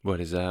What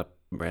is up,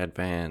 Brad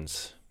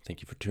fans?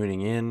 Thank you for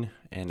tuning in.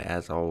 And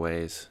as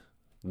always,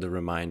 the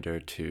reminder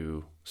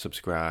to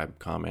subscribe,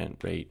 comment,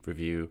 rate,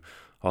 review,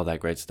 all that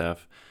great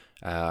stuff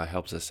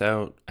helps us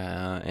out.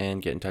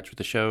 And get in touch with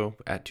the show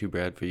at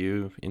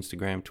 2brad4u,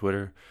 Instagram,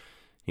 Twitter.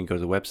 You can go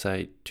to the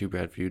website,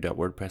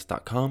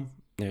 2brad4u.wordpress.com.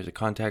 There's a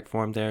contact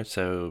form there.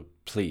 So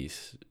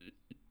please,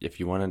 if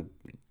you want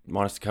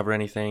us to cover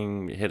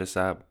anything, hit us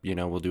up.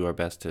 We'll do our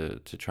best to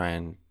try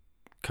and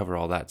cover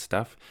all that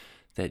stuff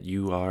that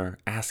you are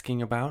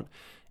asking about.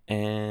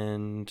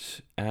 And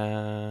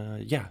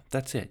yeah,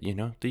 that's it,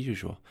 the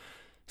usual.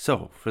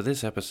 So for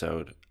this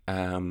episode,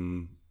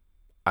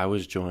 I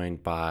was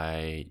joined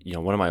by,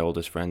 one of my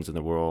oldest friends in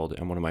the world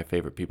and one of my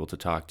favorite people to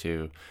talk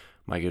to,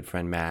 my good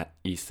friend Matt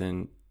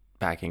Easton,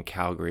 back in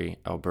Calgary,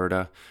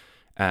 Alberta.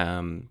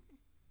 Um,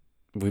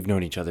 we've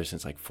known each other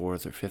since like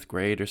fourth or fifth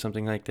grade or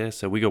something like this.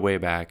 So we go way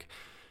back.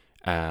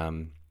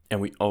 And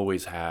we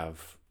always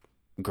have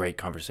great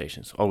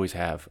conversations, always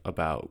have,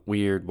 about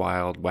weird,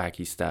 wild,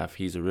 wacky stuff.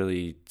 He's a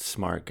really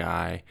smart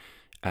guy,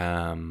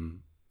 and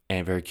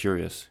very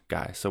curious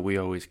guy. So we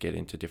always get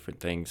into different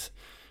things,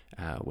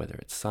 whether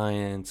it's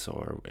science,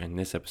 or in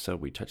this episode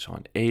we touch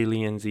on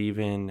aliens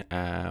even,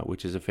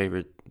 which is a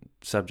favorite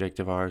subject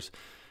of ours.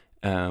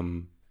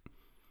 But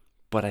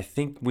I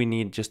think we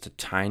need just a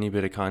tiny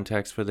bit of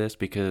context for this,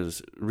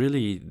 because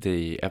really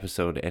the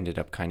episode ended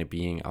up kind of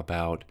being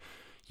about,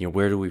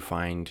 where do we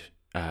find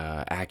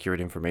accurate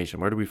information?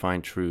 Where do we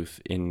find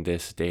truth in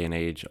this day and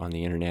age on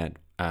the internet?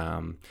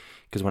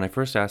 Because when I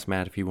first asked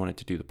Matt if he wanted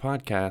to do the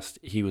podcast,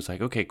 he was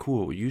like, okay,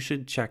 cool, you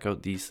should check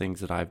out these things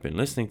that I've been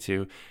listening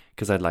to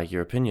because I'd like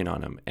your opinion on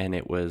them. And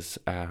it was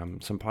some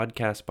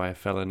podcasts by a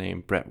fella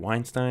named Brett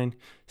Weinstein,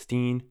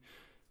 I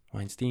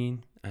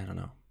don't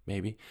know,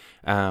 maybe.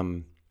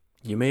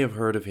 You may have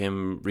heard of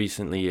him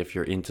recently if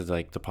you're into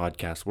the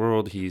podcast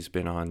world. He's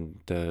been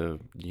on the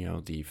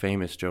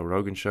famous Joe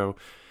Rogan show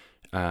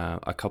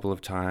a couple of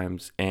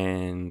times,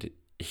 and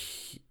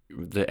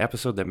the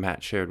episode that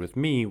Matt shared with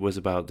me was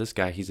about this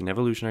guy. He's an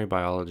evolutionary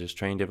biologist,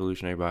 trained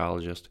evolutionary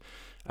biologist,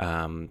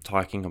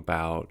 talking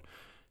about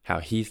how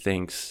he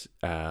thinks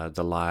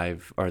the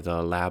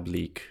lab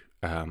leak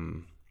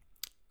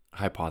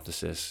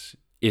hypothesis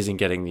isn't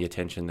getting the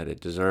attention that it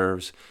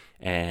deserves,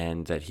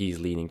 and that he's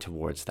leaning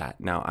towards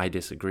that. Now, I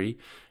disagree.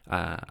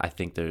 I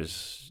think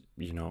there's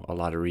a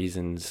lot of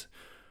reasons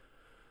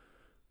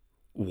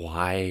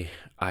why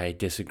I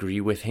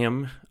disagree with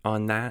him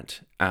on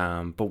that,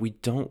 but we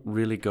don't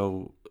really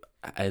go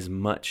as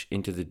much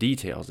into the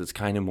details. It's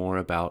kind of more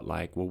about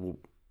well,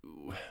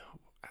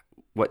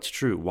 what's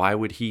true? Why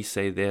would he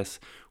say this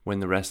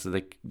when the rest of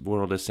the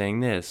world is saying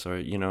this? Or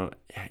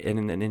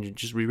and it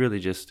just we really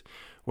just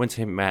once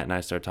Matt and I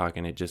start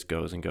talking, it just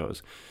goes and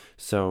goes.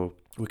 So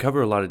we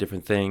cover a lot of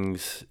different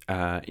things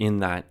in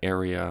that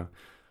area,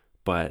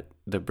 but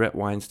the Brett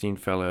Weinstein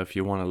fellow, if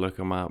you want to look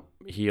him up,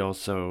 he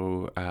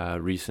also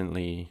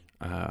recently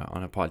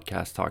on a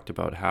podcast talked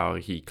about how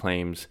he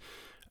claims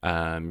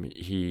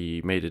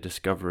he made a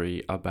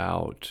discovery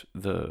about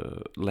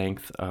the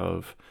length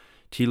of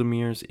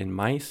telomeres in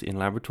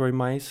laboratory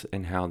mice,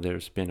 and how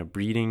there's been a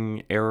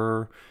breeding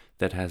error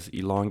that has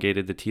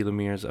elongated the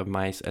telomeres of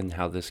mice, and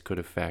how this could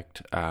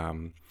affect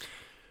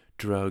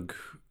drug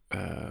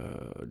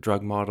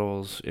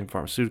models in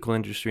pharmaceutical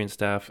industry and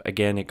stuff.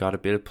 Again, it got a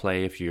bit of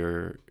play if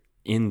you're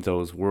in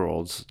those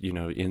worlds,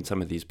 in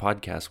some of these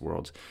podcast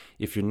worlds.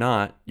 If you're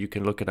not, you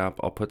can look it up.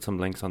 I'll put some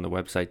links on the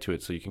website to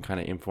it so you can kind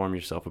of inform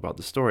yourself about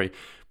the story.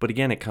 But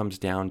again, it comes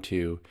down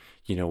to,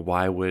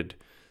 why would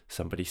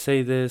somebody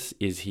say this?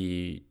 Is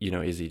he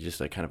just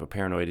a kind of a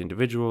paranoid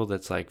individual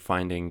that's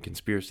finding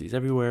conspiracies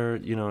everywhere?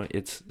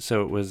 That's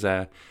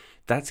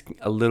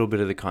a little bit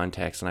of the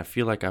context, and I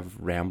feel like I've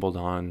rambled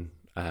on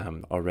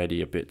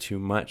already a bit too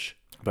much.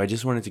 But I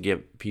just wanted to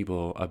give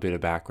people a bit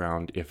of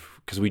background,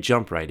 because we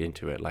jump right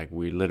into it.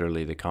 We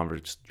literally,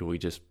 we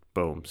just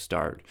boom,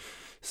 start.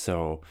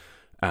 So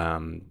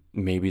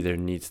maybe there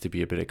needs to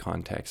be a bit of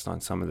context on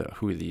some of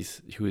who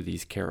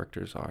these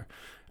characters are.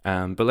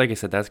 But like I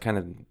said, that's kind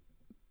of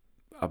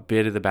a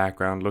bit of the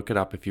background. Look it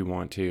up if you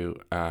want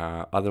to.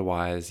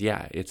 Otherwise,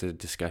 yeah, it's a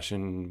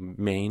discussion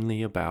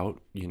mainly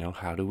about,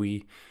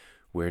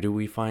 where do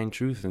we find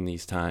truth in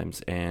these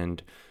times?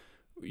 And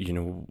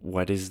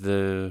what is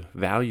the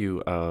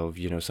value of,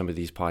 some of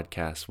these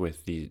podcasts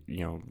with the,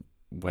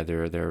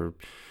 whether they're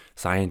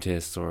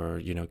scientists or,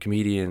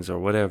 comedians or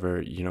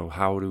whatever,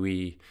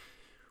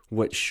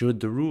 what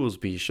should the rules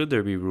be? Should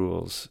there be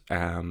rules?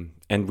 And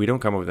we don't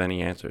come up with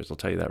any answers. I'll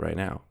tell you that right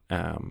now.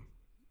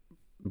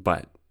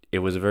 But it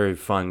was a very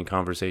fun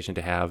conversation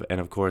to have.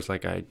 And of course,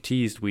 like I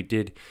teased, we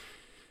did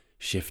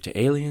shift to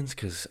aliens,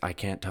 because I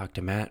can't talk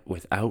to Matt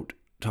without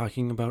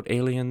talking about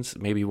aliens.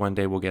 Maybe one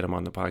day we'll get him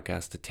on the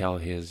podcast to tell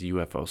his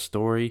UFO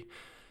story.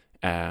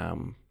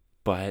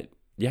 But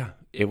yeah,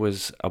 it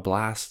was a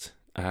blast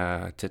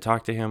to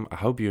talk to him. I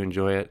hope you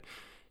enjoy it.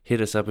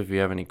 Hit us up if you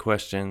have any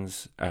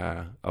questions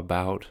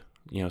about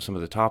some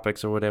of the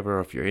topics or whatever,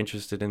 or if you're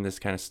interested in this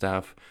kind of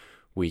stuff.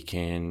 We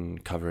can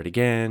cover it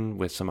again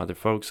with some other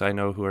folks I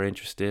know who are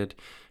interested.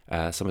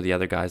 Some of the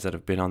other guys that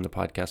have been on the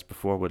podcast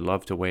before would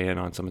love to weigh in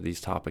on some of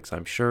these topics,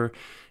 I'm sure.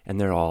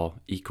 And they're all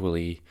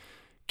equally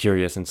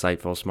curious,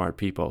 insightful, smart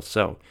people.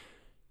 So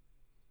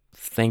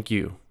thank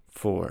you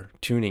for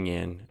tuning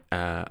in.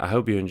 I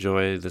hope you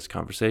enjoy this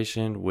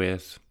conversation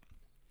with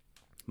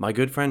my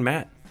good friend,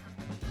 Matt.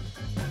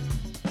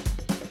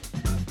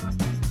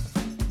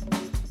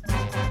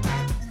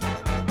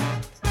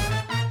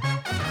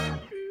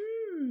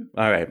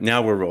 All right,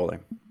 now we're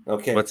rolling.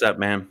 Okay. What's up,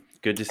 man?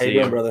 Good to see you. How you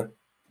doing, brother?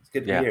 It's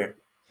good to be here.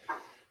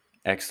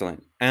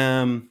 Excellent.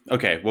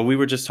 Okay, well, we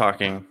were just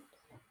talking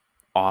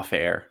off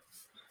air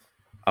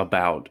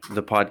about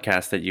the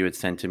podcast that you had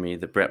sent to me,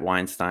 the Brett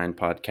Weinstein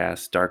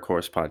podcast, Dark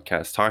Horse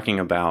podcast, talking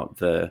about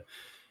the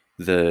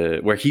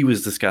where he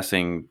was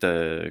discussing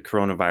the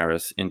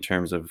coronavirus in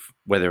terms of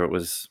whether it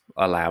was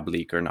a lab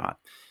leak or not.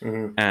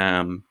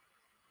 Mm-hmm.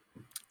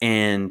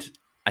 And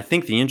I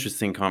think the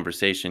interesting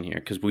conversation here,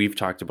 because we've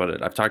talked about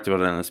it, I've talked about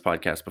it on this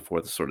podcast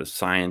before, the sort of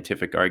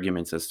scientific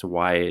arguments as to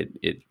why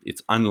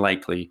it's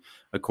unlikely,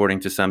 according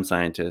to some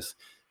scientists,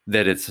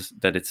 that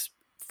it's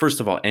first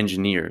of all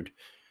engineered,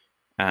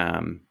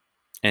 and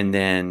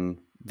then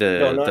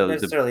not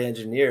necessarily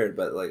engineered,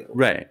 but like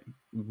right,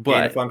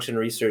 but function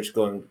research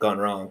gone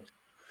wrong.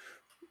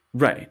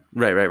 Right.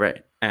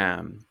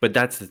 But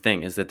that's the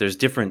thing, is that there's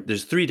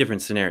three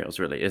different scenarios,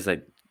 really. Is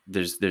like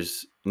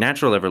there's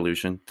natural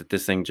evolution, that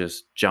this thing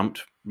just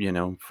jumped,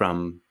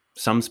 from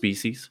some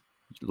species,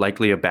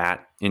 likely a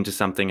bat, into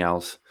something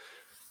else,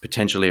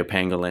 potentially a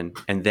pangolin,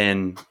 and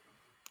then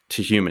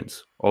to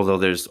humans. Although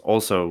there's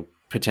also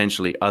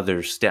potentially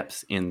other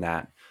steps in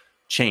that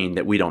chain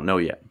that we don't know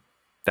yet.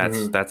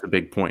 That's a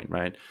big point,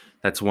 right?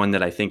 That's one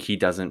that I think he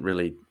doesn't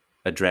really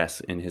address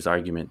in his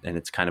argument, and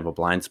it's kind of a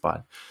blind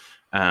spot.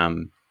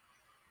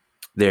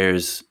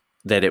 There's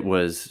that it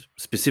was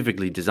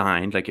specifically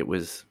designed, like it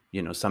was,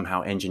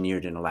 somehow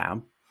engineered in a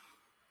lab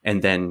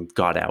and then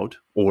got out,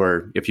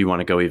 or if you want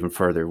to go even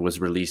further, was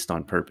released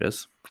on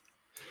purpose.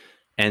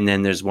 And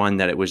then there's one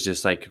that it was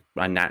just like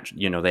a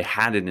natural, they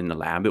had it in the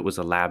lab. It was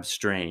a lab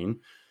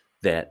strain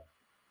that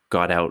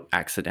got out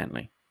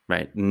accidentally.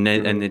 Right. And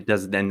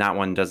that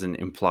one doesn't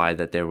imply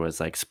that there was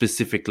like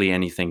specifically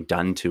anything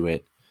done to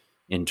it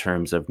in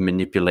terms of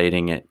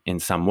manipulating it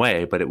in some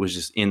way, but it was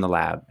just in the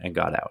lab and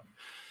got out.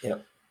 Yeah.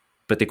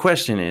 But the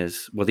question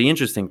is, well, the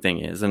interesting thing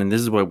is, and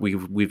this is what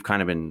we've kind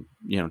of been,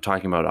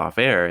 talking about off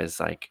air, is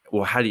like,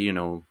 well, how do you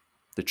know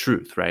the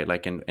truth, right?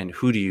 Like, and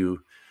who do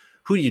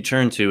you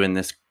turn to in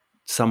this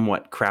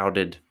somewhat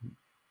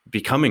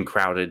becoming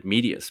crowded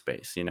media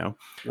space,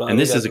 Well, and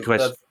this is a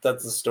question.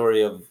 That's the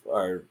story of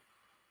our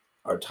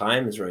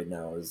times right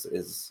now,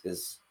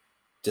 is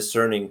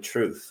discerning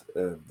truth.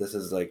 This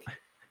is like,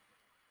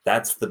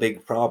 that's the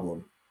big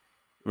problem.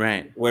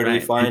 Right. Where do we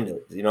find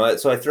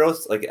it? So I throw,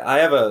 like, I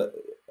have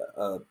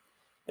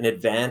an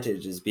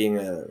advantage as being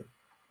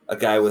a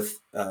guy with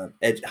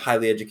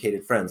highly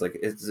educated friends. Like,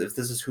 if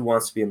this is Who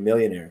Wants to Be a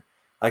Millionaire,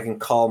 I can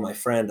call my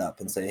friend up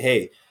and say,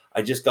 hey,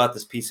 I just got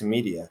this piece of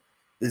media.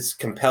 This is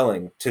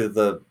compelling to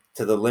the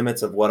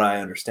limits of what I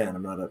understand.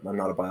 I'm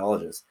not a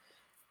biologist.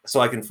 So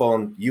I can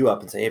phone you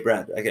up and say, hey,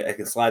 Brad, I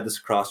can slide this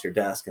across your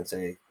desk and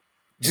say,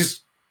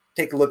 just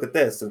take a look at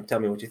this and tell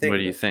me what you think. What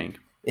do you think?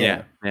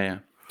 Yeah.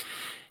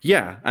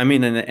 I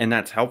mean, and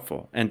that's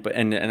helpful. And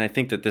I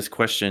think that this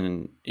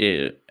question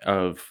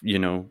of,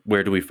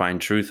 where do we find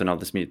truth and all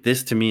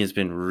this to me has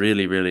been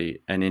really,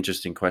 really an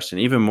interesting question,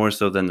 even more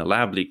so than the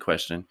lab leak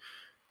question,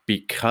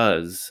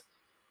 because,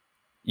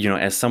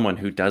 as someone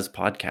who does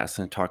podcasts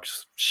and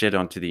talks shit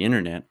onto the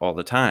internet all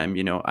the time,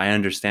 I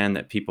understand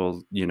that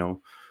people,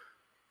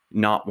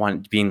 not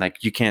being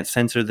like, you can't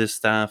censor this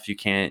stuff. You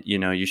can't,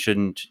 you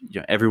shouldn't,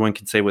 everyone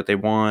can say what they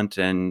want,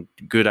 and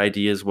good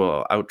ideas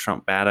will out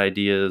Trump bad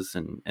ideas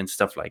and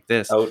stuff like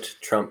this. Out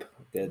Trump.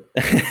 Good.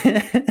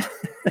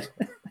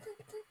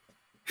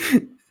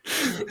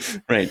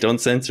 Right.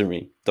 Don't censor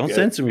me. Don't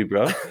censor me,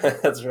 bro.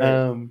 That's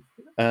right.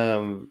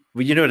 Well,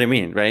 you know what I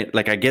mean, right?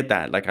 Like, I get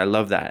that. Like, I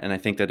love that. And I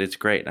think that it's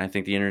great. And I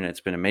think the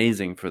internet's been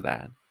amazing for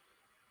that.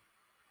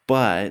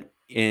 But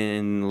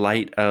in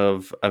light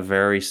of a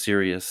very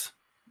serious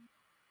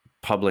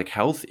public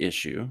health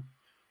issue,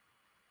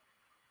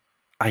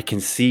 I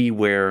can see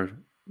where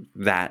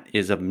that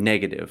is a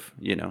negative,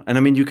 and I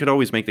mean, you could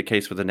always make the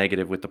case for the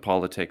negative with the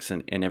politics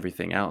and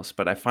everything else,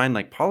 but I find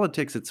like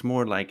politics, it's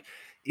more like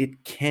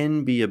it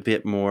can be a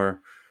bit more,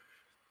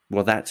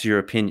 well, that's your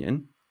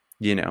opinion,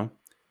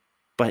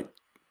 but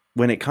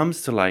when it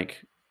comes to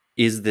like,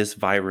 is this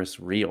virus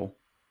real?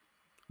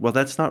 Well,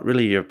 that's not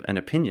really an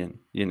opinion,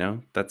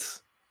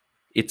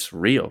 it's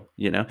real,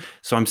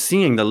 So I'm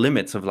seeing the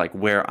limits of like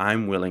where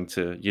I'm willing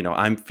to,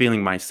 I'm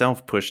feeling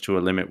myself pushed to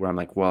a limit where I'm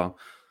like, well,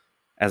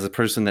 as a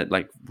person that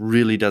like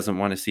really doesn't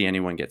want to see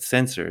anyone get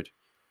censored,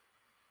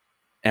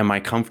 am I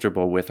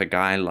comfortable with a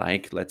guy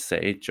like, let's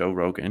say, Joe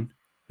Rogan,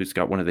 who's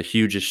got one of the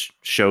hugest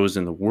shows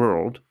in the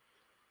world,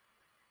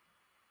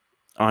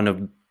 on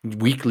a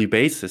weekly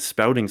basis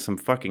spouting some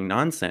fucking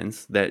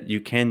nonsense that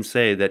you can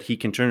say that he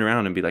can turn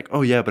around and be like,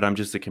 oh yeah, but I'm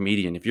just a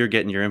comedian. If you're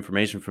getting your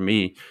information from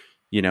me,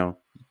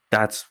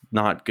 that's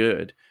not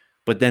good.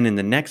 But then in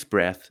the next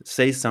breath,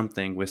 say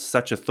something with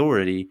such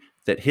authority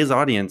that his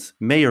audience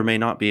may or may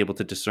not be able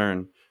to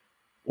discern,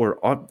 or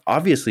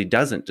obviously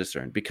doesn't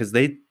discern, because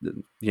they,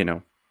 you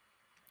know,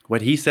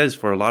 what he says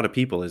for a lot of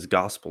people is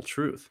gospel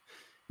truth.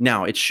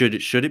 Now, should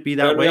it be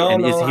that And we way? all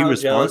And is know he how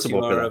jealous you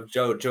responsible for are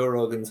that? of Joe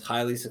Rogan's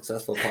highly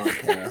successful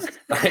podcast.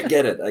 I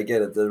get it. I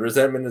get it. The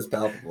resentment is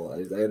palpable. I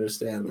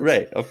understand this.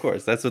 Right, of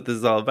course. That's what this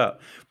is all about.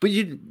 But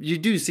you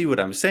do see what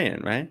I'm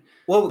saying, right?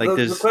 Well, Like the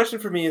there's question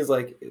for me is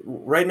like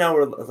right now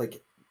we're like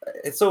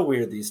it's so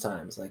weird these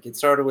times. Like it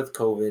started with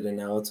COVID and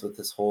now it's with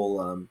this whole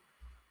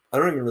I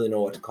don't even really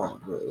know what to call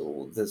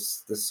it.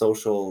 This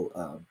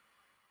social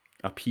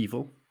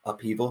upheaval.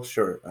 upheaval,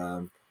 sure.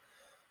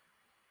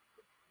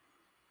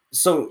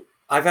 So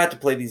I've had to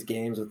play these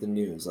games with the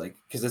news, like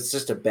because it's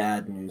just a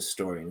bad news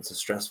story and it's a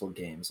stressful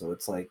game. So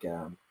it's like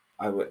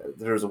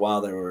there was a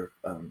while there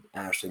where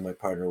Ashley, my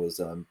partner,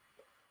 was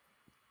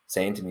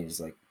saying to me, he's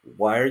like,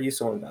 "Why are you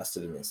so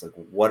invested in this? Like,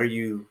 what are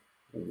you?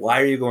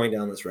 Why are you going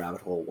down this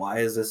rabbit hole? Why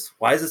is this?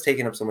 Why is this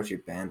taking up so much of your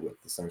bandwidth?"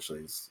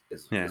 Essentially,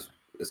 Yeah.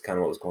 is kind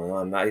of what was going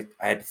on. And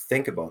I had to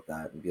think about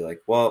that and be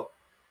like, well,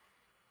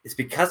 it's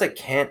because I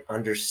can't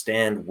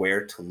understand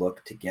where to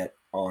look to get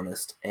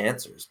honest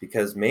answers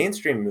because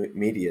mainstream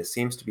media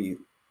seems to be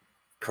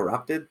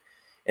corrupted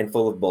and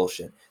full of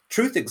bullshit.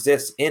 Truth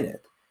exists in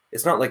it.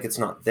 It's not like it's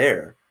not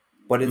there,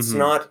 but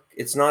Mm-hmm.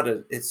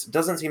 it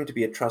doesn't seem to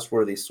be a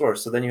trustworthy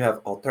source. So then you have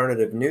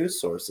alternative news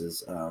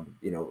sources.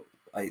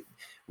 I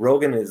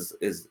Rogan is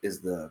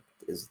the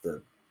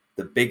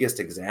biggest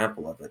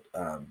example of it.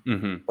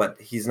 Mm-hmm.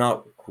 But he's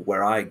not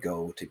where I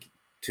go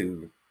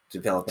to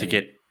develop To any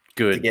get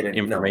good to get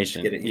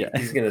information. it. Yeah.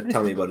 He's going to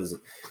tell me about his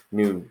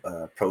new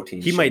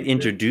protein He might shake.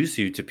 introduce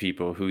you to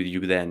people who you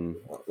then.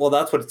 Well,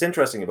 that's what's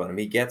interesting about him.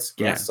 He gets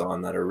Yeah. guests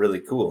on that are really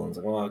cool, and it's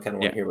like, well, I kind of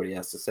want Yeah. to hear what he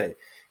has to say.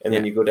 And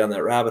then Yeah. you go down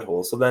that rabbit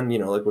hole. So then,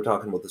 like we're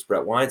talking about this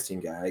Brett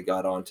Weinstein guy, I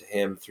got onto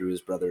him through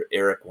his brother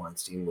Eric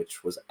Weinstein,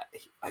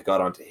 I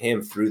got onto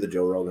him through the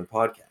Joe Rogan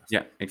podcast.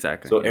 Yeah.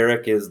 Exactly. So Yeah.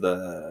 Eric is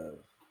the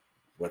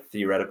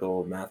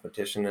theoretical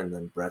mathematician, and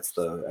then Brett's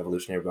the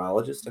evolutionary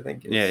biologist. I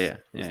think Yeah. is Yeah.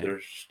 Yeah. their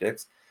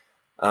shticks.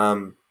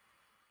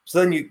 So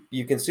then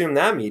you consume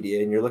that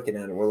media, and you're looking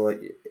at it. Well,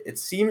 like it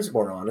seems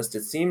more honest.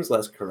 It seems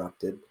less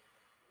corrupted.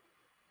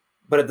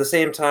 But at the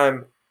same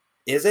time,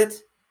 is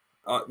it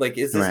like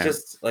is this Right.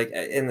 just like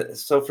and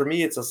so for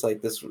me it's just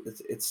like this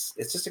it's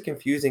just a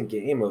confusing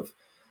game of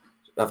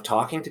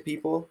talking to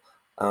people.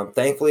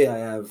 Thankfully I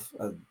have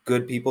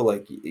good people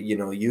like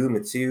you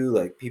Mitsu,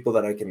 like people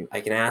that I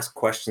can ask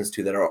questions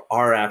to that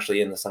are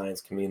actually in the science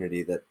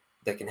community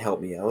that can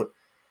help me out.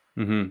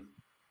 Mm-hmm.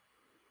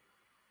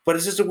 But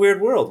it's just a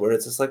weird world where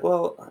it's just like,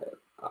 well,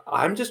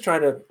 I'm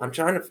trying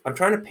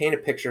to paint a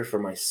picture for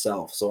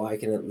myself so I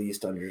can at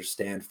least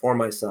understand for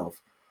myself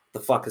the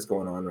fuck is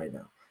going on right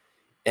now.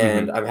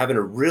 And Mm-hmm. I'm having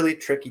a really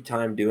tricky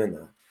time doing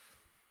that.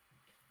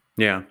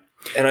 Yeah.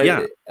 And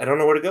Yeah. I don't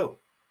know where to go.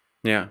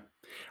 Yeah.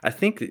 I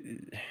think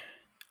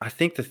I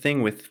think the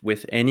thing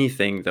with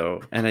anything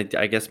though, and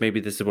I guess maybe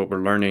this is what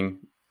we're learning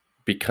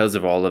because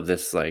of all of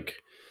this,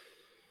 like,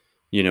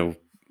 you know,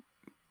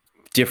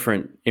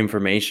 different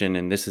information,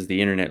 and this is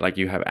the internet, like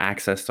you have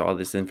access to all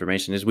this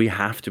information, is we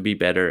have to be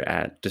better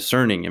at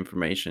discerning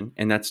information.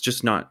 And it's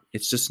just not,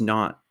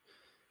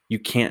 you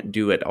can't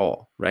do it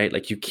all, right?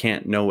 Like you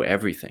can't know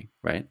everything,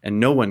 right? And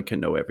no one can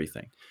know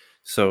everything.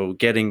 So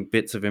getting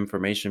bits of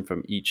information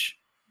from each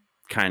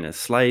kind of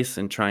slice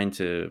and trying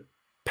to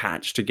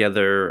patch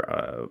together,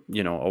 a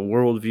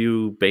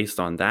worldview based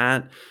on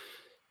that.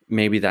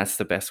 Maybe that's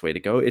the best way to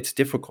go. It's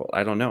difficult.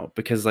 I don't know,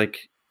 because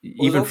like Well,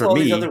 there's even also for all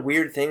these other me,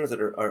 weird things that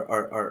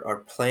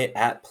are play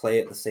at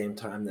the same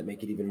time that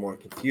make it even more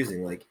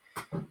confusing. Like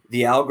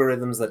the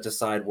algorithms that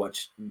decide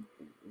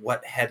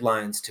what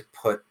headlines to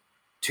put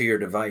to your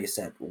device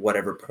at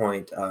whatever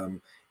point,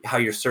 how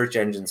your search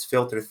engines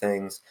filter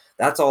things.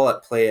 That's all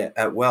at play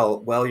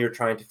while you're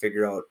trying to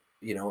figure out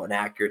an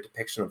accurate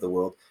depiction of the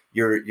world.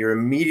 You're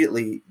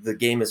immediately the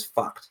game is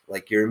fucked.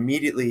 Like you're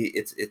immediately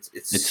it's it's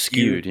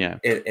skewed skewed. Yeah.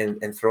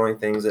 and throwing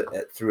things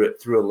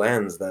through a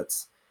lens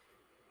that's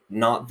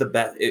not the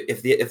best.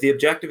 If the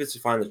objective is to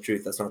find the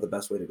truth, that's not the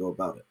best way to go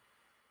about it.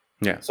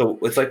 Yeah. So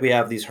it's like we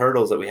have these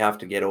hurdles that we have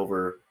to get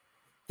over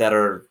that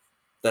are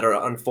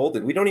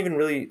unfolded. We don't even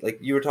really, like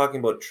you were talking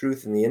about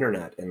truth in the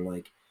internet, and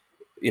like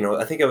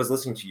I think I was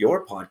listening to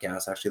your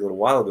podcast actually a little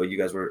while ago. You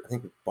guys were, I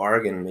think,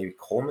 Barg and maybe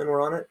Coleman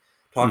were on it,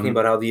 talking Mm-hmm.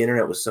 about how the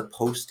internet was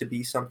supposed to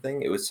be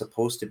something. It was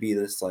supposed to be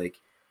this like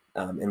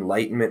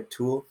enlightenment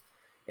tool,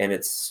 and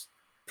it's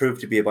proved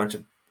to be a bunch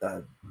of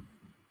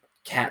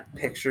cat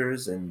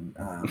pictures and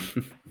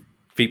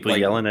People like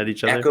yelling at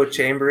each other. echo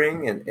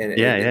chambering, and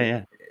Yeah. Yeah.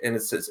 Yeah.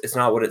 it's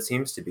not what it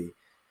seems to be.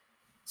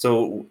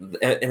 So,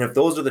 and if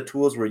those are the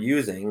tools we're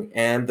using,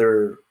 and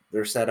they're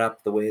set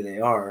up the way they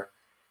are,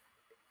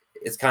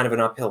 it's kind of an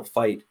uphill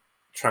fight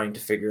trying to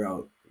figure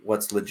out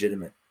what's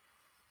legitimate.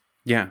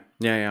 Yeah.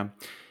 Yeah. Yeah.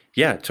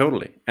 Yeah.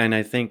 Totally. And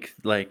I think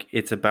like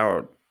it's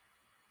about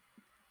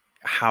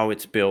how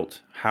it's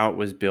built, how it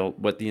was built,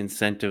 what the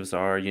incentives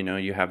are.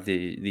 You have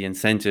the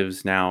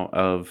incentives now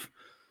of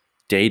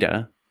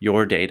data.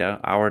 Your data,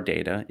 our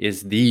data,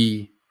 is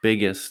the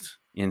biggest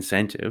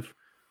incentive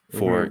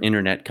for Hmm.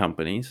 internet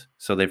companies.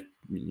 So they've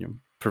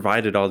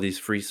provided all these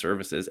free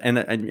services, and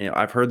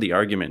I've heard the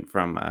argument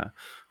from a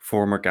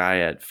former guy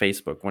at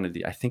Facebook.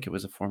 I think it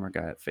was a former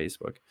guy at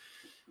Facebook,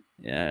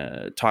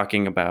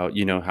 talking about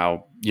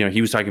how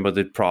he was talking about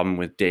the problem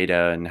with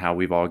data and how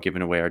we've all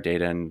given away our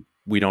data and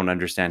we don't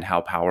understand how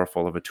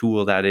powerful of a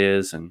tool that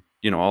is, and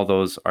all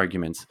those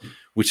arguments,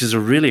 which is a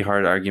really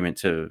hard argument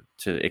to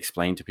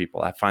explain to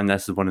people. I find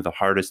this is one of the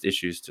hardest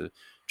issues to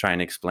try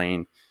and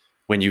explain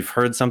when you've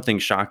heard something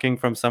shocking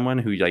from someone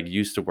who like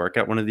used to work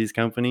at one of these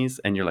companies,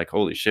 and you're like,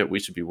 holy shit, we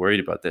should be worried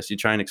about this. You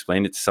try and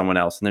explain it to someone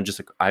else and they're just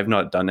like, I've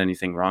not done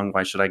anything wrong,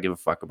 why should I give a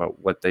fuck about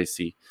what they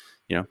see?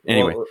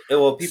 Anyway.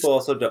 Well, people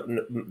also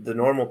don't. The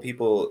normal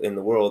people in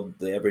the world,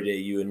 the everyday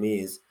you and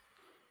me's,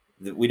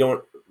 we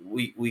don't.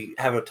 We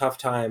have a tough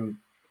time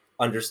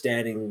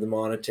understanding the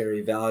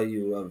monetary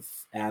value of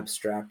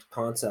abstract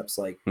concepts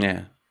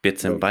Yeah,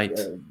 bits and like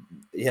bytes.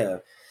 yeah,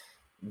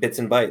 bits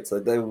and bytes.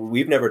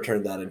 We've never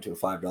turned that into a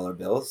 $5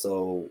 bill,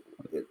 so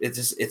it's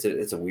just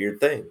it's a weird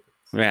thing.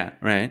 Yeah,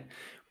 right.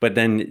 But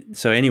then,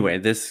 so anyway,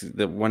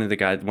 one of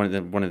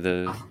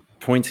the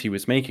points he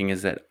was making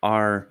is that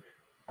our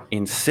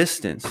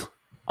insistence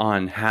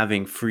on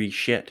having free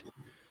shit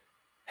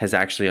has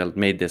actually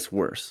made this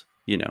worse.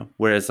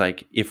 Whereas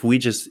like if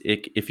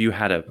you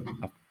had a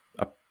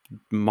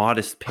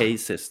modest pay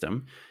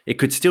system, it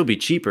could still be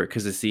cheaper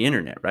because it's the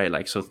internet, right?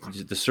 Like, so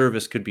the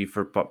service could be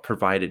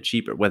provided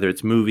cheaper, whether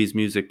it's movies,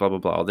 music, blah blah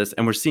blah, all this,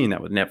 and we're seeing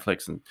that with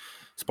Netflix and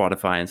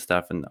Spotify and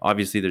stuff. And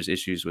obviously, there's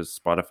issues with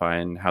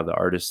Spotify and how the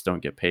artists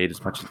don't get paid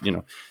as much.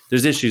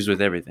 There's issues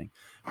with everything.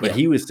 But Yeah.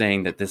 he was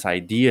saying that this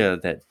idea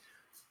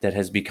that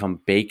has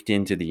become baked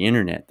into the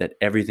internet, that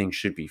everything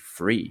should be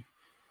free,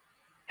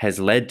 has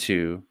led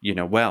to,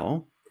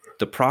 well,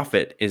 the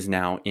profit is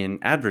now in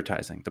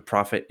advertising. The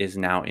profit is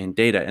now in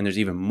data. And there's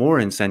even more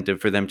incentive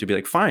for them to be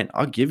like, fine,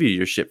 I'll give you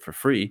your shit for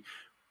free.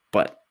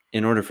 But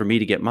in order for me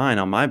to get mine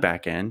on my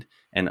back end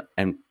and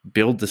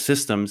build the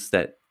systems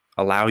that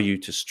allow you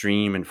to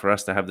stream and for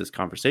us to have this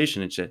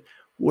conversation and shit,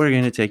 we're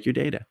going to take your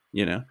data,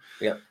 Yeah.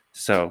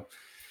 So,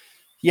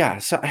 yeah.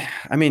 So,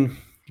 I mean,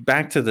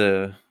 back to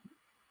the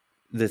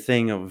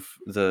thing of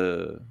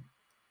the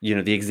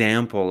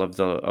example of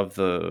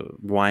the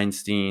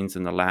Weinsteins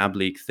and the lab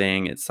leak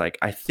thing. It's like,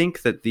 I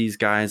think that these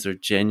guys are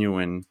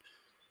genuine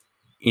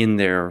in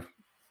their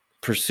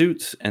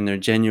pursuits and they're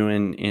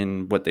genuine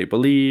in what they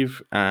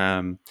believe.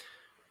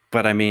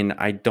 But I mean,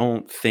 I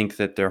don't think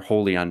that they're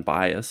wholly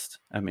unbiased.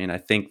 I mean, I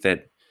think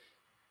that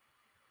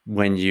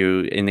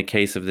in the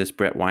case of this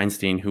Brett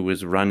Weinstein, who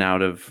was run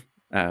out of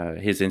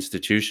his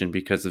institution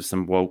because of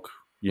some woke,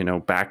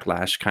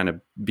 backlash kind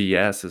of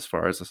BS, as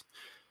far as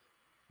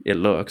it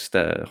looks,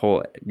 the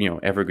whole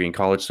Evergreen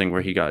College thing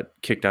where he got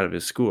kicked out of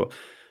his school.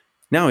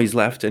 Now he's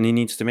left and he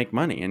needs to make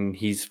money, and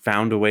he's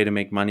found a way to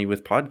make money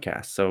with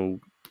podcasts. So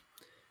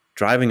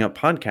driving up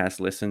podcast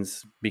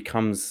listens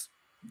becomes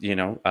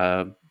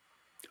a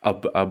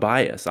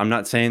bias. I'm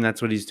not saying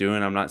that's what he's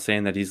doing. I'm not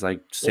saying that he's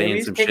like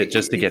saying some shit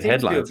just to He get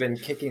seems to have headlines. been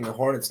kicking the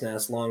hornet's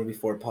nest long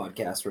before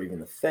podcasts were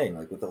even a thing,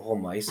 like with the whole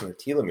mice and the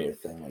telomere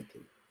thing. Like,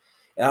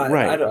 I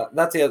Right. don't,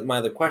 that's my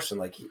other question.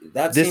 Like,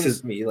 that This seems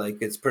is to me like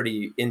it's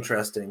pretty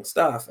interesting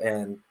stuff.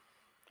 And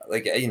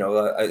like,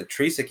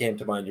 Teresa came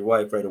to mind, your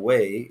wife, right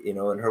away, and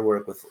her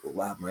work with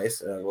lab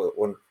mice.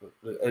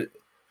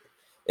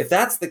 If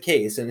that's the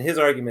case, and his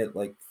argument,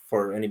 like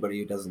for anybody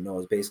who doesn't know,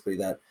 is basically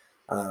that,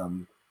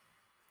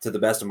 to the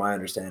best of my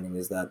understanding,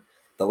 is that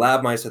the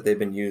lab mice that they've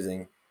been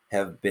using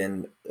have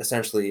been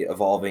essentially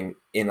evolving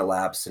in a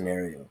lab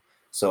scenario.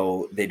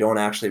 So they don't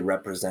actually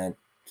represent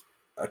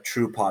a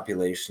true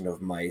population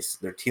of mice.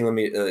 Their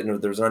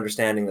telomere, there's an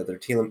understanding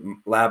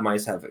that lab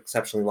mice have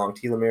exceptionally long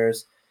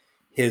telomeres.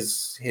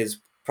 His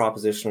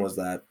proposition was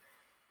that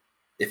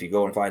if you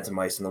go and find some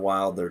mice in the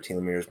wild, their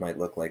telomeres might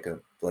look like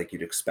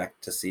you'd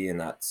expect to see, and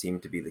that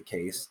seemed to be the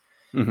case.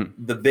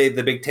 mm-hmm. The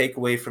big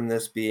takeaway from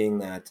this being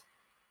that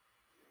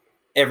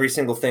every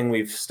single thing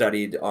we've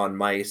studied on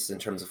mice in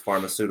terms of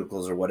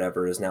pharmaceuticals or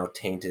whatever is now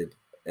tainted,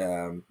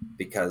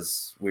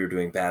 because we were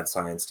doing bad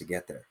science to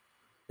get there.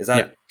 Is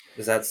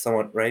that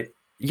somewhat right?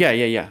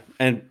 Yeah.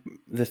 And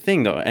the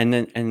thing though,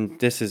 and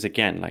this is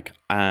again like,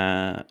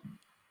 I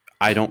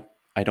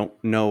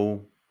don't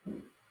know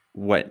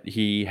what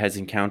he has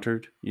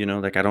encountered.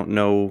 Like, I don't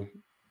know.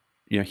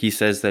 He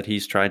says that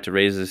he's tried to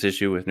raise this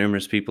issue with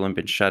numerous people and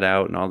been shut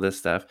out and all this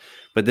stuff.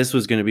 But this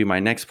was going to be my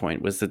next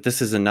point, was that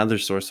this is another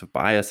source of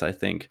bias, I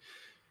think,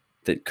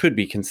 that could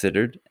be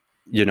considered.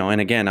 And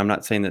again, I'm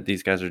not saying that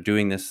these guys are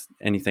doing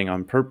anything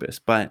on purpose,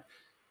 but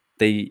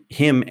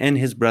him and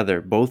his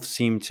brother both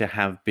seem to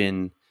have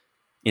been,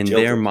 in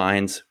their Jilted.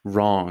 minds,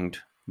 wronged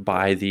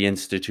by the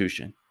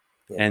institution.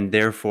 Yeah. And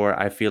therefore,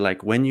 I feel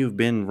like when you've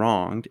been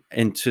wronged,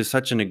 and to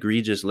such an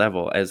egregious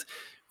level as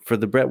for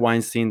the Brett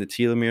Weinstein, the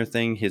telomere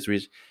thing,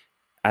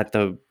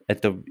 at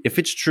if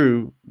it's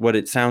true, what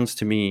it sounds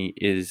to me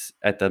is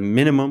at the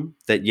minimum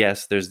that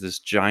yes, there's this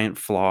giant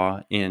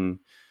flaw in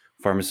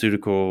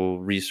pharmaceutical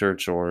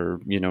research or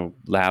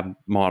lab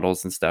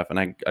models and stuff, and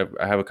I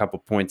have a couple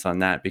points on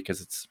that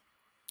because it's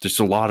there's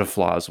a lot of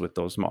flaws with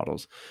those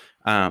models.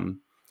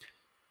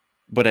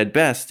 But at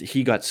best,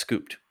 he got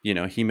scooped.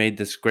 He made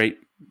this great,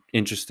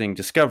 interesting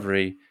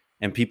discovery,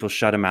 and people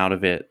shut him out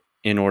of it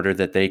in order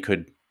that they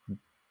could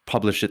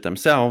publish it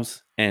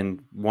themselves.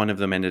 And one of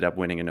them ended up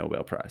winning a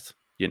Nobel Prize.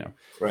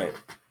 Right.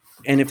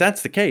 And if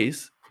that's the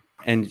case,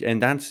 and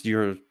that's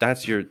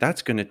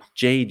going to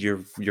jade your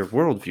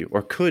worldview,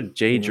 or could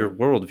jade your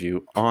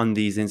worldview on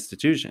these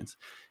institutions.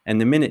 And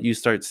the minute you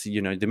start,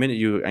 the minute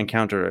you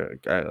encounter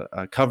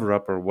a cover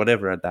up or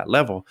whatever at that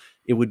level,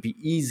 it would be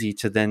easy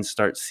to then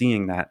start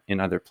seeing that in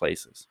other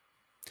places.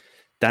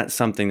 That's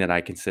something that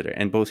I consider.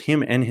 And both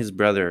him and his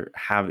brother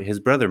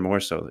more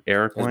so,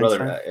 Eric His Weinstein.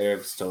 brother,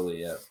 Eric's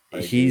totally, yeah.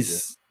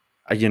 He's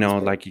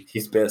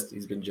he's pissed.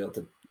 He's been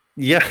jilted.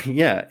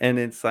 Yeah. And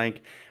it's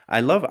like,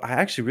 I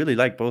actually really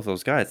like both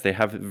those guys. They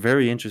have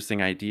very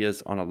interesting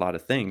ideas on a lot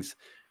of things,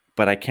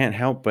 but I can't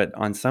help but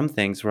on some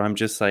things where I'm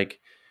just like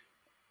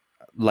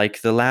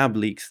the lab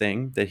leaks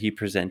thing that he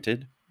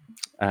presented.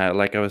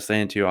 Like I was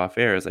saying to you off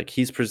air, is like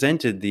he's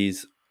presented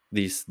these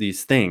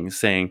things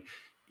saying,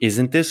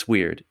 isn't this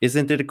weird?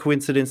 Isn't it a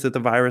coincidence that the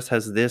virus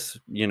has this,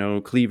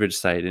 cleavage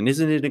site? And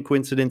isn't it a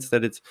coincidence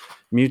that it's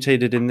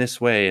mutated in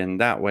this way and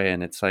that way?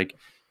 And it's like,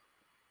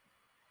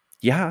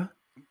 yeah,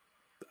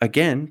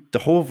 again, the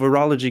whole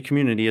virology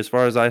community, as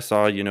far as I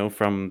saw,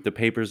 from the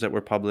papers that were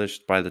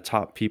published by the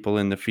top people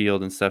in the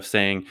field and stuff,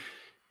 saying,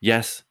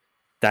 yes,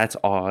 that's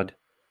odd,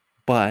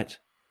 but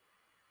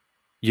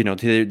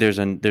there's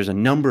a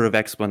number of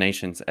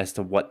explanations as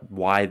to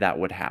why that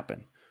would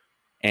happen.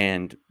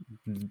 And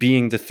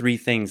being the three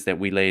things that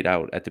we laid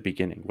out at the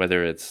beginning,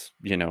 whether it's,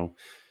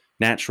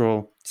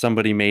 natural,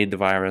 somebody made the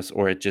virus,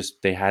 or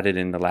they had it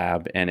in the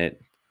lab and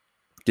it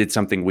did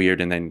something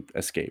weird and then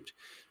escaped,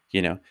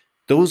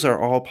 those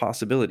are all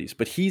possibilities.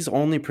 But he's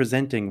only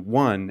presenting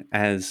one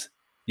as,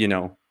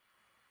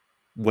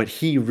 what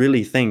he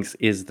really thinks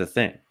is the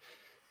thing,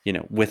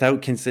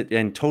 without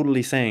and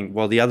totally saying,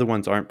 well, the other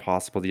ones aren't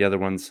possible. The other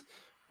ones,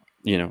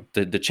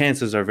 the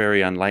chances are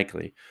very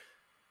unlikely.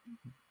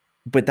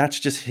 But that's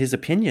just his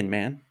opinion,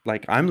 man.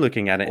 Like, I'm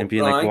looking at it and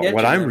being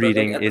what I'm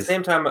reading at is... the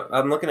same time,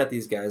 I'm looking at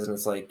these guys and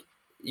it's like,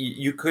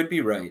 you could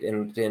be right.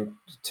 And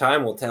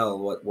time will tell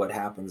what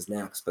happens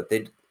next. But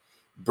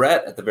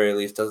Brett, at the very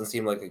least, doesn't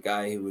seem like a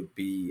guy who would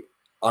be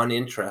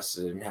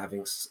uninterested in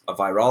having a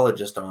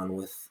virologist on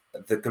with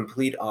the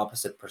complete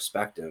opposite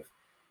perspective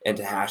and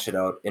to hash it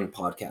out in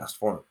podcast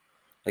form.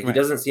 Like, right. He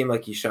doesn't seem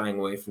like he's shying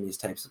away from these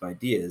types of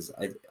ideas.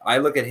 I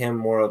look at him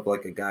more of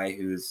like a guy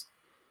who's...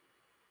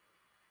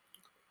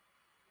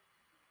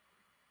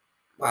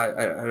 I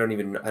don't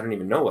even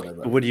know what I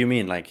like. What do you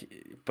mean? Like,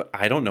 but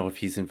I don't know if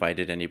he's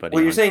invited anybody.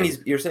 Well, you're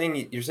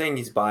saying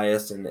he's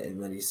biased, and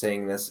then he's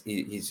saying this.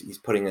 He's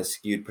putting a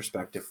skewed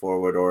perspective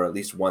forward, or at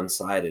least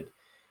one-sided.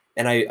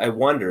 And I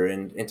wonder,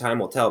 and time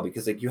will tell,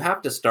 because like you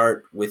have to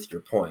start with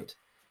your point,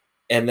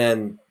 and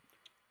then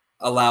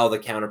allow the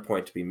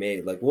counterpoint to be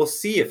made. Like, we'll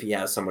see if he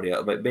has somebody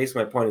else. But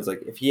basically, my point is,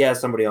 like, if he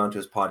has somebody onto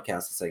his podcast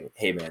and saying,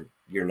 "Hey, man,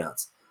 you're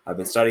nuts. I've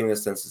been studying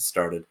this since it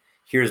started.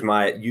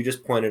 You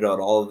just pointed out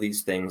all of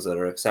these things that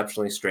are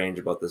exceptionally strange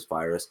about this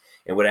virus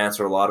and would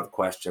answer a lot of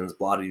questions,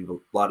 blah,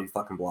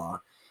 fucking blah.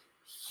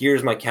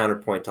 Here's my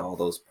counterpoint to all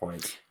those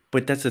points."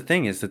 But that's the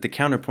thing, is that the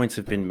counterpoints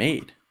have been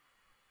made.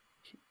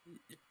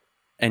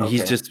 And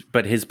okay.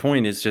 But his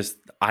point is just,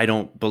 I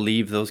don't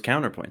believe those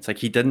counterpoints. Like,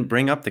 he didn't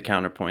bring up the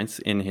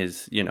counterpoints in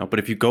his, but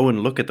if you go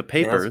and look at the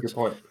papers,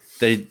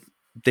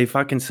 they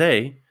fucking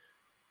say,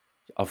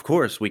 of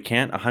course, we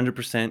can't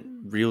 100%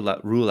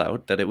 rule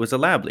out that it was a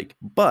lab leak,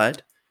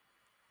 but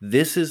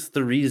this is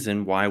the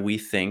reason why we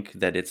think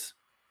that it's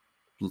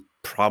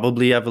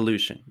probably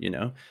evolution,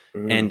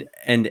 Mm-hmm.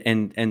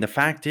 And the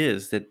fact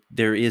is that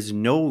there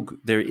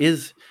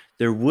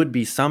would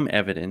be some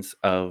evidence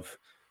of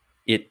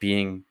it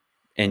being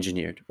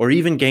engineered, or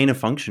even gain of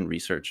function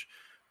research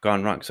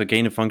gone wrong. So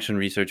gain of function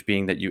research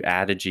being that you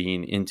add a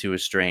gene into a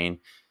strain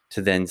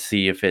to then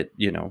see if it,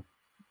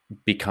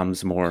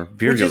 becomes more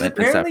virulent.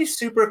 Which is apparently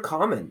super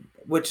common,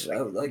 which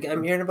like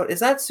I'm hearing about. Is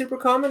that super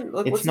common?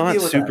 Like, it's not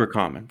super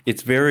common.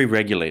 It's very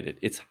regulated.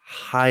 It's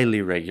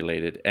highly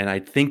regulated. And I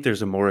think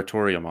there's a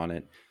moratorium on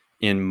it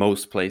in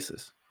most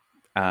places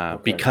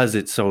because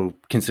it's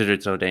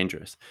considered so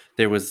dangerous.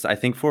 There was, I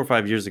think 4 or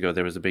 5 years ago,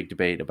 there was a big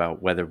debate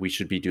about whether we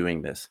should be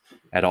doing this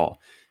at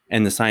all.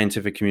 And the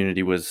scientific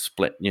community was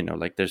split,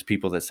 like there's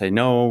people that say,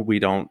 no, we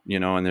don't,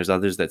 and there's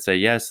others that say,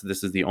 yes,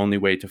 this is the only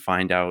way to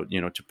find out,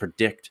 to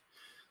predict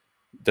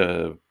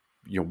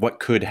what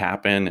could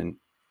happen and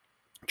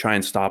try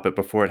and stop it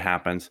before it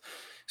happens.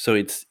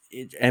 So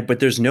but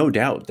there's no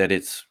doubt that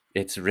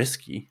it's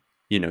risky.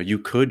 You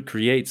could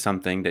create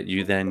something that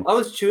you then... I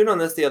was chewing on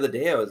this the other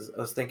day. I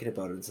was thinking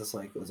about it. It's just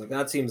like,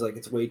 that seems like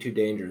it's way too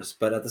dangerous.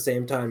 But at the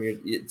same time,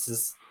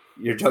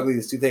 you're juggling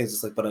these two things.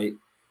 It's like, but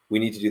we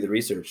need to do the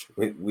research.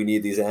 We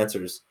need these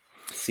answers.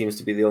 seems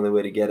to be the only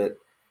way to get it.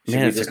 Should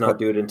Man, we it's a just not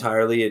do it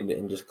entirely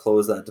and just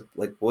close that?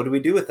 Like, what do we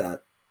do with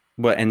that?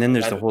 well, and then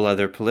Like, there's the whole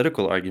other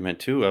political argument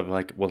too of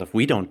like, well, if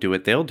we don't do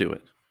it, they'll do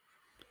it.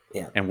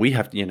 yeah, And we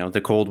have,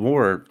 the Cold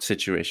War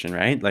situation,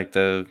 right? Like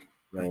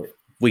right.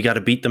 we got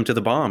to beat them to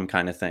the bomb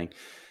kind of thing.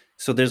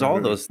 So there's all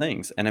Mm-hmm. those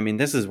things. And I mean,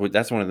 that's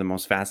one of the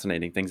most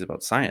fascinating things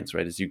about science,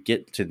 right? Is you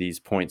get to these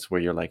points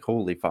where you're like,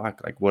 holy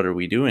fuck, like what are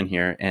we doing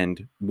here?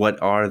 And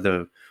what are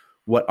the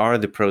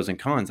pros and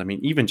cons? I mean,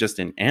 even just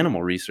in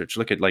animal research,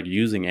 look at like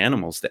using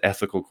animals, the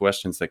ethical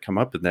questions that come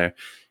up in there.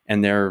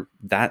 And their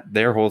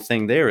whole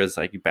thing there is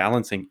like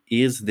balancing,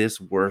 is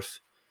this worth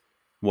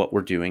what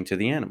we're doing to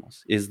the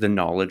animals? Is the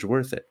knowledge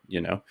worth it?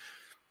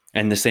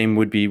 And the same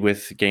would be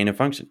with gain of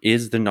function.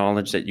 Is the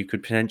knowledge that you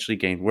could potentially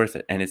gain worth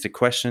it? And it's a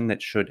question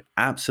that should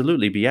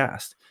absolutely be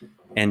asked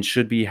and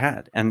should be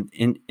had. And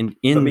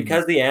But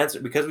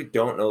because we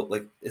don't know,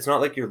 like, it's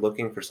not like you're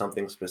looking for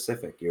something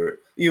specific.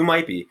 You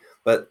might be,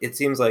 but it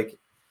seems like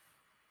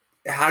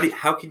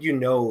how could you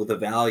know the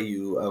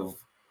value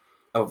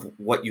of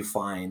what you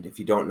find if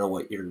you don't know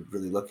what you're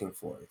really looking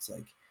for? It's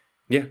like,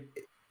 yeah,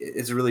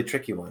 it's a really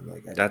tricky one.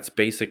 Like, that's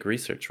basic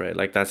research, right?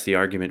 Like that's the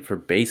argument for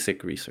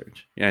basic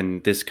research.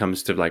 And this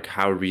comes to like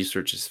how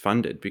research is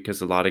funded, because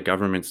a lot of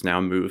governments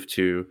now move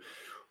to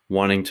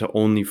wanting to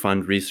only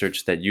fund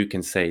research that you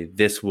can say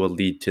this will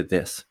lead to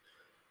this.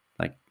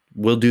 Like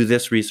we'll do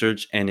this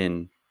research and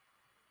in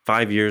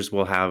 5 years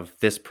we'll have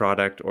this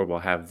product or we'll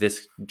have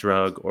this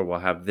drug or we'll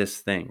have this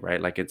thing, right?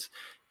 And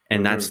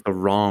mm-hmm. that's the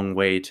wrong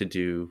way to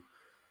do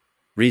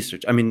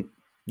research. I mean,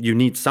 you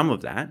need some of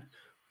that,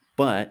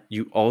 but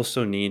you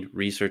also need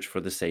research for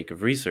the sake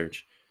of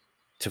research,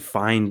 to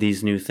find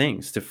these new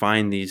things, to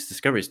find these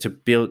discoveries, to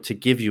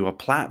give you a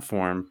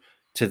platform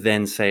to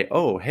then say,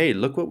 oh, hey,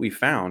 look what we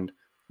found.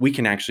 We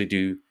can actually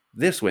do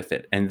this with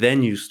it. And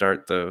then you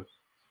start the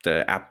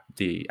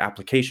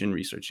application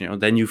research,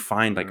 then you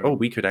find like, oh,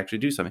 we could actually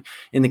do something.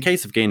 In the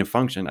case of gain of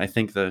function, I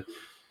think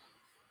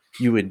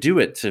you would do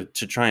it to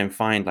try and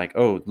find like,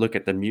 oh, look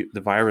at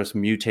the virus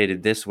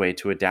mutated this way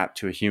to adapt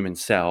to a human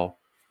cell.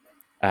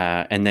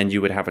 And then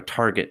you would have a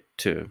target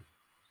to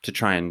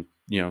try and,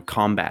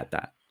 combat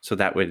that. So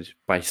that would,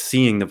 by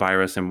seeing the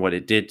virus and what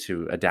it did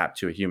to adapt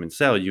to a human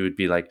cell, you would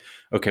be like,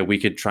 okay, we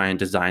could try and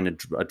design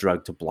a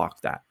drug to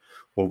block that.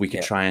 Or we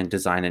could try and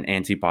design an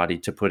antibody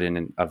to put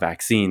in a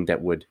vaccine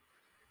that would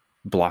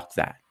block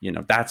that.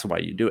 That's why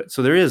you do it.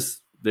 So there is,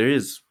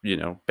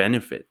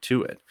 benefit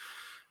to it.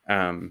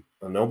 Well,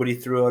 nobody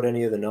threw out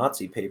any of the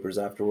Nazi papers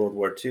after World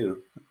War II.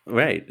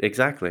 Right,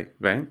 exactly.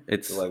 Right.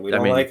 It's so like, we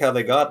don't like how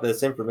they got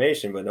this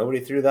information, but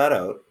nobody threw that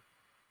out.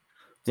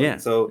 Yeah.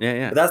 So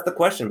yeah. But that's the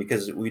question,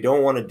 because we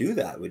don't want to do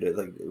that.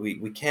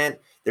 We can't.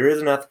 There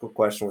is an ethical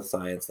question with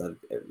science that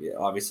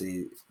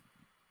obviously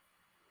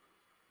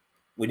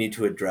we need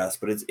to address.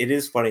 But it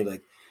is funny.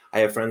 Like,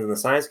 I have friends in the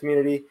science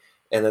community,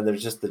 and then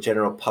there's just the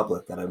general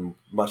public that I'm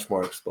much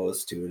more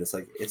exposed to, and it's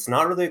like, it's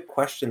not really a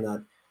question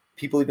that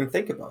people even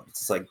think about.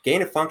 It's just like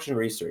gain of function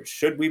research.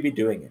 Should we be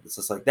doing it? It's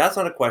just like, that's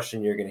not a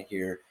question you're going to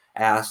hear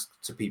asked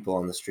to people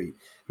on the street.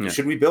 Yeah.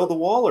 Should we build a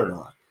wall or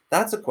not?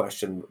 That's a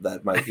question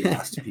that might be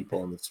asked to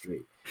people on the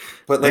street.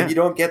 But like, you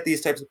don't get these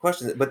types of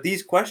questions. But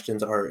these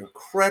questions are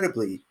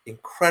incredibly,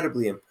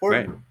 incredibly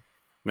important.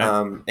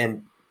 Right.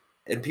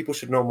 And people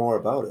should know more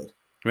about it.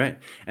 Right.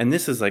 And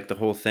this is like the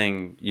whole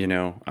thing,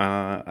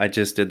 I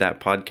just did that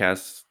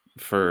podcast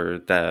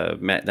for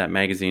that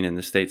magazine in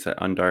the States at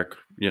Undark,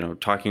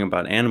 talking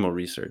about animal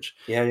research,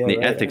 the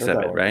ethics of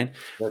it, right?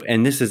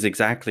 And this is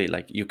exactly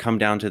like, you come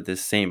down to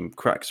this same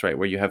crux, right?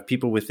 Where you have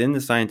people within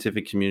the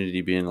scientific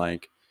community being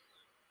like,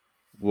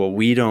 well,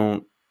 we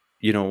don't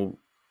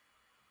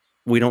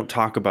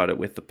talk about it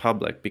with the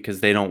public because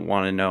they don't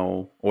want to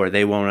know, or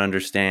they won't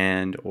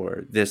understand,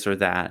 or this or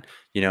that,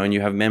 and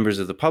you have members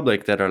of the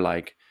public that are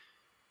like,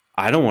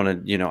 I don't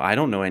want to, I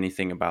don't know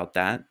anything about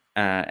that.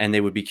 And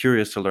they would be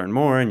curious to learn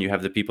more. And you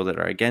have the people that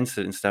are against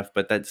it and stuff,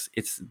 but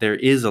there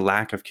is a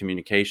lack of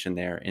communication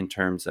there in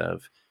terms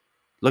of,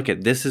 look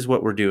at, this is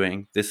what we're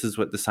doing. This is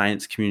what the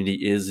science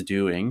community is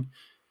doing.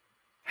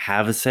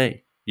 Have a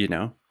say,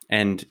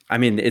 And I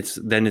mean, it's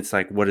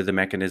like, what are the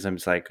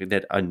mechanisms like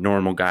that a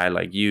normal guy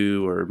like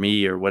you or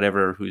me or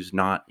whatever, who's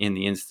not in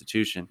the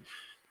institution,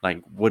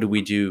 like, what do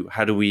we do?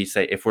 How do we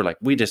say, if we're like,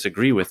 we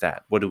disagree with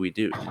that, what do we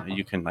do?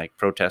 You can like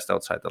protest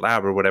outside the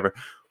lab or whatever.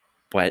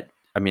 But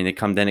I mean, it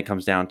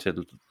comes down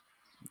to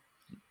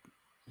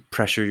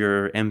pressure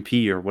your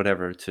MP or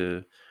whatever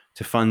to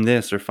fund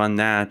this or fund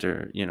that,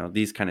 or,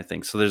 these kind of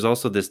things. So there's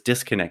also this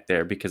disconnect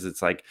there, because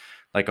it's like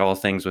all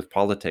things with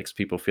politics,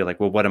 people feel like,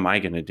 well, what am I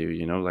going to do?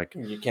 Like,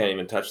 you can't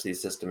even touch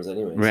these systems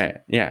anyways. Right.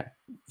 Yeah.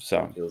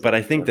 So, but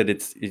I think that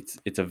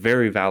it's a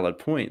very valid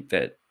point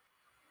that,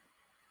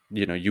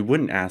 you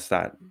wouldn't ask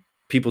that.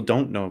 People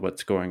don't know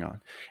what's going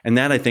on. And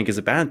that, I think, is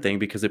a bad thing,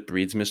 because it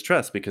breeds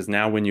mistrust. Because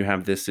now when you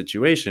have this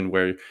situation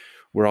where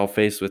we're all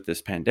faced with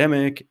this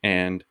pandemic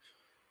and,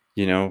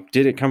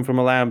 did it come from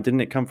a lab?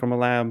 Didn't it come from a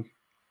lab?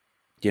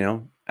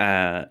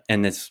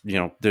 And it's,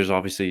 there's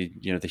obviously,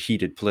 the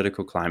heated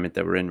political climate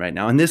that we're in right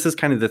now. And this is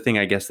kind of the thing,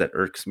 I guess, that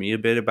irks me a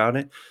bit about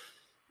it,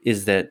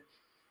 is that,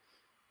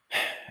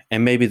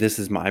 and maybe this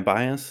is my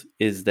bias,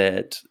 is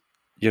that,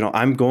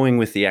 I'm going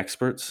with the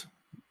experts,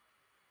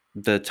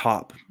 the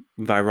top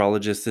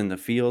virologists in the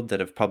field that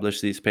have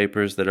published these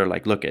papers that are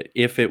like, look,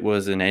 if it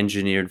was an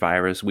engineered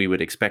virus, we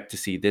would expect to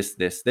see this,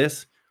 this,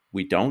 this.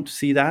 We don't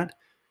see that.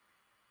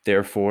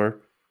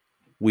 Therefore,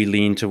 we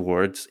lean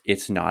towards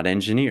it's not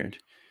engineered.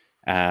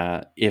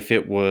 If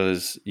it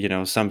was,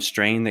 some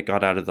strain that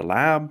got out of the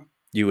lab,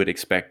 you would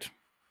expect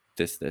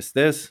this, this,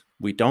 this.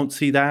 We don't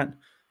see that.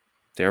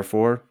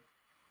 Therefore,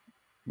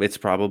 it's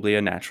probably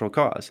a natural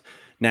cause.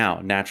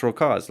 Now, natural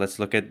cause, let's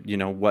look at,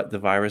 what the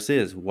virus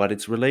is, what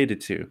it's related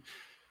to.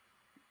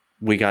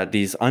 We got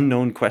these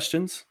unknown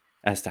questions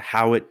as to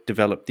how it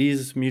developed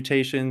these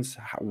mutations,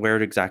 where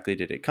exactly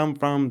did it come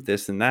from,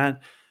 this and that.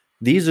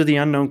 These are the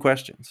unknown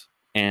questions.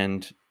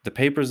 And the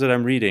papers that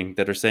I'm reading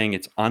that are saying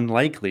it's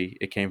unlikely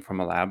it came from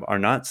a lab are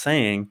not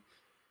saying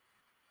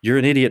you're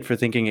an idiot for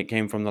thinking it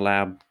came from the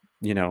lab.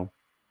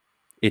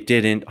 It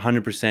didn't,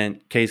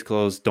 100% case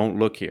closed. Don't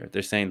look here.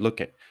 They're saying, look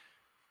it.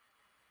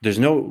 There's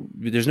no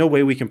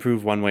way we can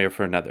prove one way or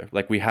for another.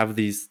 Like, we have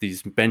these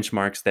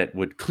benchmarks that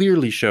would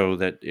clearly show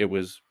that it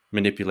was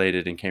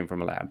manipulated and came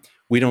from a lab.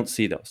 We don't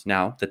see those.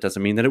 Now, that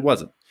doesn't mean that it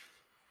wasn't.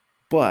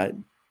 But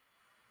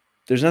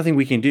there's nothing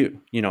we can do,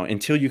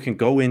 until you can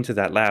go into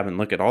that lab and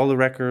look at all the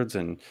records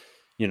and,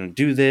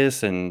 do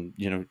this. And,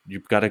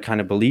 you've got to kind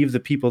of believe the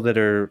people that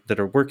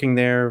are working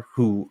there,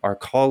 who are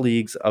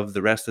colleagues of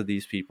the rest of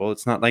these people.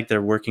 It's not like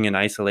they're working in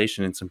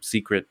isolation in some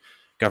secret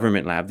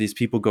government lab. These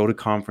people go to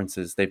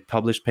conferences. They've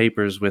published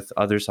papers with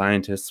other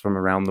scientists from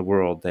around the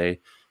world.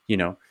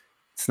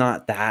 It's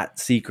not that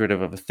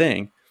secretive of a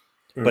thing.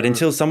 Mm-hmm. But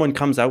until someone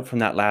comes out from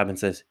that lab and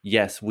says,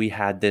 yes, we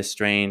had this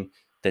strain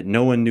that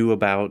no one knew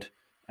about,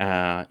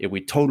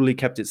 we totally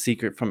kept it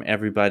secret from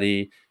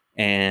everybody,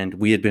 and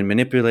we had been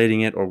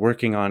manipulating it or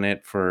working on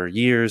it for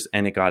years,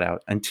 and it got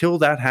out. Until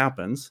that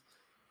happens,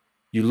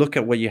 you look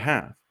at what you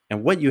have,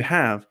 and what you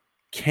have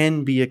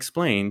can be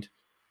explained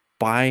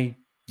by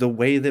the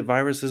way that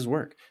viruses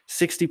work.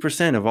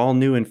 60% of all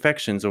new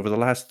infections over the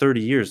last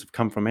 30 years have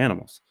come from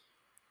animals.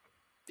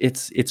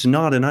 It's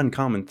not an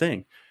uncommon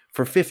thing.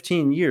 For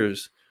 15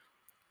 years,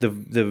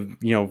 the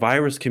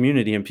virus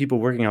community and people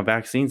working on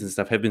vaccines and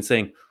stuff have been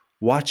saying,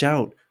 watch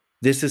out.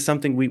 This is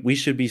something we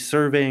should be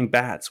surveying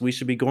bats. We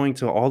should be going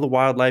to all the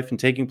wildlife and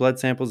taking blood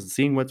samples and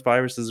seeing what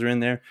viruses are in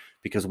there,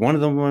 because one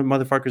of them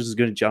motherfuckers is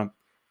going to jump.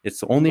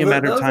 It's only a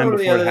matter of time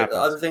before it happens.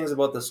 Other things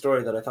about the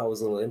story that I thought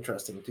was a little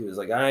interesting too is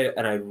like I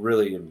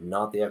really am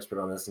not the expert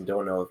on this and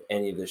don't know if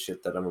any of this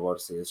shit that I'm about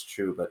to say is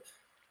true, but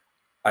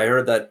I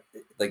heard that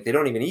like they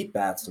don't even eat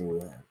bats in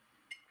Wuhan.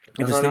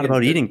 It's not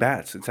about eating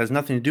bats. It has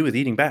nothing to do with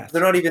eating bats.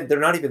 They're not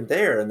even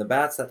there, and the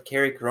bats that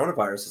carry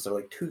coronaviruses are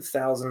like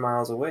 2,000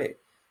 miles away.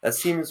 That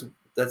seems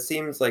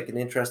like an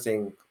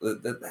interesting.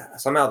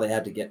 Somehow they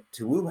had to get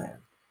to Wuhan,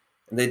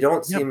 and they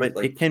don't seem but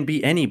like it can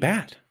be any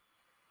bat.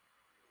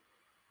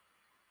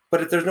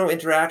 But if there's no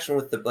interaction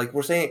with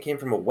we're saying it came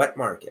from a wet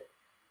market.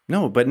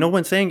 No, but no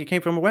one's saying it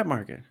came from a wet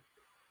market.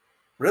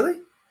 Really?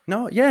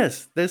 No,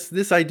 yes.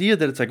 This idea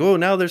that it's like, oh,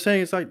 now they're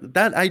saying it's like,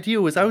 that idea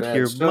was out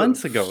here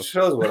months ago.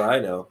 Shows what I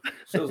know.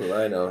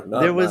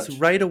 There was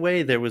right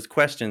away, there was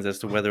questions as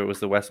to whether it was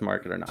the West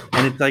market or not.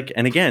 And it's like,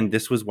 and again,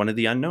 this was one of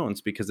the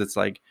unknowns, because it's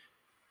like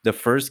the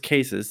first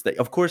cases,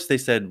 of course they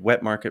said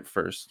wet market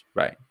first,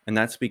 right? And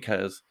that's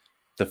because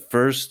the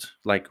first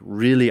like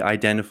really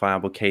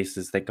identifiable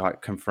cases that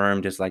got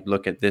confirmed is like,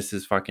 look at this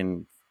is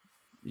fucking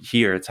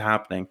here, it's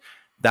happening.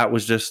 That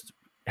was just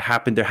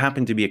happened. There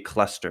happened to be a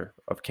cluster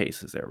of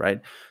cases there, right?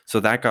 So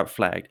that got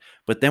flagged.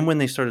 But then when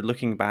they started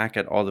looking back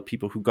at all the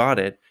people who got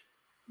it,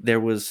 there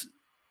was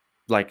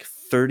like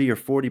 30 or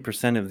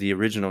 40% of the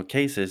original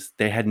cases,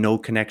 they had no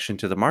connection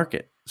to the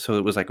market. So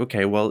it was like,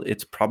 okay, well,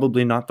 it's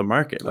probably not the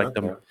market. Like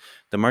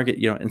the market,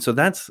 and so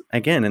that's,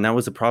 again, and that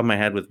was the problem I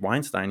had with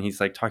Weinstein.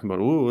 He's like talking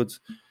about, oh,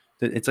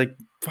 it's like,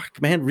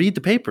 fuck, man, read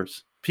the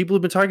papers. People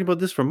have been talking about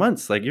this for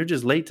months. Like, you're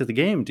just late to the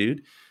game,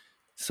 dude.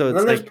 So and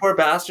then there's poor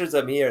bastards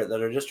at me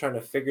that are just trying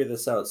to figure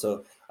this out.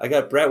 So I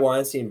got Brett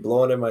Weinstein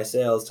blowing in my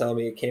sails, telling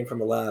me it came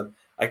from a lab.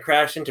 I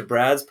crash into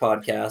Brad's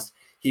podcast.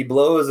 He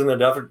blows in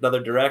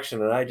another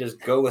direction, and I just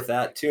go with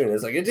that too. And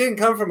it's like, it didn't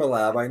come from a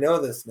lab. I know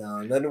this now.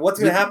 And then what's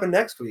going to happen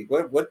next week?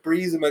 What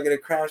breeze am I going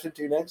to crash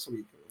into next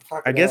week?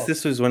 I guess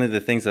this was one of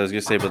the things I was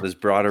going to say about this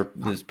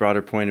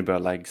broader point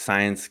about like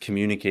science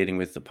communicating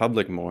with the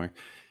public more,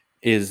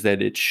 is that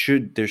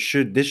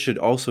this should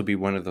also be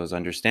one of those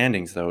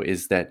understandings, though,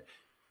 is that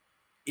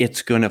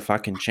it's going to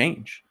fucking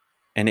change.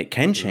 And it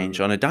can change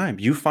on a dime.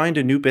 You find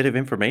a new bit of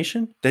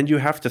information, then you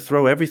have to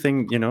throw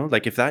everything,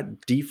 like if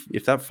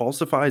that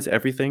falsifies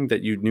everything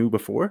that you knew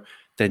before,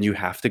 then you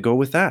have to go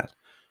with that,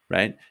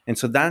 right? And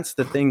so that's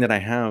the thing that I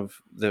have,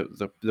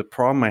 the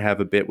problem I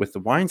have a bit with the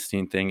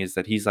Weinstein thing, is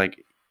that he's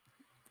like,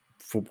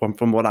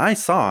 from what I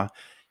saw,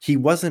 he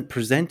wasn't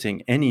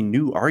presenting any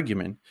new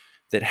argument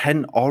that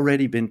hadn't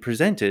already been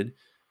presented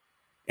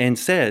and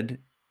said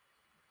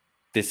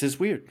this is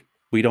weird.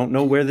 We don't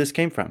know where this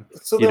came from.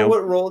 So You then, know,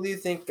 what role do you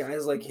think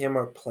guys like him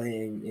are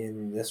playing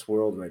in this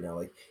world right now?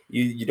 Like,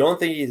 you don't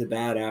think he's a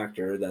bad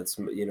actor that's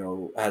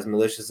has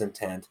malicious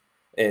intent,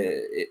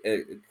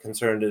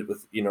 concerned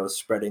with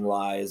spreading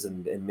lies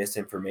and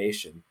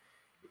misinformation,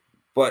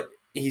 but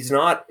he's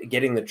not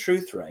getting the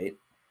truth right.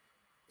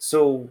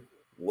 So,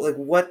 like,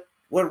 what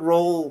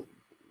role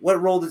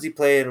does he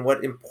play, and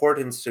what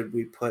importance should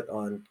we put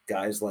on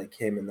guys like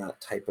him in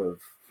that type of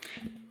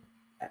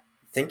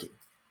thinking?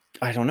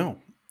 I don't know.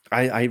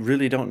 I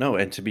really don't know.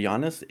 And to be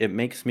honest, it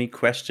makes me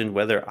question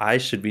whether I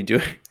should be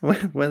doing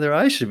whether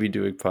I should be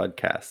doing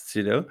podcasts,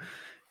 you know?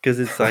 Because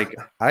it's like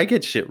I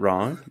get shit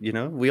wrong, you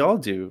know? We all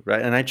do, right?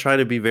 And I try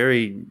to be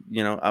very,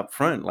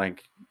 upfront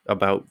like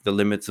about the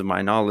limits of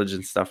my knowledge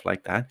and stuff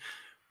like that.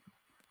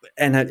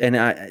 And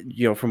I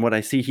from what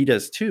I see he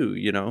does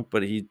too,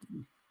 but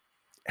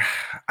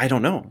I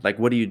don't know. Like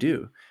what do you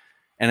do?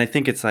 And I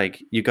think it's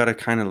like you got to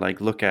kind of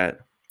like look at,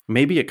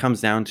 maybe it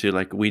comes down to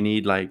like we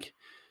need like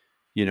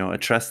a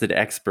trusted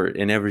expert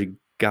in every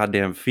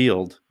goddamn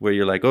field where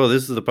you're like, oh,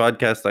 this is the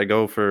podcast I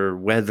go for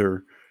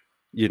weather,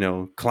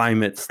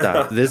 climate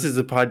stuff. This is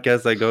the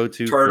podcast I go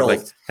to for like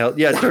Turtles. health.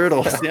 Yeah,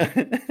 turtles. Yeah,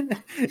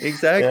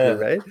 exactly. Yeah.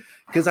 Right.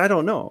 Because I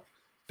don't know.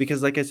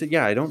 Because like I said,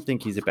 yeah, I don't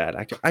think he's a bad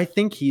actor. I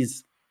think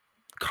he's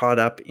caught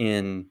up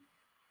in,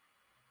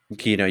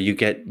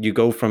 you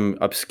go from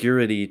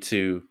obscurity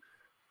to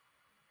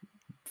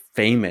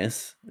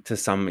famous to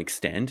some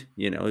extent.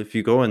 If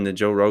you go on the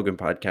Joe Rogan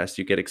podcast,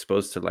 you get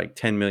exposed to like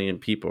 10 million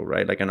people,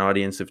 right? Like an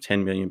audience of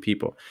 10 million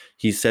people.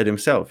 He said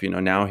himself,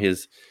 now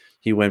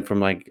he went from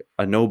like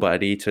a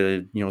nobody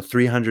to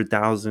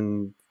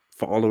 300,000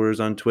 followers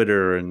on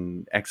Twitter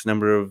and X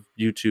number of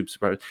YouTube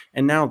subscribers,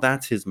 and now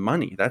that's his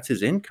money, that's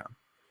his income,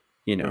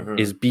 Mm-hmm.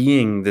 is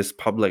being this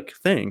public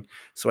thing.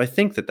 So I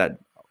think that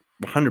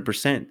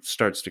 100%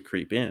 starts to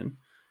creep in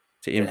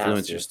to It has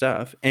influence your to,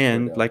 stuff. no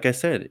And doubt. like I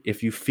said,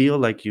 if you feel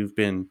like you've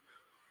been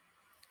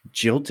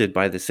jilted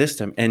by the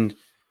system, and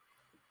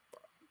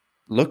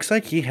looks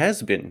like he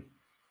has been,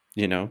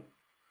 you know,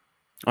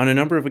 on a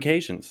number of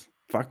occasions,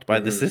 fucked by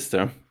the Mm-hmm.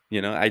 system.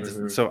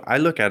 Mm-hmm. So I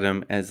look at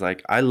him as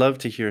like, I love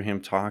to hear him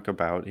talk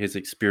about his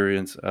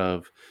experience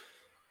of,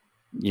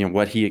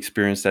 what he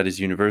experienced at his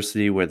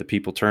university, where the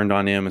people turned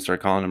on him and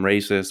started calling him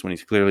racist when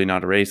he's clearly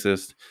not a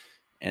racist.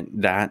 And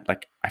that,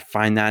 like, I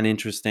find that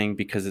interesting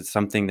because it's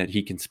something that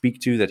he can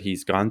speak to, that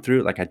he's gone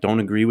through. Like, I don't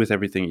agree with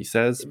everything he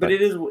says, But but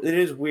it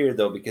is weird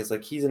though, because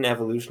like he's an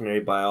evolutionary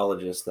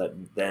biologist that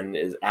then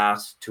is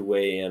asked to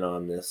weigh in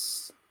on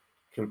this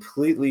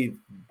completely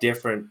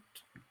different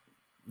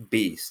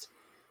beast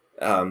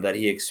that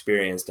he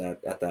experienced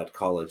at that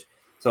college.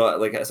 So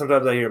like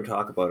sometimes I hear him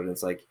talk about it, and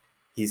it's like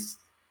he's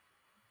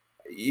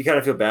you kind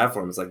of feel bad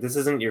for him. It's like, this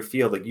isn't your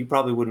field. Like, you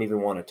probably wouldn't even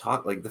want to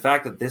talk. Like, the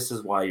fact that this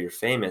is why you're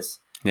famous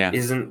yeah.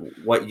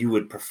 isn't what you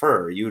would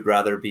prefer. You'd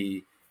rather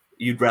be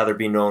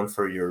known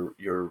for your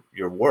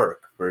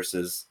work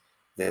versus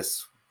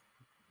this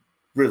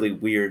really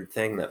weird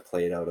thing that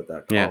played out at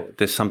that Yeah, college.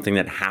 there's something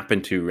that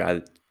happened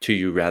to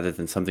you rather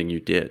than something you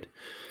did.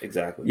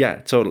 Exactly. Yeah,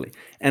 totally.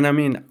 And I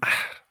mean,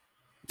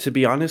 to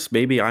be honest,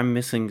 maybe I'm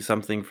missing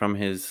something from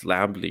his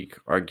lab leak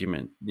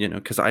argument,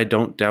 because I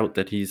don't doubt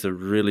that he's a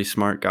really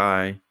smart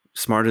guy,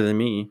 smarter than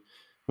me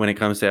when it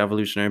comes to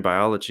evolutionary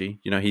biology.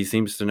 He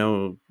seems to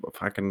know a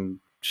fucking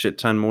shit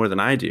ton more than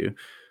I do.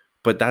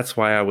 But that's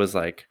why I was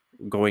like,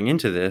 going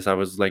into this, I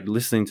was like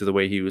listening to the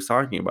way he was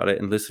talking about it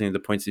and listening to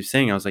the points he's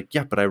saying. I was like,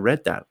 yeah, but I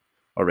read that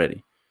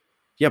already.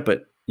 Yeah,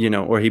 but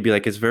or he'd be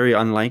like, it's very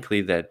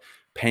unlikely that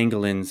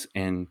pangolins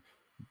and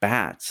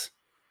bats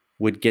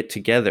would get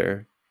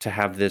together to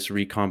have this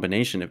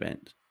recombination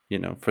event,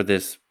 for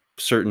this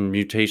certain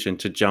mutation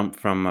to jump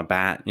from a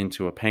bat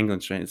into a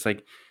pangolin strain. It's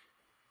like,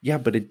 yeah,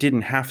 but it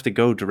didn't have to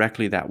go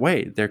directly that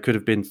way. There could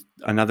have been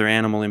another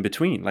animal in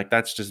between. Like,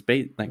 that's just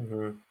bait. Like,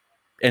 Mm-hmm.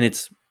 and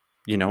it's,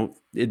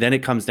 then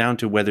it comes down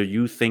to whether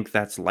you think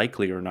that's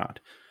likely or not.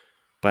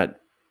 But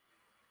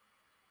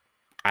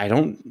I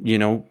don't,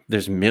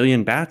 there's a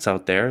million bats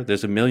out there.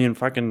 There's a million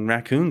fucking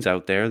raccoons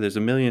out there. There's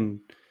a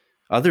million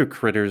other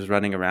critters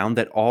running around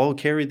that all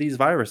carry these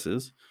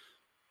viruses.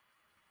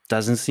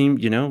 Doesn't seem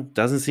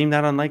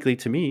that unlikely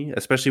to me,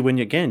 especially when,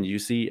 again, you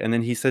see, and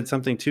then he said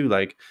something too,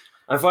 like,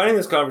 I'm finding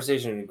this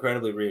conversation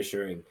incredibly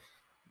reassuring.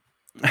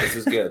 This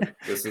is good.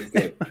 This is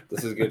good.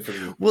 This is good for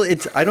me. well,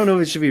 I don't know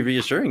if it should be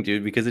reassuring,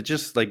 dude, because it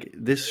just like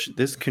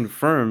this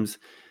confirms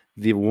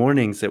the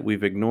warnings that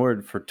we've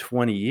ignored for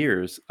 20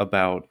 years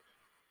about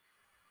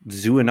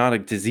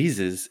zoonotic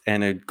diseases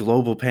and a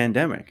global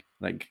pandemic.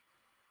 Like,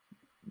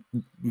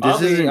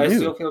 this isn't I new.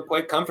 still feel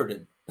quite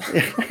comforted.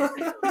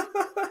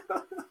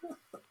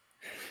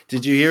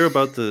 Did you hear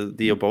about the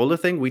Ebola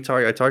thing?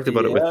 I talked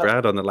about it with Yeah,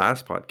 Brad on the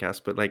last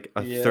podcast, but like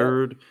a yeah.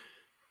 third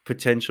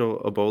potential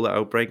Ebola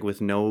outbreak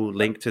with no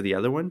link to the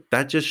other one.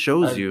 That just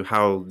shows I've you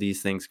how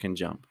these things can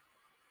jump.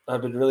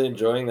 I've been really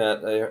enjoying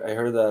that. I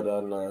heard that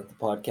on the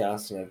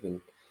podcast, and I've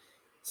been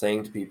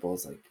saying to people,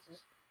 it's like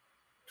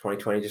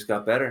 2020 just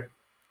got better.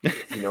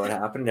 You know what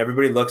happened? And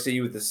everybody looks at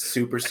you with this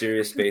super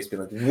serious face,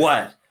 being like,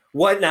 "What?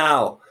 What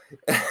now?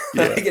 Yeah,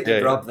 I get to yeah, yeah,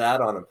 drop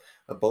that on him.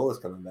 Ebola's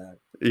coming back.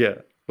 yeah.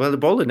 Well,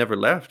 Ebola never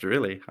left,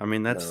 really. I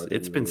mean, No, that's it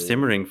it's didn't been really.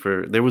 simmering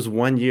for. There was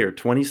one year,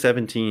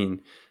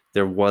 2017,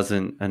 there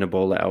wasn't an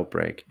Ebola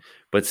outbreak,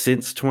 but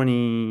since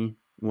 20,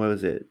 what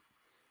was it,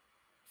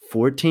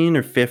 14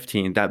 or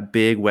 15, that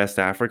big West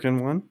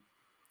African one,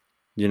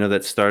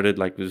 that started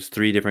like there's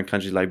three different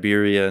countries,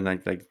 Liberia, and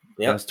like that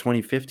was Yep.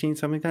 2015,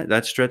 something like that.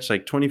 That stretched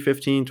like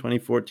 2015,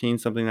 2014,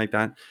 something like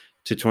that,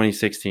 to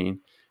 2016.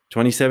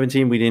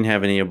 2017, we didn't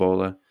have any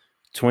Ebola.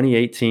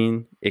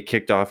 2018, it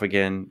kicked off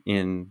again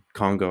in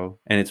Congo,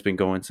 and it's been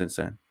going since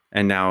then.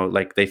 And now,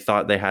 like, they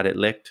thought they had it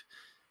licked,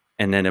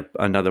 and then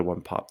another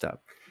one popped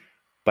up.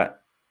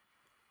 But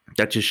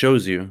that just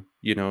shows you,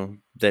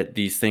 that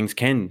these things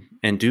can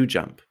and do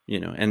jump,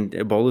 and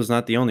Ebola is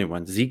not the only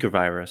one. Zika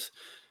virus,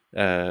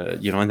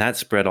 and that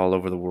spread all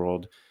over the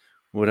world.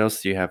 What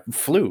else do you have?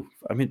 Flu.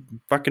 I mean,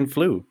 fucking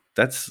flu.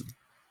 That's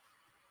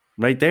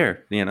right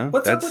there. What's up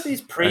with That's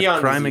these a prion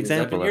prime diseases? I've been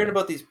example of hearing it.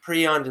 about these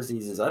prion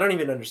diseases. I don't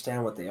even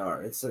understand what they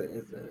are.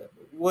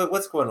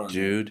 What's going on there?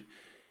 Dude,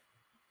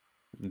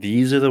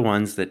 these are the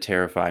ones that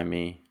terrify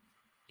me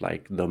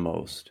like the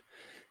most.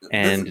 This,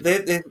 And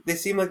they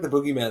seem like the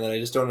boogeyman that I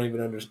just don't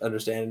even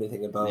understand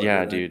anything about,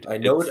 yeah, and dude, I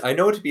know it. it's I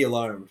know it to be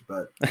alarmed,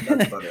 but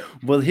that's about it.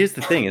 well, here's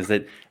the thing is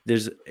that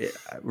there's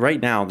right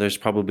now there's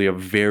probably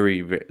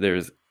there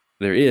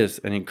is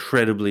an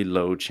incredibly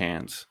low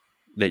chance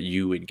that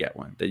you would get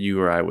one, that you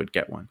or I would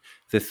get one.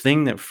 The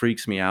thing that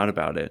freaks me out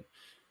about it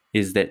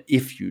is that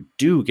if you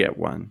do get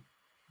one,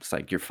 it's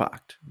like you're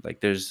fucked.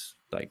 Like there's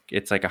like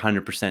it's like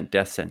 100%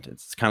 death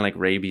sentence. It's kind of like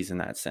rabies in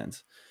that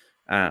sense.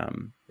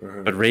 Um,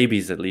 Hmm. but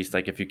rabies, at least,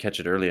 like if you catch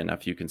it early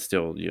enough, you can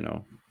still,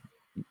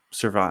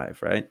 survive,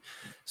 right?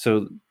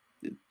 So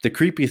the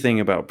creepy thing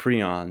about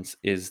prions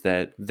is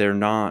that they're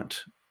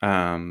not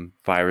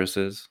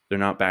viruses, they're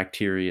not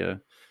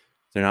bacteria,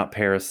 they're not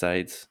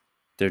parasites,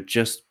 they're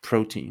just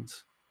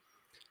proteins.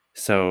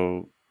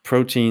 So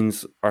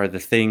proteins are the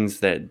things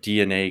that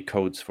DNA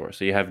codes for.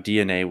 So you have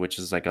DNA, which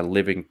is like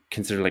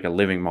considered like a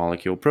living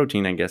molecule.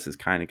 Protein, I guess, is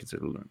kind of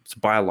considered it's a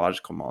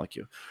biological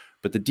molecule.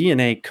 But the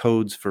DNA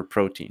codes for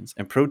proteins,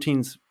 and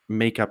proteins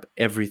make up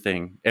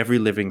everything, every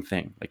living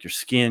thing, like your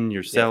skin,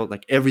 your Yeah. cell,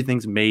 like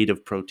everything's made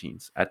of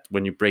proteins at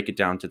when you break it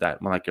down to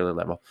that molecular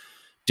level.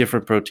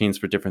 Different proteins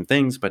for different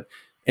things, but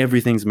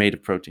everything's made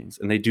of proteins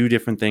and they do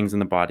different things in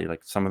the body.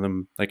 Like some of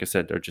them, like I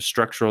said, are just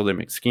structural, they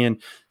make skin.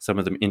 Some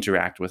of them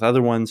interact with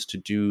other ones to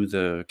do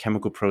the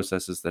chemical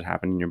processes that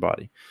happen in your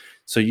body.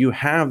 So you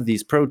have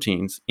these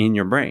proteins in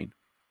your brain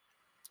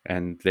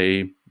and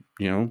they,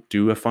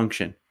 do a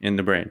function in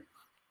the brain.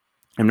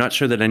 I'm not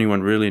sure that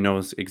anyone really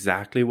knows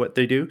exactly what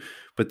they do,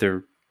 but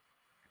they're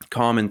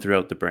common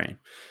throughout the brain.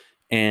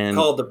 And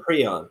Called the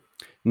prion.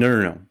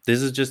 no.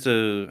 This is just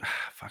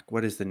fuck.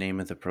 What is the name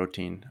of the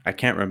protein? I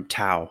can't remember.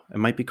 Tau. It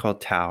might be called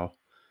tau.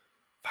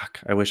 Fuck.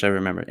 I wish I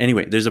remember.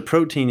 Anyway, there's a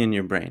protein in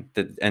your brain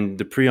and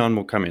the prion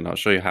will come in. I'll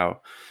show you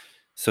how.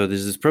 So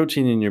there's this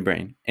protein in your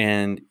brain,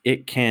 and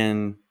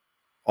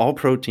all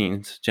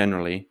proteins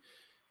generally,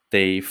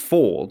 they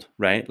fold,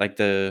 right? Like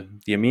the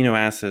amino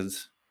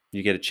acids,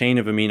 you get a chain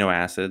of amino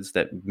acids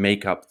that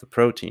make up the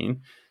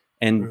protein,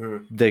 and Hmm.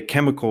 the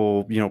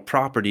chemical,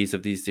 properties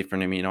of these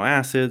different amino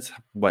acids,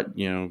 what,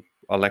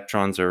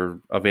 electrons are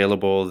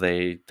available,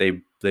 they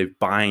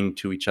bind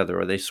to each other,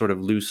 or they sort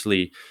of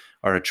loosely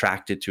are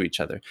attracted to each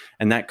other,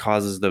 and that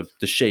causes the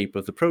shape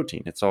of the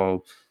protein. It's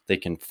all, they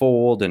can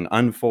fold and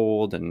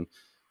unfold, and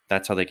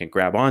that's how they can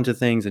grab onto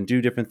things and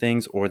do different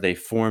things, or they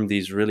form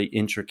these really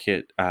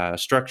intricate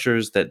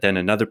structures that then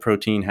another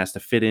protein has to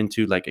fit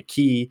into, like a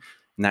key,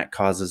 and that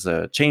causes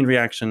a chain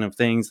reaction of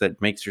things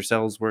that makes your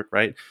cells work,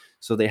 right?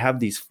 So they have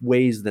these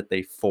ways that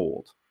they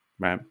fold,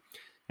 right?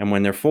 And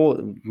when they're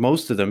fold,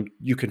 most of them,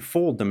 you can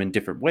fold them in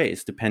different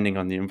ways depending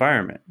on the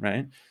environment,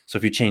 right? So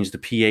if you change the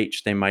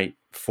pH, they might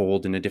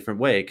fold in a different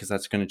way because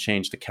that's going to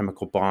change the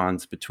chemical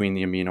bonds between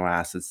the amino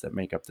acids that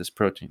make up this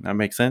protein. That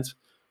makes sense?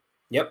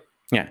 Yep.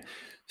 Yeah.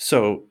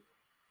 So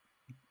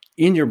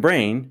in your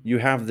brain, you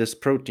have this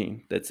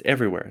protein that's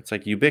everywhere. It's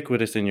like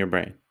ubiquitous in your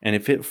brain. And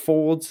if it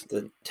folds,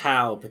 The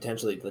tau,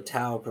 potentially the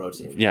tau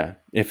protein, yeah,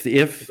 if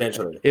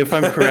potentially. if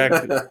I'm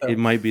correct, it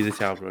might be the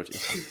tau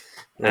protein.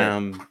 Right.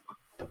 Um,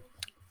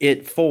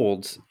 it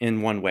folds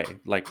in one way,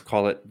 like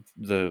call it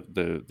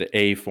the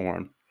A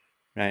form,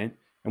 right?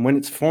 And when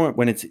it's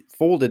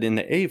folded in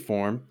the A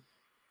form,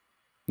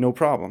 no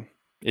problem.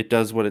 It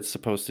does what it's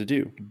supposed to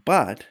do.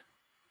 But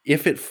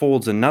if it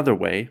folds another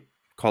way,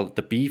 call it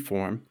the B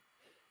form,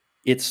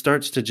 it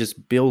starts to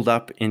just build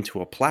up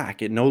into a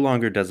plaque. It no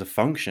longer does a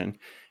function,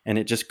 and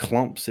it just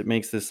clumps. It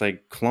makes this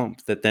like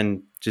clump that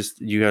then just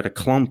you got a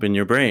clump in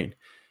your brain.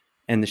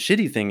 And the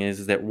shitty thing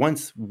is that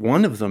once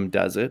one of them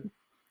does it,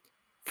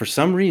 for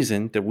some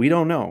reason that we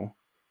don't know,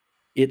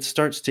 it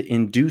starts to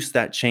induce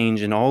that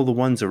change in all the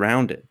ones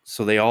around it.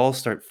 So they all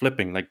start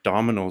flipping like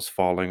dominoes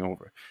falling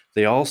over.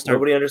 They all start,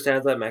 Nobody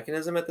understands that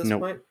mechanism at this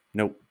nope, point.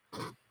 nope.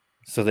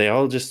 So they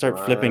all just start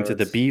flipping to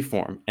the What? B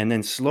form. And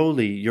then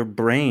slowly your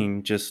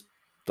brain just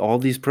all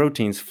these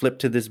proteins flip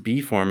to this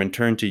B form and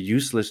turn to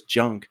useless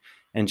junk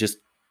and just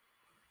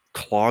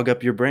clog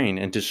up your brain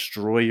and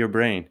destroy your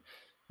brain.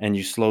 And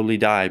you slowly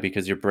die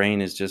because your brain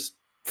is just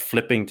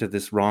flipping to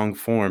this wrong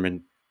form,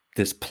 and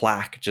this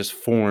plaque just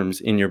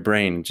forms in your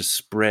brain and just So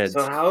spreads.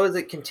 how is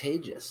it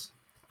contagious?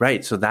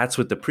 Right. So that's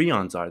what the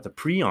prions are. The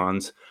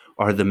prions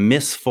are the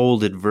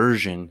misfolded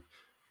version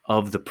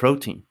of the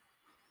protein.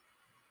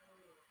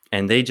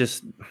 And they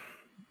just,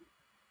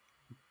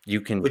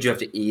 you can, Would you have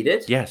to eat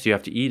it? yes, you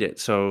have to eat it.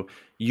 So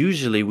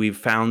usually we've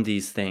found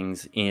these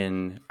things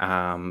in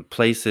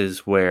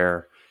places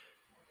where,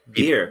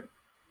 Deer.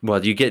 well,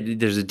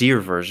 there's a deer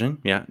version.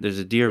 Yeah, there's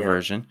a deer Yeah.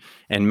 version.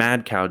 And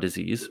mad cow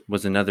disease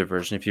was another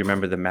version. If you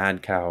remember the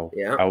mad cow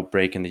Yeah.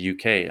 outbreak in the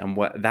UK. And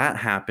what that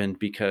happened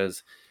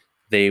because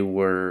they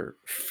were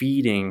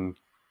feeding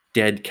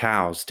dead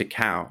cows to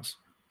cows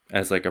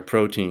as like a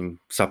protein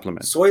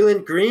supplement.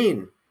 Soylent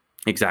Green.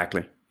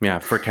 Exactly. Yeah,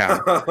 for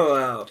cow. Oh,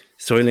 wow.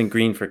 Soylent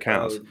Green for Wow,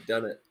 cows. we've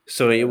done it.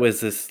 So Yeah. it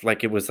was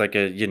like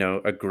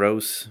a, a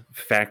gross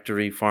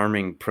factory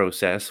farming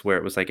process where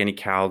it was like any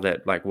cow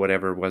that like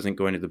whatever wasn't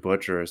going to the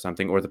butcher or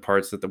something, or the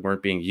parts that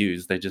weren't being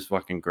used, they just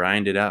fucking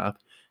grind it up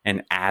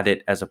and add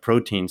it as a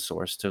protein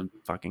source to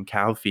fucking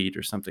cow feed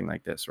or something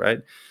like this,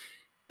 right?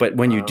 But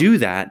when you Wow. do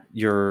that,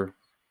 you're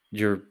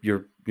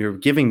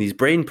giving these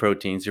brain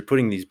proteins, you're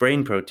putting these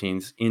brain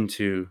proteins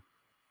into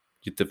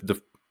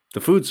the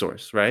food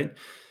source, right?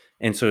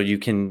 And so you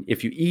can,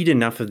 if you eat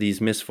enough of these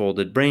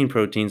misfolded brain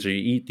proteins, or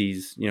you eat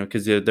these,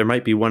 because there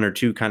might be one or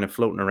two kind of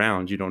floating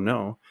around, you don't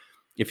know.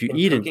 If you And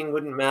eat it, cooking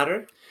wouldn't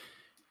matter?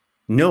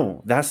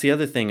 no, that's the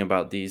other thing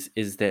about these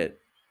is that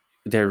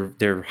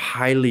they're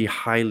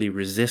highly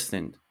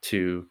resistant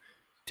to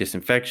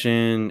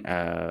disinfection,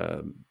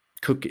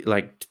 cook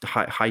like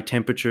high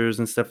temperatures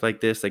and stuff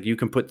like this. Like you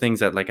can put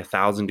things at like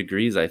 1,000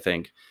 degrees, I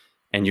think,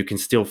 and you can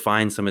still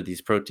find some of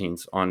these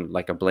proteins on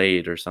like a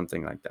blade or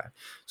something like that.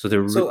 So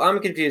they're So I'm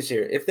confused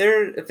here. If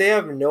they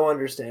have no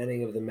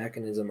understanding of the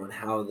mechanism on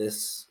how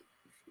this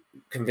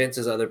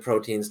convinces other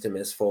proteins to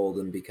misfold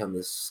and become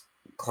this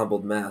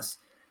clumpled mess,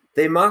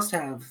 they must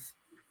have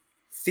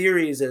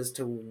theories as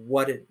to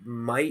what it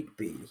might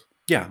be.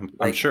 yeah, I'm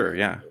Like, sure,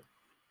 yeah.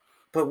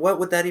 but what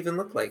would that even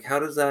look like? How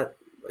does that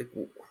like?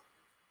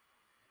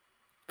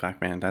 Fuck,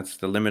 man, that's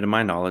the limit of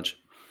my knowledge.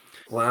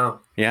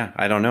 Wow. Yeah,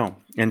 I don't know.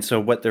 And so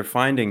what they're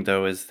finding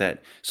though is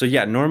that, so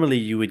yeah, normally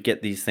you would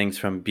get these things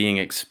from being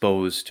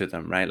exposed to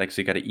them, right? Like,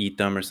 so you got to eat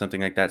them or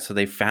something like that. So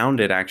they found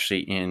it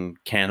actually in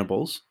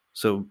cannibals.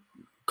 So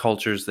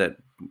cultures that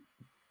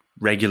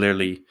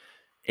regularly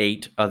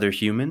ate other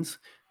humans,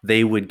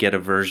 they would get a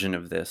version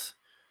of this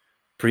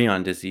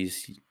prion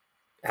disease.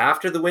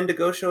 After the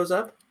Wendigo shows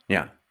up?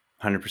 Yeah,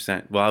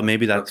 100%. Well,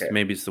 maybe Okay.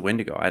 maybe it's the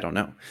Wendigo. I don't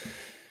know.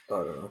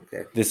 Oh no.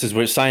 Okay. This is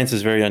where science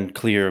is very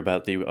unclear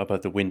about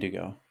the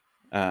Wendigo.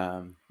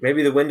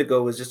 Maybe the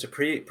Wendigo was just a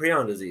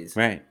prion disease.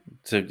 Right.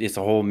 So it's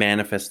a whole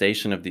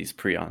manifestation of these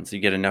prions. You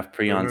get enough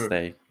prions,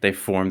 Mm-hmm. they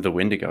form the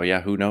Wendigo.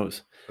 Yeah, who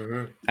knows?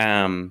 Mm-hmm.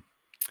 Um,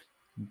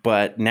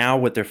 but now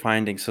what they're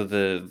finding, so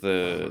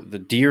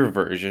the deer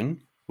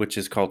version, which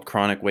is called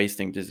chronic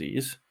wasting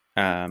disease,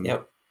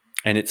 Yep.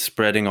 and it's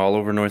spreading all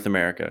over North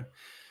America.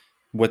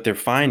 What they're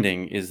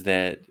finding is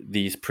that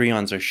these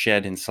prions are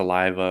shed in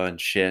saliva and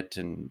shit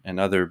and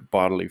other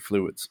bodily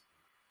fluids.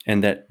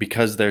 And that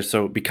because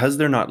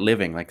they're not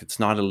living, like it's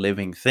not a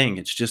living thing,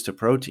 it's just a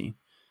protein.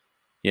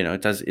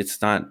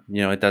 It's not,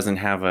 it doesn't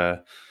have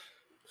a,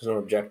 There's no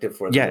objective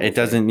for the yeah, whole it thing.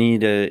 doesn't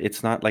need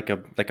it's not like a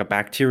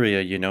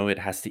bacteria, it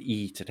has to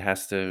eat, it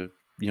has to,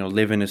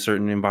 live in a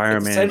certain It's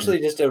environment. essentially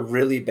just a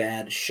really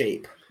bad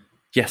shape.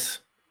 Yes.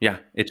 Yeah.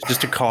 It's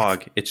just a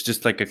cog. It's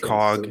just like a So it's a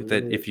cog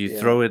that really, if you yeah.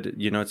 throw it,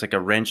 it's like a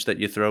wrench that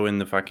you throw in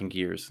the fucking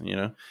gears.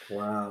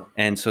 Wow.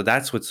 And so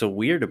that's what's so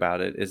weird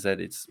about it is that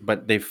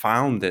but they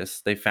found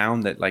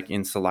that like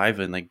in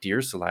saliva and like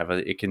deer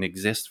saliva, it can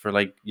exist for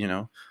like,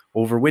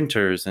 over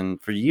winters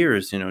and for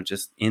years,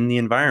 just in the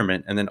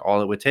environment. And then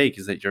all it would take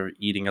is that you're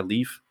eating a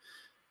leaf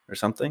or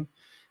something.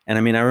 And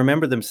I mean, I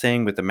remember them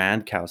saying with the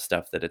mad cow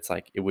stuff that it's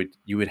like,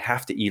 you would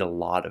have to eat a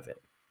lot of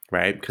it,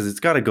 right? Because it's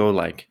got to go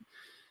like,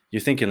 you're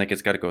thinking like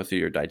it's got to go through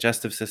your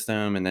digestive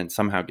system and then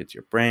somehow get to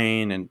your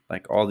brain and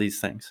like all these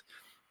things.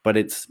 But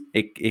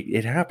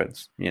it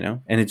happens,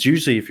 and it's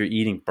usually if you're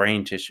eating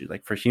brain tissue.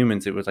 Like for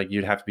humans, it was like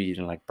you'd have to be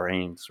eating like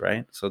brains,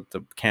 right? So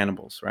the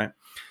cannibals, right?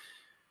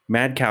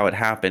 Mad cow, it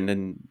happened,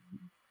 and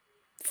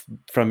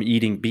from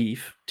eating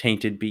beef,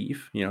 tainted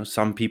beef,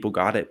 some people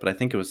got it, but I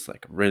think it was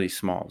like really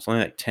small. It's only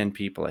like 10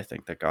 people, I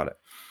think, that got it.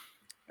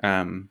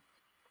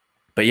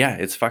 But yeah,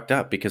 it's fucked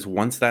up because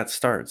once that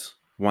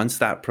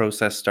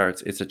process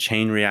starts, it's a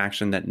chain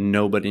reaction that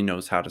nobody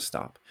knows how to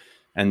stop.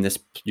 And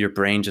your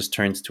brain just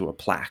turns to a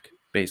plaque,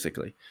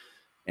 basically.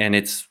 And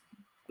it's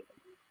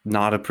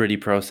not a pretty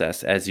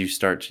process as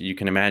you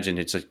can imagine.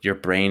 It's like your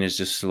brain is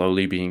just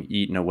slowly being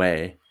eaten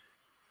away.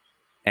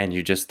 And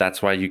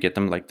that's why you get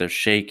them like they're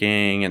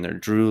shaking and they're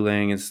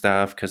drooling and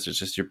stuff, because it's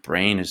just your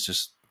brain is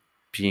just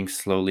being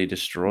slowly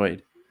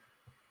destroyed.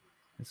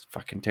 It's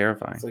fucking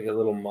terrifying. It's like a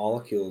little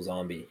molecule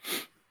zombie.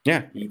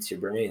 Yeah, eats your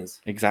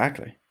brains.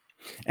 exactly.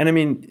 And I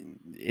mean,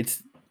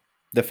 it's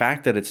the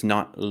fact that it's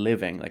not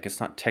living, like it's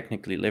not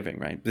technically living,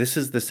 right? This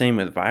is the same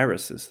with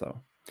viruses,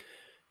 though,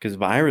 because The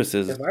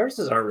viruses,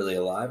 viruses aren't really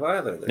alive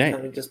either. They're yeah,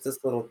 kind of just this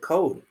little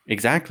code.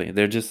 exactly.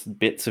 They're just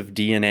bits of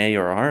DNA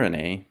or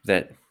RNA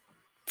that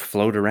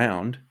float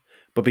around.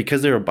 But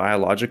because they're a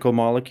biological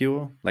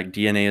molecule, like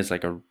DNA is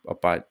like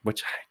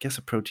which I guess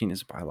a protein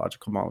is a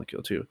biological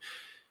molecule too.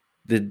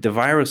 The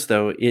virus,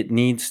 though, it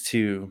needs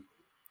to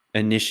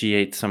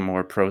initiate some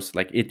more process.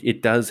 Like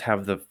it does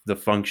have the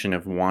function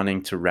of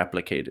wanting to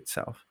replicate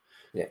itself.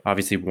 Yeah,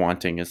 Obviously,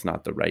 wanting is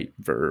not the right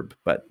verb,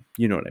 but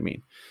you know what I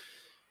mean.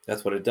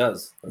 that's what it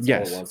does. That's all it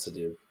Yes, wants to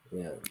do.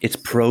 Yeah, it's that's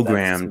its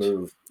programmed.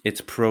 move. It's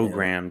Yeah,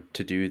 programmed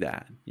to do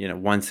that.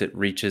 Once it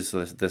reaches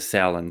the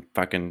cell and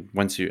fucking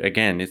once you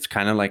again, it's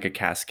kind of like a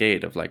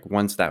cascade of like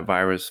once that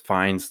virus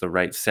finds the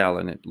right cell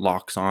and it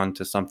locks on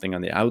to something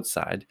on the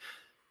outside,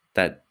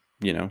 that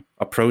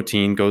a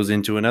protein goes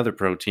into another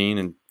protein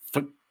and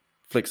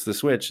flicks the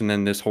switch, and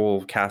then this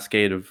whole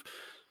cascade of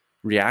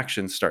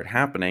reactions start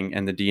happening,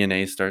 and the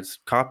DNA starts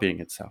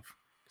copying itself.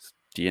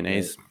 DNA right.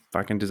 is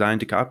fucking designed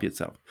to copy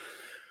itself,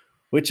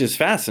 which is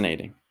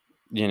fascinating.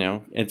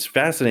 It's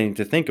fascinating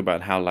to think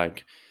about how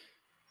like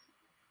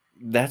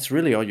that's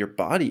really all your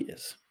body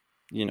is.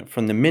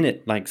 From the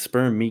minute like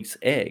sperm meets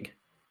egg,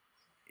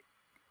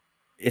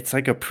 it's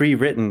like a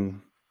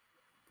pre-written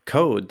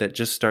code that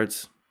just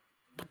starts.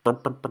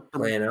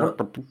 Playing out.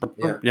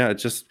 Yeah. Yeah,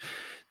 it's just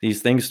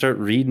these things start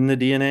reading the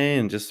DNA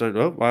and just start,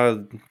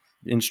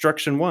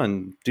 instruction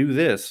 1, do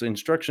this,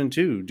 instruction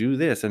 2, do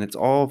this, and it's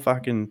all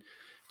fucking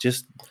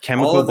just All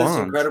chemical of this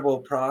bonds. incredible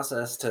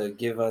process to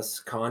give us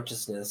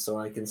consciousness so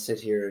I can sit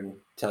here and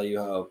tell you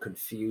how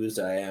confused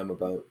I am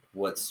about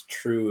what's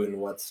true and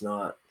what's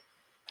not.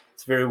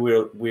 It's a very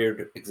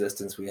weird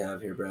existence we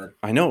have here, Brad.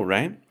 I know,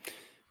 right?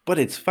 But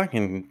it's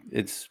fucking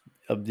it's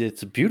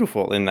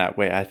beautiful in that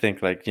way. I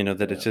think like, that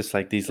it's Yeah, just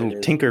like these it little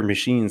is. tinker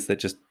machines that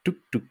just tuk,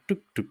 tuk, tuk,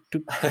 tuk,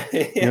 tuk,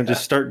 just Yeah.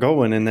 start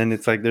going, and then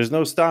it's like there's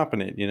no stopping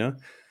it.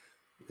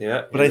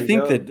 Yeah, But here I we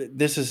think go. that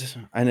this is,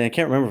 and I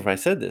can't remember if I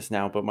said this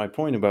now, but my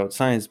point about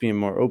science being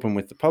more open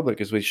with the public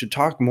is we should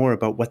talk more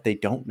about what they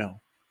don't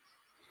know,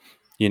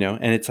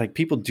 and it's like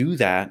people do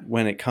that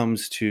when it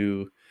comes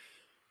to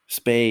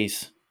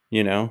space,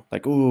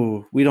 like,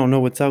 ooh, we don't know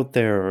what's out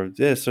there, or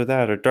this or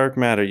that, or dark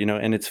matter,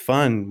 and it's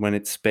fun when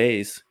it's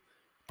space,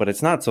 but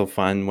it's not so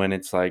fun when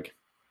it's like,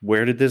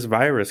 where did this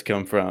virus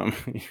come from?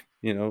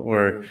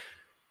 Or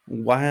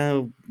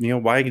Mhm.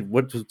 why,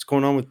 what's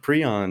going on with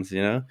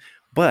prions,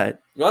 but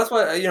Well, that's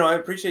why I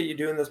appreciate you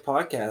doing this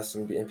podcast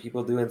and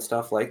people doing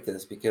stuff like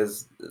this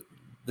because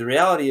the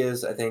reality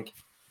is, I think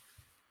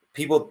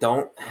people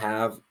don't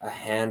have a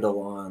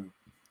handle on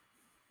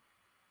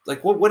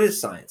like what is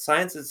science?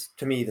 Science is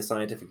to me the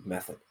scientific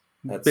method.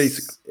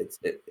 basic,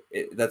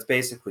 That's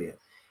basically it.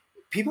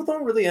 People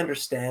don't really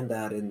understand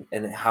that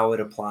and how it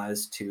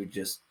applies to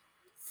just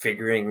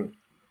figuring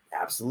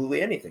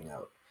absolutely anything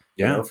out.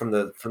 yeah. From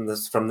the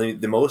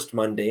most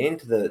mundane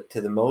to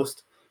the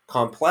most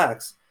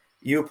complex,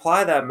 you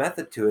apply that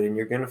method to it, and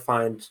you're gonna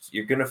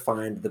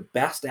find the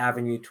best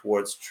avenue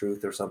towards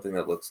truth or something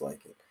that looks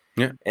like it.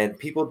 Yeah. And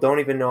people don't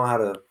even know how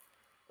to.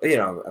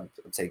 I'm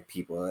saying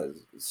people.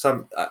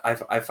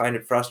 I find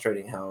it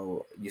frustrating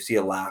how you see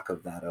a lack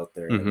of that out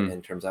there Hmm.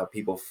 in terms of how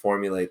people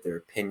formulate their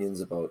opinions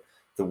about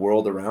the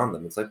world around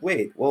them. It's like,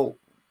 wait, well,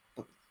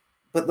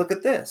 but look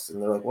at this,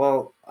 and they're like,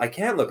 well, I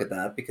can't look at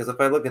that because if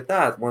I look at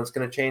that, well, it's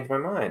going to change my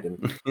mind,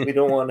 and we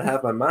don't want to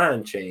have my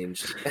mind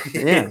changed.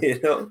 Yeah. you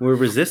know, We're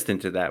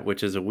resistant to that,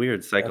 which is a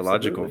weird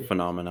psychological absolutely.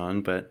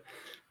 phenomenon.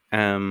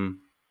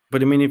 Um,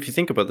 but I mean, if you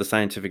think about the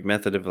scientific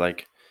method of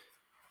like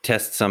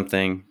test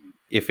something,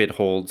 if it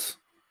holds,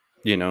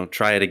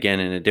 try it again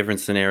in a different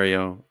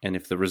scenario. And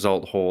if the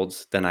result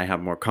holds, then I have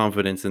more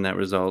confidence in that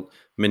result.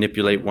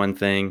 Manipulate Mhm. one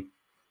thing,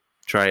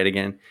 try it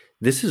again.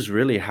 This is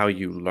really how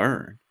you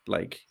learn.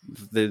 Like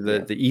Yeah,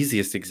 the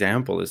easiest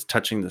example is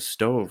touching the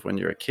stove when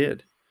you're a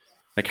kid.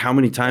 Like how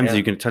many times are yeah.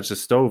 you going to touch the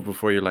stove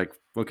before you're like,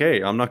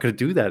 okay, I'm not going to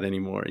do that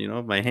anymore.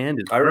 My hand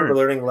is I remember burnt.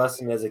 learning a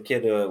lesson as a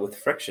kid with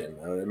friction.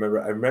 I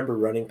remember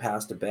running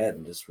past a bed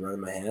and just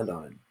running my hand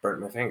on it, burnt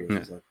my fingers. I Yeah.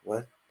 was like,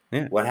 what?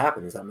 Yeah. What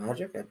happened? Is that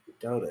magic? I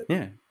doubt it.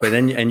 Yeah. But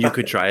then, and you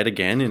could try it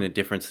again in a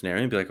different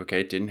scenario and be like,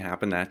 okay, it didn't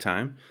happen that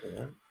time.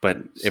 Yeah,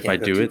 But just if I can't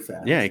go do too it,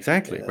 yeah, fast.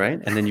 exactly. Yeah.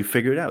 Right. And then you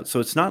figure it out. So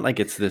it's not like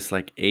it's this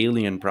like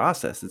alien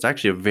process. It's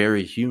actually a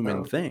very human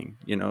No. thing,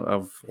 Yeah.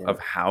 of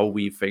how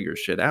we figure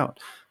shit out.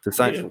 The You can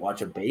science. just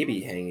watch a baby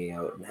hanging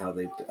out and how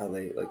they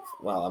like.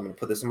 Well, I'm gonna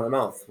put this in my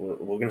mouth.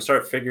 We're gonna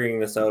start figuring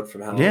this out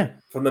Yeah.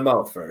 from the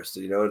mouth first.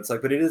 It's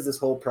like, but it is this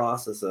whole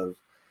process of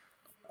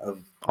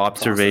processing.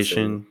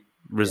 Observation,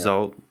 Yeah.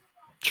 result,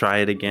 try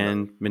it Yeah.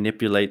 again,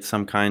 manipulate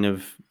some kind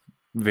of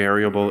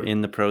variable Hmm.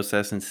 in the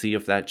process and see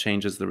if that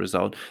changes the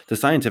result. The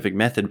scientific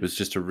method was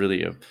just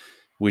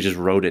we just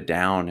wrote it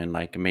down and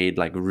like made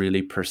like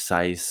really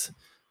precise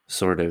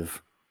sort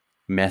of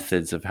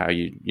methods of how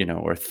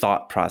or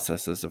thought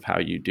processes of how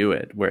you do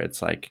it, where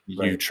it's like you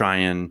Right. try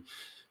and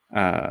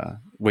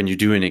when you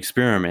do an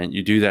experiment,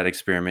 you do that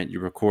experiment,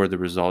 you record the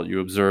result, you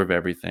observe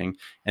everything,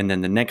 and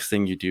then the next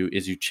thing you do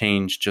is you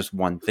change just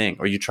one thing,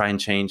 or you try and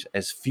change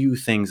as few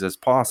things as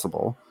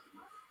possible,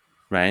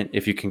 right?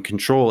 If you can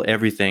control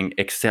everything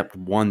except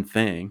one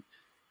thing,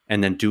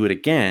 and then do it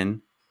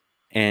again,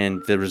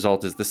 and the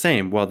result is the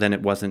same, well, then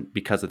it wasn't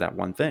because of that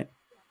one thing.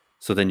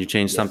 So then you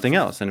change something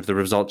else, and if the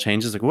result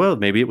changes, like, well,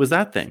 maybe it was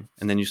that thing,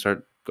 and then you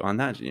start on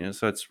that.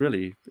 So it's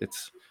really,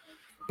 it's.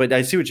 But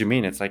I see what you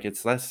mean. It's like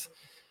it's less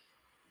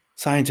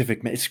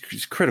scientific.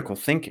 It's critical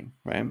thinking,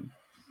 right?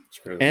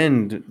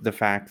 And the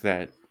fact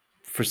that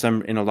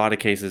in a lot of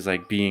cases,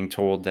 like being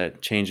told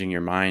that changing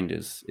your mind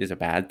is a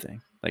bad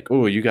thing. Like,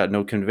 oh, you got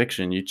no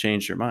conviction, you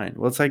changed your mind.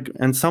 Well, it's like,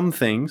 and some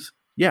things,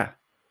 yeah,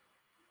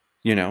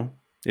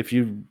 if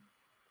you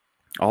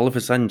all of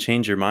a sudden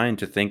change your mind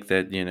to think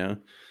that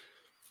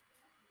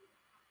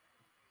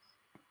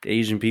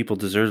Asian people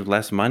deserve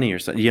less money or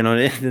something,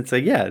 it's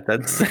like, yeah,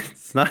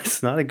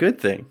 it's not a good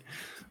thing.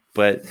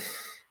 But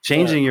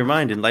changing your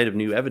mind in light of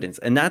new evidence,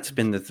 and that's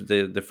been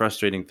the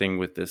frustrating thing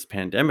with this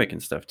pandemic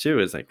and stuff too,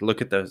 is like,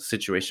 look at the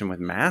situation with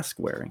mask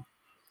wearing,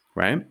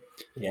 right?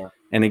 Yeah.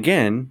 And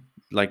again,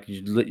 like,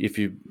 if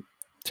you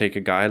take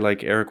a guy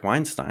like Eric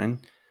Weinstein,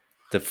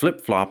 the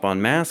flip-flop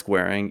on mask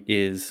wearing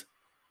is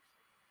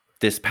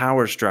this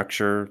power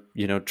structure,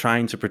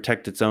 trying to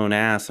protect its own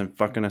ass and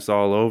fucking us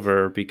all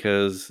over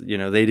because,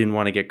 they didn't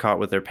want to get caught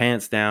with their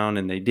pants down,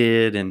 and they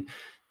did. And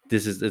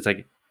it's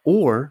like,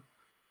 or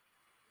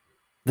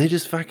they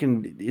just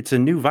fucking, it's a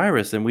new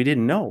virus and we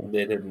didn't know.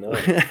 They didn't know.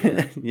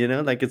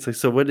 Yeah. Like, it's like,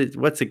 so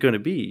what's it going to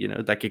be?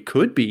 Like, it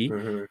could be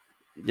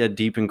a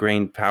deep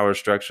ingrained power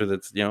structure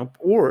that's,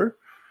 or,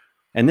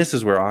 and this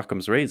is where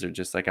Occam's razor,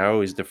 just like I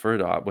always defer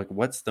to, like,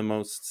 what's the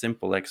most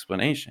simple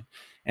explanation?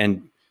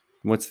 And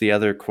what's the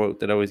other quote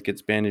that always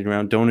gets bandied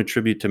around? Don't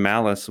attribute to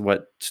malice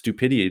what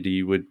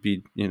stupidity would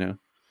be,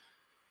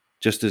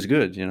 just as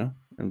good, And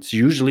it's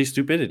usually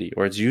stupidity,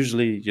 or it's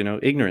usually,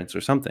 ignorance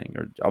or something,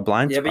 or a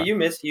blind spot. But you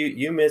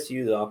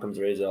misuse Occam's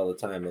razor all the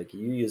time. Like,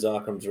 you use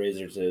Occam's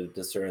razor to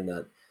discern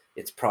that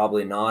it's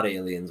probably not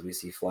aliens we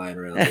see flying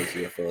around those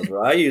UFOs.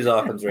 Well, I use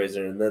Occam's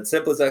razor, and the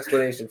simplest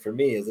explanation for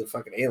me is that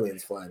fucking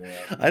aliens flying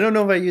around. I don't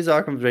know if I use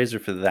Occam's razor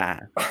for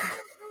that.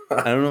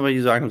 I don't know if I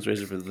use Occam's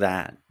razor for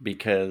that,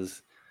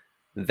 because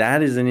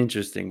that is an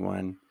interesting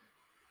one.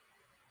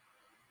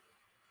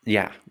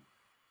 Yeah,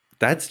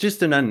 that's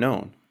just an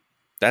unknown.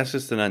 That's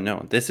just an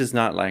unknown. This is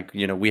not like,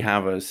 we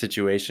have a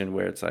situation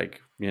where it's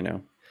like,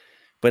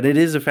 but it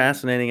is a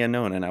fascinating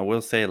unknown. And I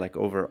will say, like,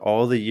 over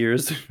all the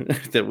years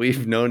that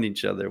we've known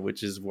each other,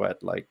 which is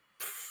what, like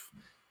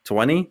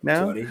 20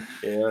 now? 20,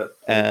 yeah.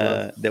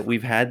 That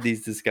we've had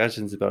these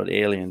discussions about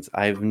aliens,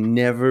 I've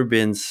never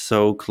been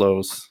so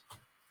close.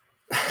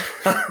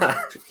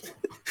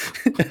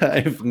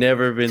 I've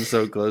never been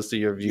so close to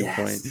your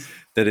viewpoint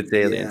that it's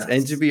aliens.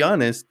 And to be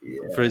honest,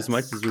 for as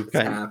much as we've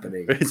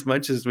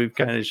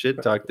kind of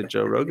shit talked the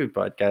Joe Rogan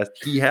podcast,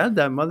 he had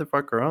that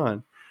motherfucker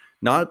on.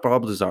 Not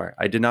Bob Lazar.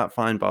 I did not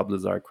find Bob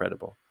Lazar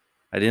credible.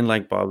 I didn't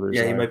like Bob Lazar.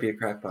 Yeah, he might be a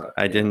crackpot.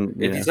 I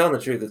didn't. If he's telling the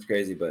truth, it's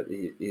crazy, but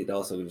it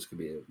also just could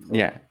be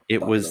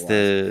it was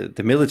the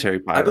military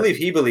pilot. I believe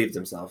he believed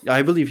himself.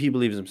 I believe he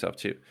believes himself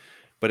too.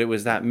 But it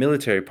was that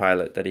military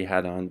pilot that he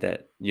had on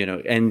that,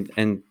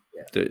 and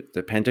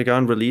the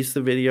Pentagon released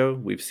the video.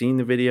 We've seen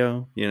the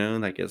video,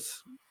 like,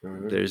 it's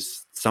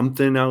there's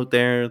something out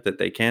there that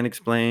they can't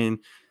explain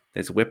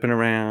that's whipping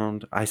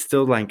around. I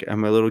still, like,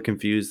 I'm a little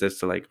confused as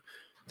to, like,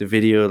 the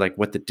video, like,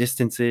 what the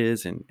distance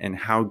is and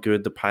how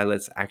good the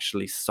pilots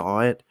actually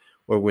saw it,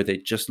 or were they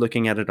just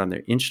looking at it on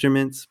their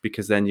instruments?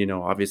 Because then,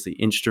 obviously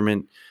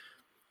instrument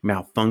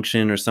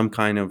malfunction or some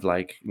kind of,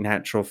 like,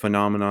 natural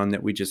phenomenon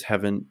that we just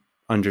haven't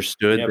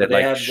understood that,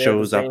 like,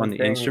 shows up on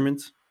the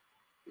instruments.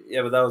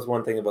 Yeah, but that was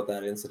one thing about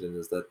that incident,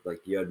 is that,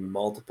 like, you had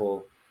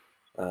multiple.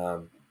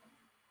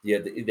 They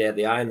had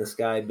the eye in the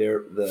sky,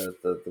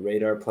 the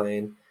radar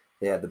plane.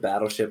 They had the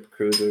battleship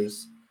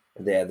cruisers,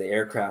 and they had the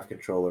aircraft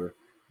controller.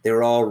 They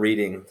were all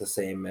reading the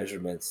same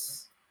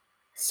measurements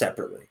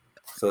separately.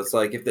 So it's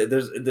like, if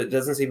it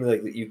doesn't seem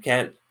like you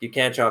can't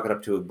chalk it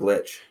up to a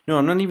glitch. No,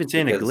 I'm not even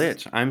saying a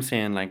glitch. I'm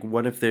saying, like,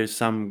 what if there's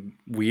some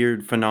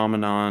weird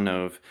phenomenon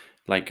of,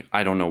 like,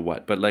 I don't know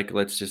what, but, like,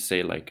 let's just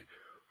say, like,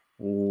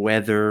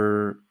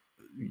 weather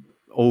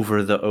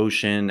over the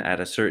ocean at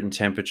a certain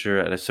temperature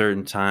at a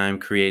certain time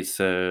creates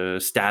a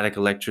static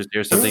electricity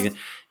or something.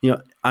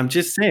 I'm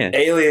just saying.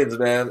 Aliens,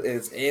 man.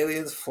 It's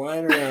aliens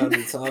flying around.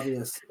 It's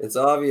obvious. It's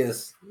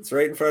obvious. It's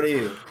right in front of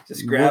you.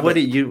 Just grab it.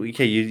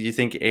 You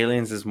think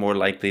aliens is more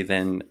likely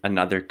than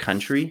another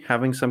country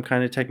having some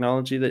kind of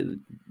technology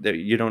that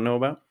you don't know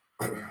about?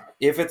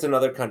 If it's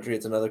another country,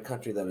 it's another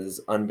country that is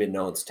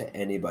unbeknownst to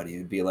anybody. It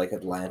would be like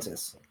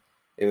Atlantis.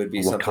 It would be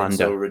Wakanda. Something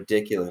so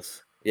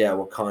ridiculous. Yeah,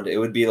 Wakanda. It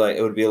would be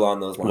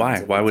along those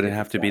lines. Why would it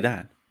have to be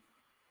that?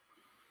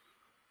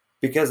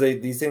 Because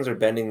these things are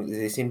bending.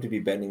 They seem to be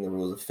bending the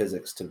rules of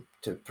physics to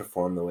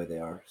perform the way they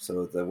are.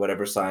 So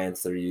whatever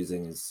science they're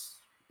using is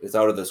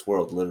out of this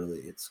world.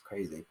 Literally, it's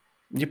crazy.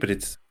 Yeah, but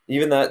it's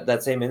Even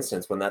that same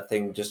instance when that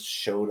thing just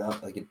showed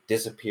up, like it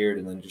disappeared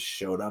and then just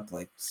showed up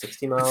like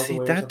 60 But miles see,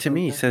 away or that to something like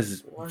me that.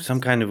 says What?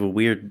 some kind of a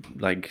weird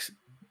like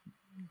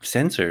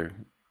sensor,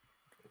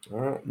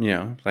 Well,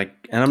 like,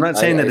 and I'm not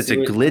saying that I it's a see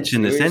what glitch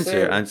in the you're sensor.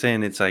 saying. I'm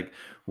saying it's like,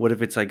 what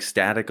if it's like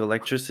static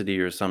electricity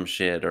or some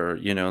shit, or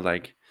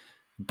like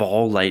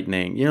ball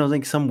lightning,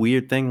 like some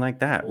weird thing like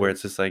that, where Well,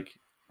 it's just like,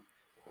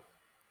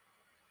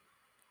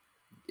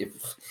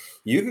 if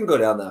you can go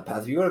down that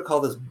path, if you want to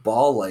call this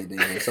ball lightning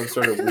or some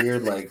sort of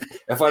weird, like,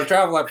 if I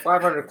travel at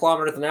 500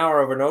 kilometers an hour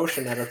over an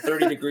ocean at a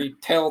 30-degree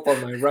tilt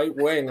on my right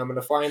wing, I'm going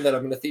to find that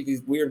I'm going to see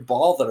these weird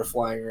balls that are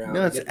flying around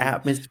no, and it's get in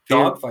atmospheric.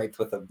 dog fights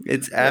with them.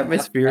 It's Yeah,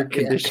 atmospheric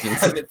yeah,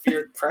 conditions.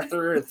 atmospheric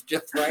pressure is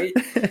just right.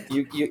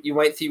 You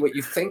might see what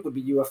you think would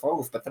be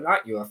UFOs, but they're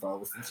not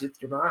UFOs. It's just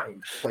your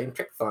mind playing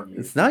tricks on you.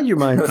 It's not your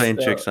mind playing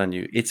So tricks on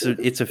you. It's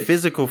a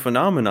physical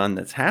phenomenon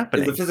that's it's a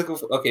happening.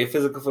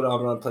 physical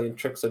phenomenon playing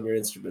tricks on your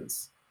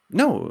instruments.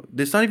 No,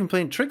 it's not even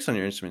playing tricks on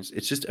your instruments.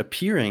 It's just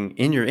appearing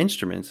in your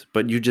instruments,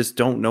 but you just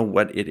don't know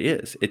what it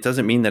is. It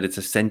doesn't mean that it's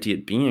a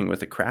sentient being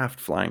with a craft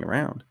flying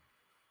around.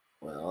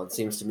 Well, it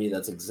seems to me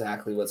that's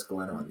exactly what's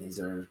going on. They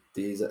might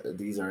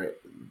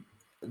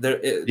And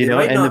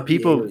the not be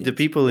people, the aliens.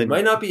 people They in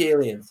might not be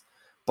aliens,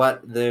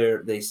 but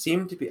they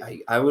seem to be.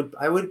 I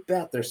would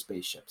bet they're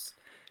spaceships.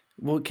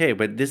 well, okay,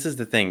 but this is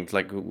the thing,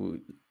 like,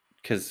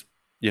 because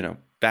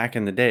back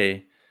in the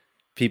day,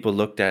 people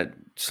looked at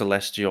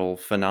celestial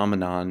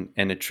phenomenon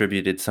and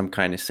attributed some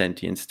kind of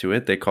sentience to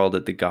it. They called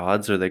it the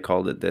gods, or they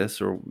called it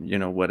this, or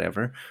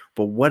whatever.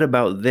 But what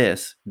about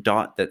this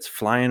dot that's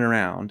flying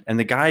around? And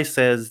the guy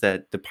says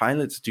that the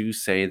pilots do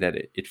say that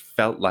it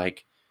felt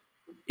like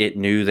it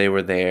knew they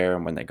were there,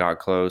 and when they got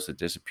close, it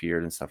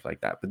disappeared and stuff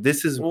like that. But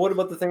this is Well, what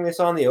about the thing they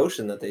saw in the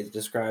ocean that they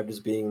described as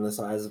being the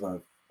size of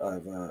a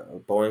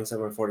Boeing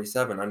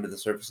 747 under the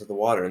surface of the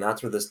water, and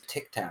that's where this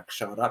Tic Tac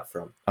shot up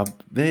from.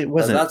 it And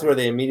wasn't that's where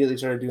they immediately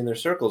started doing their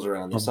circles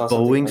around. They a saw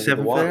something Boeing under the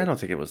 747. I water. don't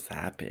think it was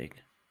that big.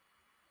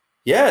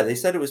 Yeah, they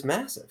said it was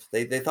massive.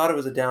 They thought it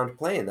was a downed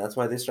plane. That's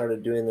why they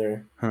started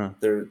doing Huh.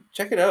 their.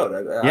 Check it out. Yeah,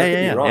 I could be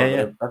yeah, wrong,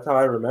 yeah. but that's how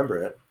I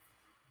remember it.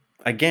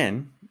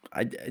 Again,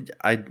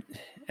 I,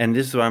 and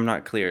this is why I'm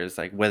not clear. Is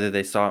like whether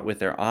they saw it with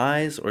their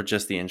eyes or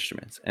just the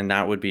instruments, and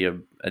that would be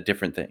a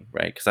different thing,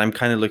 right? Because I'm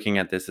kind of looking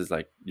at this as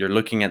like you're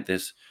looking at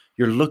this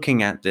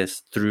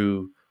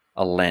through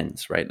a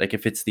lens, right? Like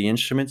if it's the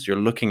instruments, you're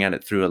looking at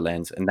it through a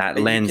lens, and that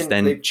You lens can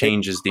then they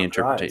changes the with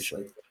their eyes. interpretation.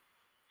 Like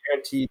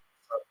guaranteed,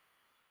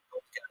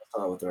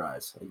 saw it with their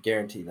eyes. I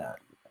guarantee that.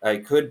 I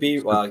could be.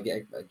 Well,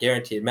 I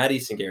guarantee. Matt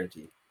Easton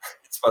guaranteed.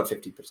 It's about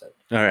 50%.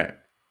 All right.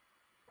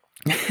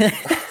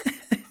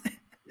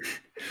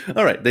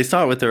 All right. They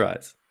saw it with their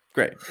eyes.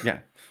 Great. Yeah.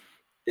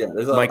 Yeah,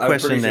 My I'm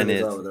question pretty sure then they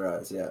saw it is, with their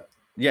eyes. Yeah.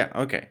 yeah,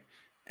 okay.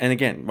 And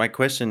again, my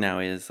question now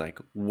is like,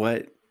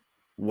 what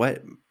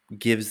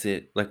gives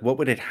it, like, what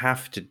would it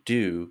have to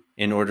do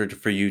in order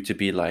for you to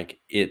be like,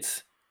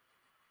 it's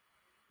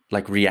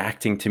like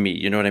reacting to me?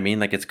 You know what I mean?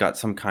 Like it's got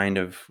some kind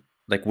of,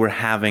 like we're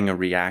having a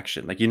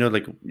reaction. Like,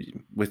 like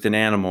with an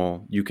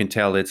animal, you can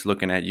tell it's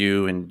looking at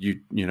you, and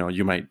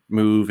you might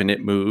move and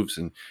it moves,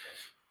 and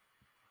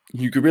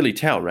you could really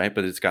tell, right?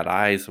 But it's got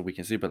eyes so we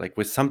can see. But like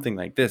with something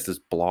like this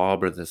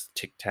blob or this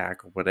Tic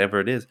Tac or whatever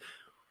it is,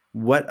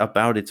 what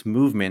about its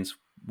movements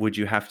would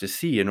you have to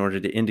see in order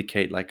to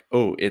indicate like,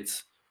 oh,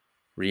 it's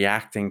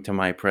reacting to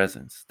my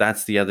presence?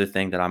 That's the other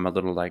thing that I'm a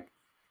little like,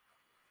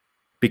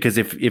 because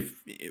if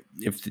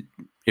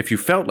you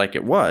felt like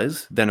it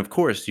was, then of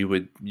course you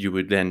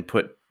would then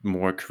put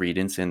more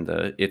credence in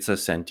it's a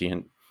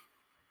sentient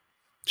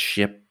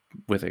ship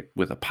with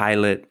a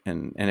pilot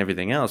and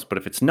everything else. But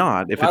if it's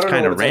not, if Well, I it's don't know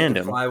kind what of it's like to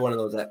random, fly one of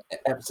those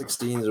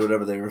F-16s or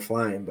whatever they were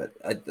flying, but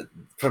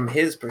from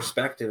his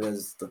perspective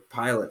as the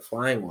pilot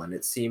flying one,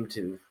 it seemed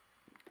to,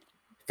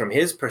 from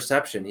his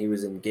perception, he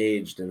was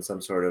engaged in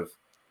some sort of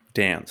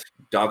dance.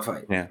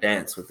 dogfight, Yeah.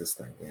 dance with this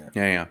thing. Yeah.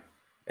 Yeah.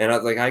 And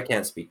I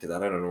can't speak to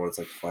that. I don't know what it's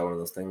like to fly one of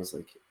those things.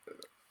 Like,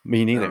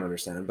 Me I neither. don't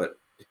understand, but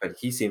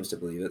he seems to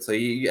believe it. So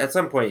at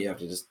some point you have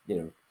to just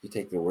you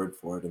take their word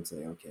for it and say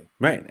okay.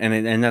 Right,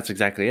 and that's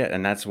exactly it,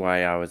 and that's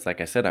why I was, like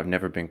I said, I've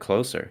never been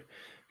closer,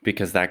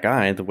 because that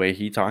guy, the way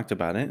he talked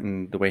about it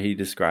and the way he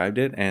described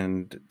it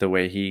and the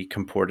way he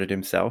comported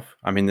himself.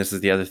 I mean, this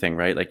is the other thing,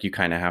 right? Like you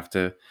kind of have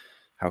to,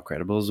 how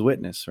credible is a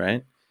witness,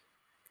 right?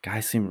 The guy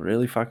seemed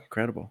really fucking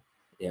credible.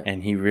 Yeah.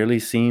 And he really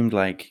seemed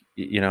like,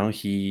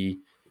 he.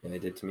 Yeah,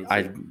 it did to me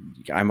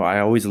too. I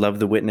always love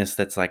the witness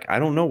that's like, I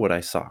don't know what I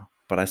saw,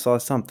 but I saw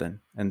something,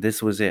 and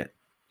this was it.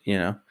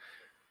 But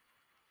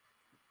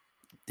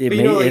It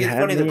it's had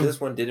funny that me. this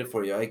one did it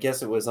for you. I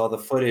guess it was all the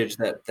footage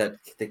that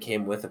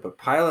came with it. But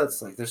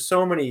pilots, like, there's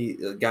so many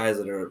guys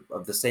that are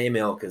of the same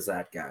ilk as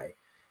that guy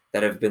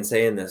that have been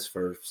saying this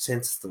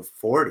since the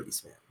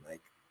 40s, man.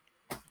 Like,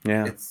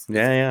 Yeah, it's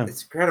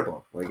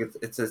incredible. Like,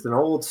 it's an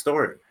old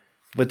story.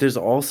 But there's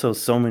also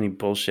so many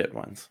bullshit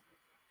ones.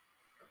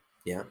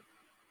 Yeah.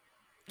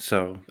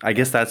 So I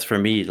guess that's for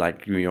me,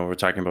 like, we're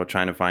talking about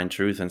trying to find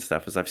truth and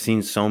stuff, is I've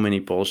seen so many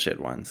bullshit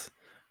ones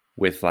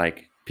with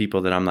like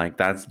people that I'm like,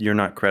 you're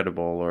not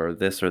credible or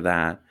this or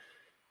that.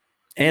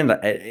 And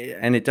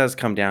it does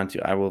come down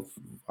to, I will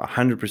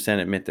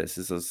 100% admit this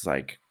is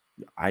like,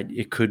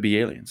 it could be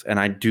aliens, and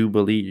I do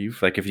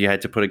believe, like, if you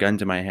had to put a gun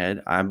to my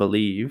head, I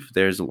believe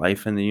there's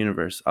life in the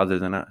universe other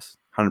than us,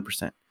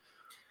 100%.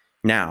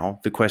 Now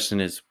the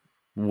question is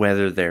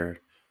whether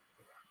they're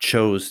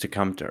chose to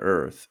come to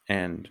Earth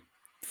and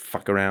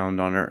fuck around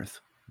on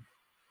Earth.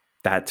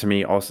 That to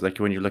me also, like,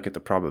 when you look at the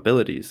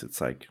probabilities,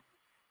 it's like,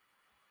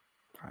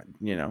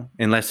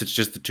 unless it's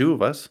just the two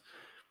of us,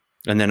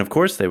 and then of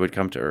course they would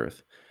come to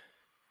Earth.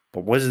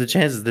 But what are the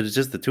chances that it's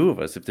just the two of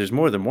us? If there's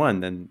more than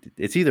one, then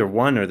it's either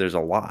one or there's a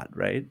lot,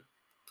 right?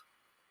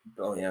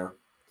 Oh yeah,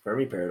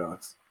 Fermi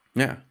paradox.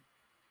 Yeah.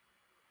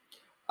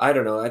 I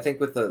don't know. I think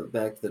with the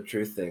back to the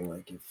truth thing,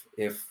 like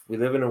if we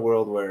live in a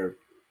world where,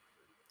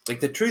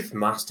 like, the truth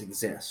must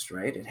exist,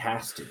 right? It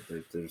has to.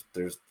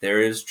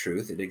 There is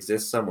truth. It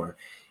exists somewhere.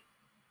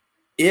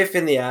 If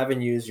in the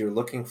avenues you're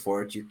looking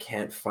for it, you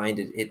can't find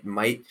it, it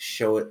might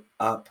show it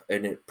up,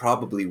 and it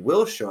probably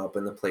will show up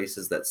in the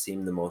places that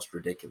seem the most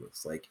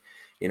ridiculous. Like,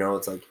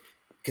 it's like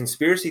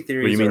conspiracy What do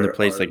you theories mean, the are,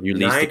 place are like you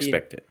least 90.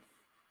 expect it?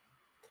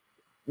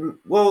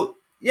 Well,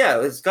 yeah,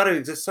 it's got to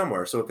exist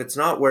somewhere. So if it's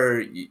not where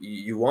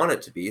you want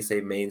it to be,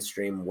 say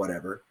mainstream,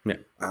 whatever,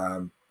 Yeah.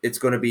 it's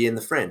going to be in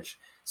the fringe.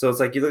 So it's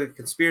like you look at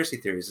conspiracy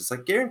theories, it's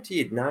like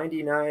guaranteed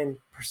 99%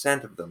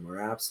 of them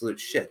are absolute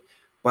shit,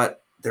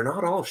 but they're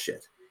not all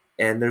shit.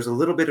 And there's a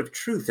little bit of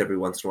truth every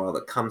once in a while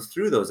that comes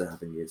through those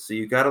avenues. So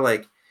you got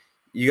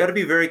to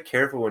be very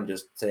careful when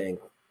just saying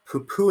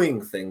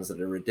poo-pooing things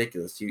that are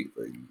ridiculous. You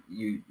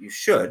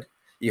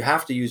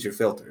have to use your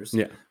filters.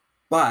 Yeah.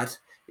 But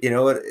you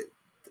know what?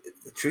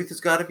 The truth has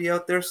got to be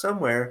out there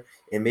somewhere,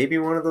 and maybe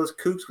one of those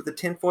kooks with a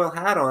tinfoil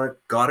hat on it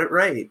got it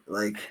right.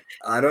 Like,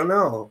 I don't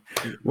know.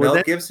 Well,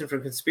 Mel Gibson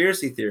from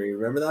Conspiracy Theory.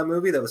 Remember that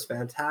movie? That was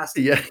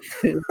fantastic. Yeah.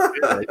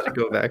 I should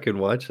go back and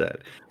watch that.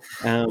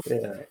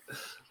 Yeah.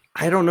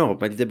 I don't know,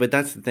 but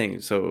that's the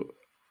thing. So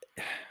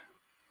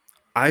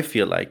I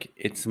feel like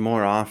it's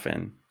more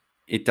often,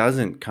 it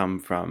doesn't come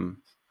from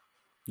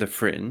the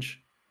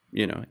fringe.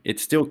 It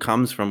still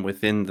comes from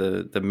within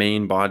the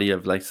main body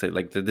of, like, say,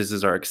 like, this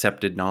is our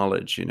accepted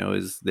knowledge,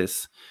 is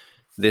this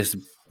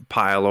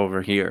pile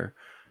over here.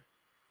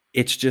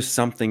 It's just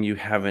something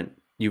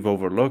you've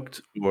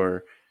overlooked,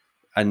 or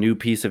a new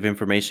piece of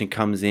information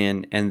comes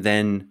in and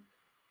then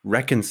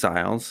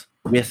reconciles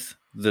with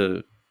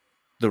the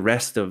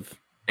rest of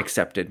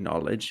accepted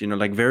knowledge.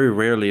 Like, very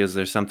rarely is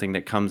there something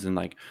that comes and,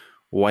 like,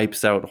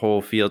 wipes out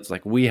whole fields,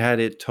 like, we had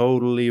it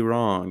totally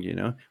wrong.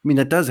 I mean,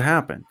 that does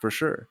happen for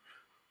sure,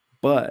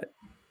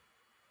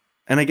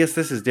 and I guess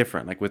this is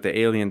different. Like, with the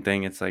alien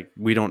thing, it's like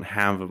we don't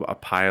have a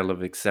pile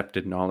of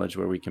accepted knowledge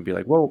where we can be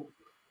like, well,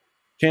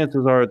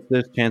 chances are it's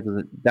this,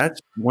 that's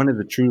one of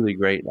the truly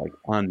great, like,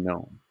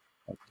 unknown.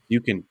 Like,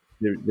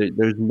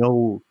 there's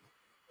no,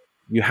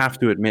 you have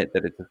to admit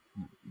that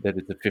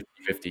it's a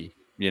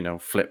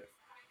 50-50, flip.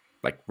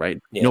 Like,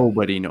 right? Yeah.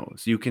 Nobody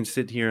knows. You can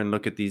sit here and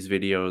look at these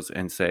videos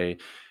and say,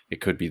 it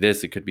could be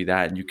this, it could be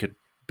that. And you could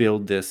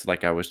build this,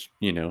 like I was,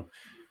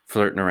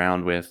 flirting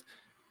around with.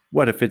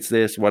 What if it's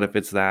this? What if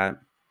it's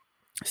that?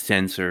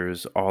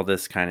 Sensors, all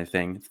this kind of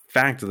thing.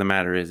 Fact of the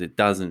matter is, it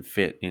doesn't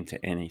fit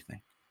into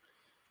anything.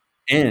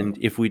 And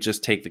if we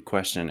just take the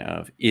question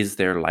of, is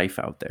there life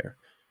out there?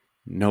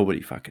 Nobody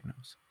fucking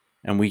knows.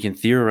 And we can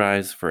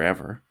theorize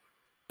forever,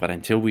 but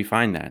until we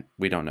find that,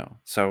 we don't know.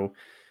 So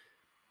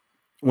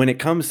when it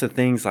comes to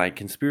things like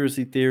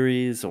conspiracy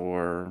theories,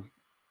 or,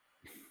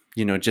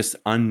 just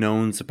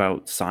unknowns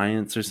about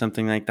science or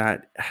something like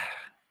that,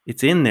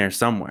 it's in there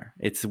somewhere.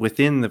 It's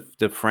within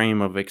the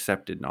frame of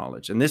accepted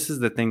knowledge. And this is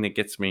the thing that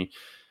gets me,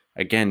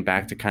 again,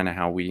 back to kind of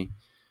how we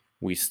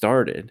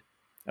started,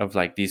 of,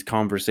 like, these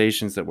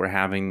conversations that we're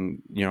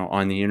having,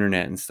 on the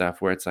internet and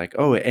stuff, where it's like,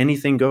 oh,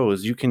 anything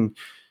goes.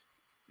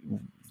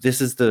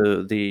 This is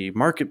the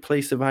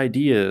marketplace of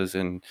ideas,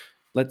 and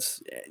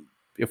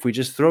if we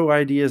just throw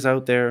ideas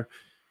out there,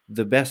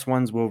 the best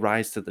ones will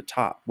rise to the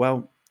top.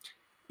 Well,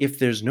 if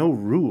there's no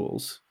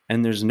rules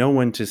and there's no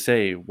one to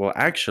say, well,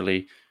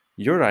 actually,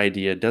 your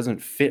idea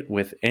doesn't fit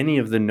with any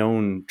of the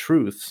known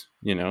truths,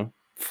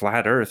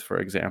 flat Earth, for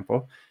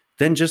example,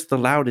 then just the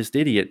loudest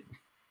idiot,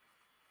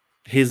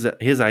 his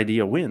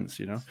idea wins.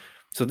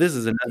 So this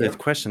is another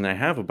question that I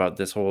have about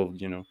this whole,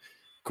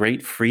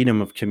 great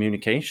freedom of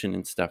communication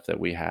and stuff that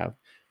we have.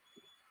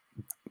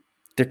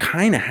 There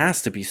kind of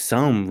has to be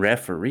some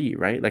referee,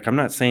 right? Like, I'm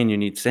not saying you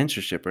need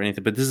censorship or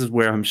anything, but this is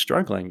where I'm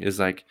struggling, is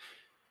like,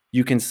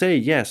 you can say,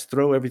 yes,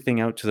 throw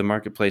everything out to the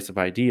marketplace of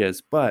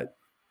ideas, but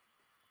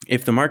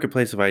if the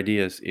marketplace of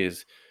ideas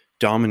is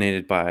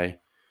dominated by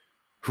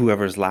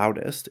whoever's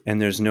loudest,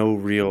 and there's no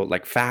real,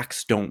 like,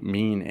 facts don't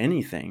mean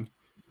anything,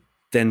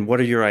 then what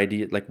are your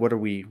ideas? Like, what are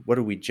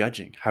we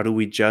judging? How do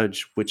we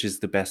judge which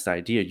is the best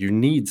idea? You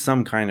need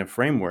some kind of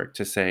framework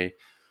to say,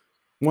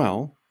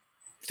 well,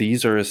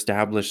 these are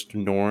established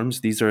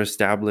norms. These are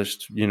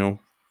established,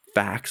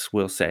 facts,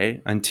 we'll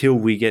say, until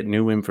we get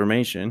new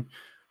information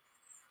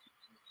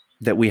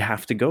that we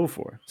have to go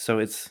for. So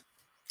it's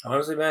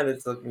Honestly, man,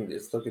 it's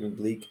looking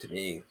bleak to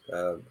me.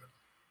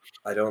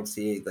 I don't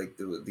see like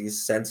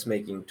these sense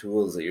making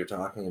tools that you're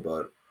talking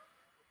about.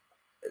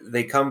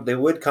 They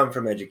would come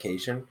from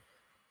education.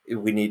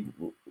 We need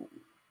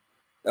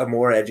a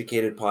more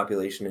educated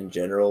population in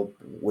general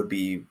would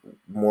be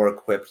more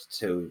equipped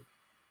to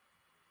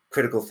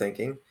critical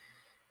thinking.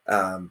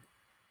 Um,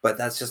 but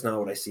that's just not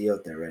what I see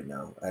out there right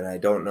now. And I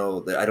don't know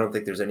that I don't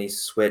think there's any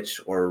switch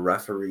or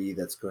referee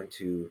that's going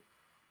to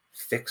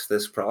fix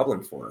this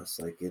problem for us.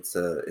 Like it's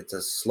a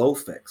slow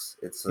fix.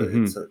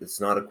 Hmm. It's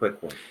not a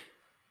quick one.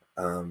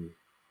 Um,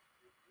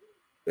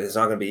 it's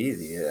not going to be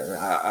easy. And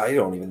I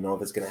don't even know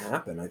if it's going to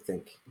happen. I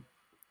think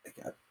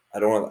like, I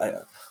don't. I'm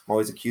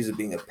always accused of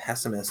being a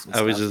pessimist and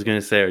I was stuff. just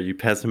gonna say, are you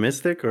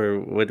pessimistic or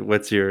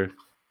what's your?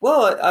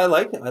 Well, I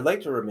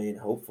like to remain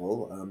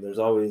hopeful. There's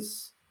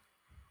always,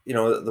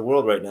 the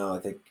world right now. I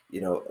think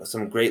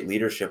some great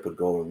leadership would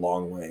go a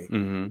long way.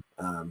 Hmm.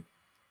 Um,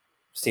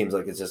 Seems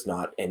like it's just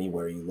not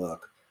anywhere you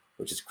look,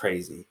 which is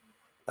crazy.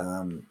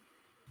 Um,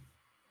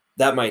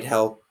 that might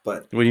help,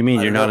 but What do you mean?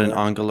 I You're don't not know, an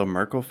man. Angela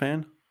Merkel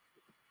fan?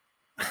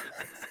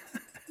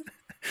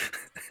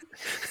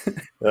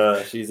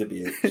 She's a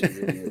beaut. She's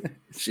a beaut.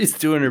 She's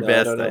doing her No,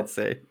 I don't best, I'd know.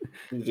 say.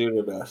 She's doing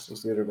her best.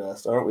 She's doing her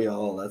best. Aren't we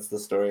all? That's the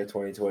story of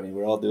 2020.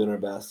 We're all doing our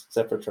best,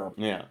 except for Trump.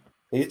 Yeah.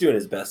 He's doing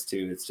his best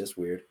too. It's just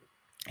weird.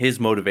 His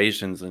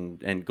motivations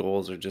and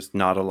goals are just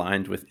not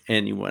aligned with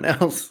anyone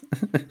else.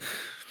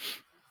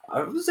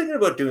 I was thinking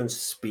about doing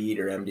speed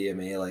or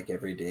MDMA like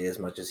every day as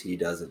much as he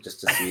does it, just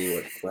to see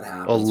what happens for a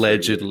year.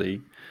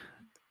 Allegedly.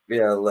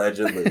 Yeah,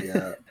 allegedly.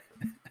 Yeah,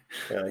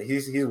 yeah.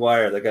 He's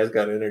wired. That guy's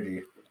got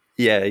energy.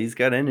 Yeah, he's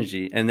got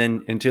energy. And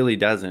then until he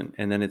doesn't,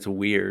 and then it's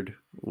weird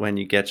when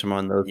you catch him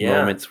on those Yeah.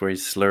 moments where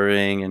he's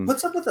slurring and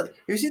What's up with the? Have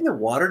you seen the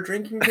water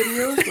drinking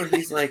videos where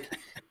he's like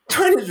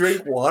trying to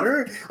drink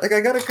water? Like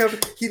I got a cup.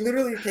 He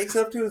literally takes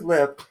it up to his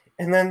lip,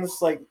 and then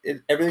it's like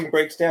everything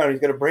breaks down. He's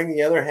got to bring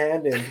the other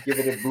hand in to give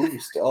it a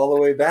boost all the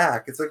way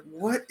back. It's like,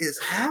 what is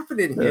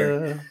happening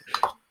here?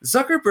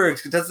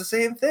 Zuckerberg does the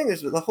same thing.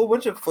 There's a whole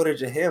bunch of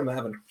footage of him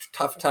having a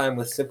tough time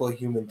with simple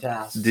human did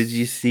tasks.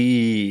 you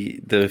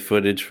see the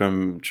footage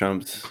from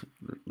Trump's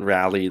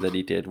rally that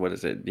he did? What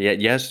is it? Yeah,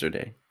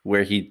 yesterday,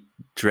 where he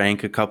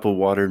drank a cup of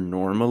water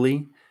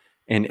normally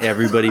and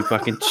everybody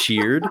fucking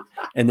cheered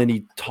and then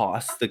he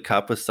tossed the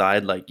cup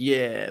aside like,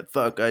 "Yeah,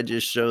 fuck, I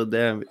just showed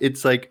them."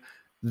 It's like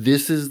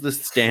this is the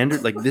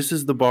standard, like this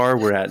is the bar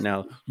we're at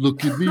now.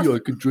 Look at me, I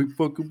could drink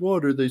fucking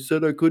water. They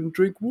said I couldn't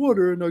drink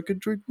water and I could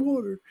drink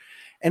water.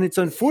 And it's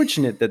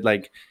unfortunate that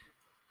like,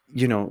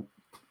 you know,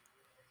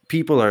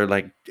 people are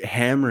like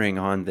hammering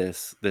on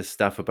this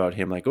stuff about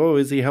him like, oh,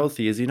 is he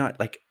healthy, is he not,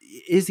 like,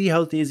 is he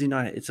healthy, is he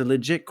not? It's a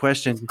legit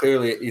question. He's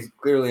clearly He's unhealthy.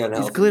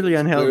 clearly He's clearly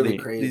unhealthy,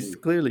 he's crazy.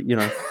 clearly,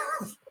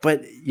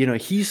 but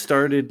he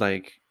started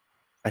like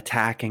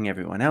attacking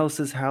everyone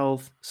else's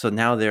health, so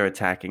now they're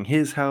attacking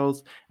his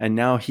health, and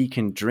now he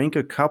can drink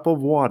a cup of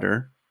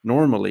water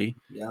normally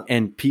Yeah.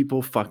 and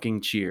people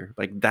fucking cheer.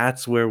 Like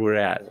that's where we're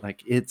at.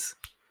 Like it's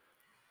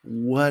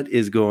what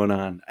is going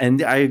on?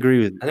 And I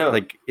agree with, I know.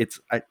 like, it's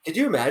I Could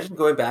you imagine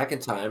going back in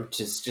time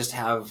to just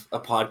have a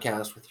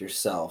podcast with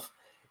yourself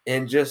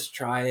and just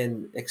try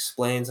and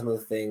explain some of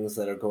the things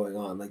that are going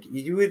on? Like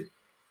you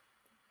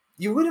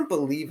wouldn't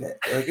believe it.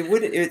 Like it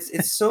would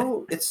it's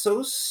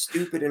so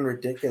stupid and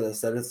ridiculous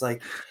that it's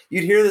like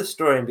you'd hear this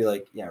story and be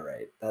like, yeah,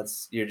 right.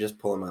 You're just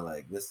pulling my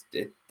leg.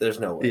 There's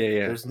no way. yeah,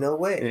 yeah, There's no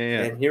way.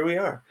 yeah, And here we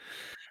are.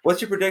 What's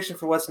your prediction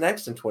for what's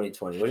next in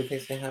 2020? What do you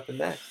think's going to happen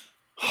next?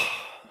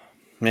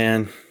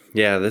 Man,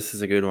 yeah, this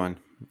is a good one.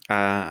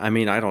 I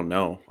mean, I don't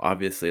know.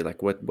 Obviously,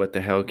 like, what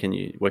the hell can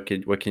you what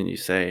can you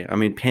say? I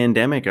mean,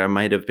 pandemic. I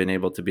might have been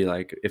able to be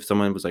like, if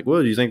someone was like,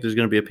 "Well, do you think there's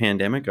going to be a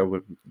pandemic?" I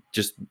would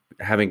just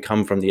having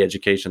come from the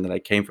education that I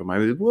came from. I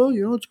was like, "Well,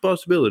 it's a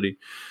possibility."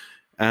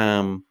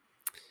 Um,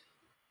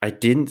 I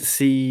didn't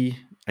see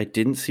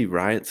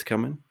riots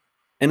coming.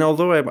 And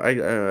although I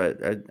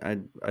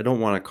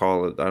don't want to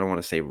call it, I don't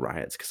want to say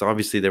riots because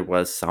obviously there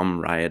was some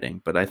rioting,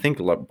 but I think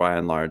by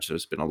and large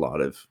there's been a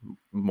lot of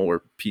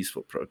more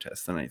peaceful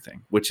protests than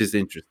anything, which is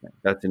interesting.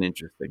 That's an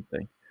interesting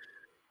thing.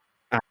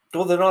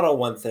 Well, they're not all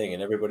one thing,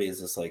 and everybody is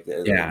just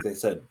Yeah, like they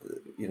said,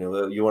 you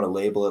want to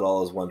label it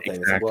all as one thing.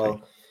 It's like, exactly.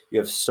 well, you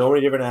have so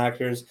many different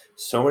actors,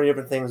 so many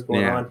different things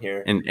going Yeah, on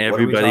here. and What are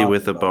we everybody talking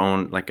with a about?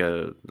 bone, like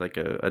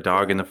a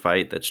dog in Yeah, the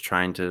fight that's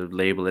trying to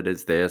label it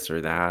as this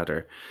or that,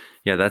 or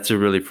yeah, that's a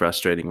really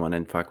frustrating one.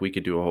 And fuck, we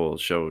could do a whole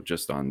show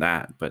just on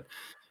that. But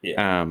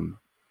yeah. um,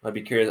 I'd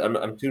be curious.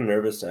 I'm too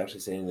nervous to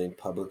actually say anything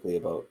publicly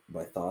about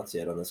my thoughts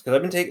yet on this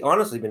because I've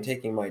honestly been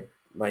taking my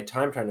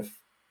time trying to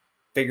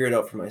figure it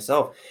out for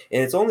myself,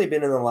 and it's only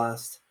been in the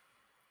last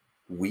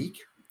week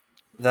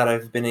that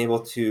I've been able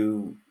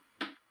to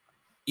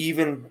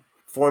even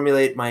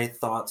formulate my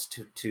thoughts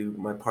to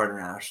my partner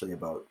Ashley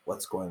about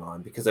what's going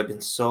on because I've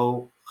been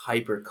so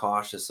hyper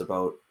cautious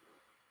about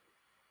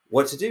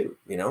what to do,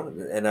 you know.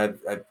 And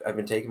I've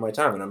been taking my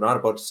time, and I'm not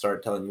about to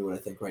start telling you what I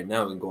think right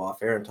now and go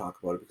off air and talk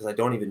about it, because I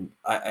don't even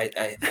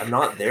I'm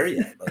not there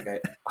yet.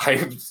 Like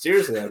I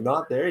seriously, I'm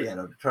not there yet.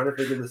 I'm trying to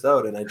figure this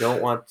out, and I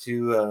don't want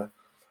to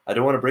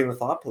bring the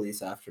thought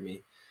police after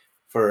me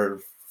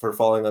for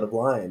falling out of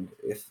line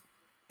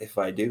if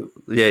I do.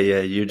 Yeah,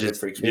 And it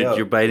freaks me out.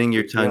 you're biting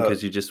your Freaks me tongue out.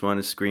 because you just want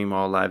to scream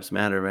all lives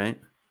matter, right?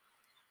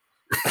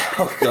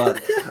 Oh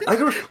God, I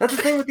don't. That's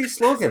the thing with these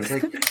slogans.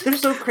 Like, they're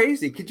so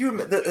crazy. Could you?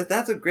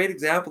 That's a great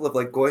example of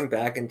like going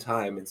back in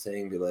time and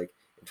saying, be like,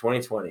 in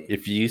 2020,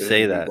 If you there's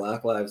say gonna be that,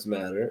 Black Lives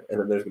Matter, and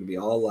then there's gonna be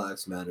All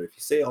Lives Matter. If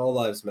you say All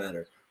Lives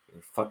Matter,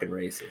 you're fucking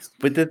racist,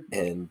 but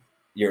and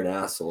you're an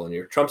asshole, and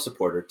you're a Trump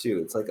supporter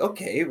too. It's like,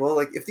 okay, well,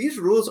 like, if these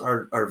rules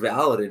are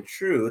valid and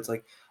true, it's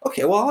like,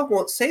 okay, well, I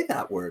won't say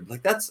that word.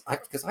 Like,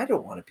 because I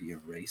don't want to be a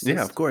racist.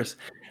 yeah, of course,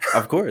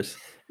 of course.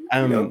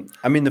 You know?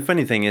 I mean, the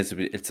funny thing is,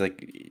 it's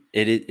like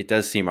it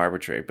does seem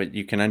arbitrary, but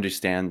you can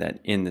understand that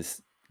in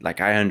this. Like,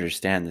 I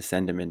understand the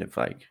sentiment of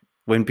like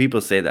when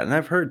people say that, and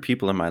I've heard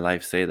people in my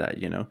life say that,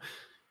 you know,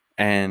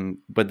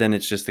 but then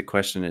it's just the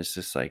question is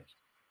just like,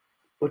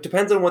 Well, it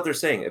depends on what they're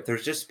saying. If they're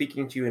just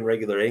speaking to you in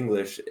regular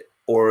English,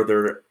 or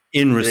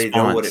in they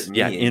know what response, it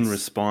means. in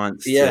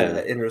response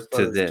In to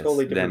response, it's this,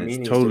 totally then different it's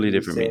meanings to totally who's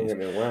different saying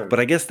meanings. it and when. But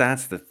I guess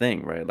that's the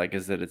thing, right? Like,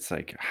 is that it's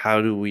like,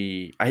 how do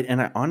we?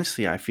 I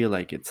honestly, I feel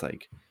like it's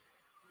like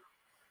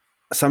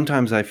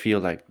sometimes I feel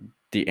like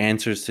the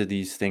answers to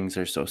these things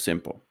are so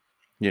simple,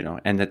 you know,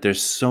 and that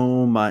there's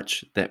so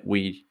much that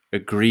we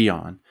agree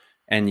on,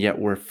 and yet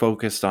we're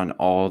focused on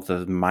all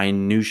the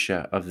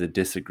minutia of the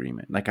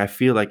disagreement. Like, I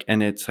feel like,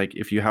 and it's like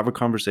if you have a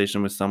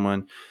conversation with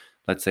someone,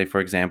 let's say,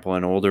 for example,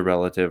 an older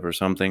relative or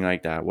something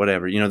like that,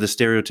 whatever, you know, the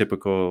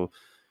stereotypical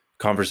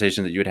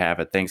conversation that you would have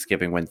at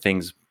Thanksgiving when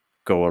things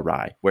go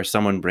awry, where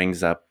someone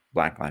brings up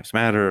Black Lives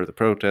Matter or the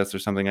protests or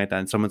something like that,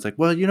 and someone's like,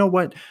 well, you know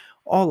what,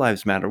 all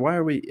lives matter, why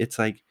are we, it's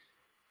like,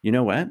 you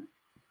know what,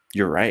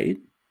 you're right,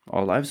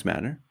 all lives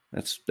matter,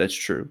 that's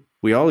true,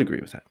 we all agree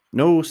with that,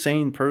 no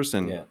sane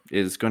person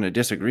is going to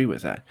disagree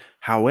with that.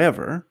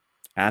 However,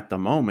 at the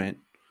moment,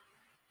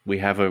 we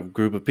have a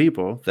group of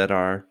people that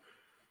are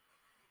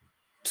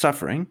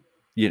suffering,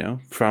 you know,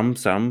 from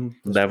some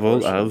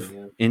level of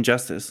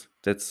injustice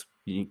that's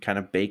kind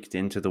of baked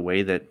into the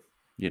way that,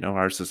 you know,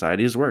 our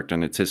society has worked,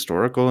 and it's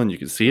historical, and you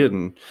can see it,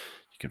 and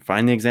you can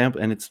find the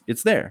example, and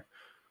it's there.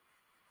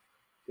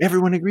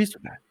 Everyone agrees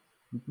with that.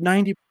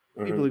 90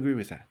 people agree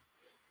with that.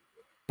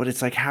 But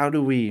it's like, how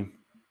do we,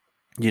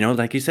 you know,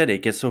 like you said,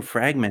 it gets so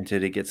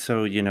fragmented, it gets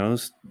so, you know,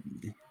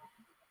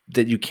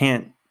 that you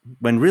can't,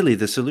 when really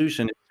the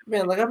solution is,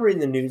 Man, like, I'm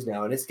reading the news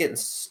now, and it's getting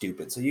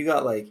stupid. So you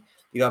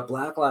got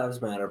Black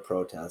Lives Matter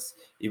protests.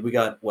 We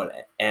got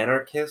what,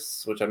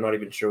 anarchists, which I'm not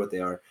even sure what they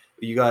are.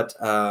 You got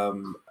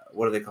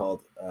what are they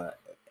called?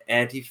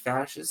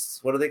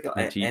 Anti-fascists. What are they called?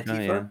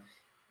 Antifa.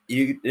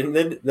 Yeah. And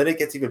then it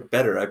gets even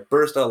better. I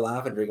burst out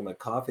laughing drinking my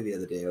coffee the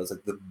other day. I was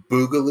like, the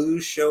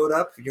Boogaloos showed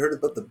up. Have you heard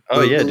about the Boogaloos?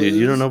 Oh yeah, dude,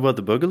 you don't know about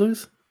the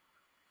Boogaloos?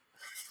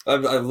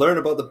 I've learned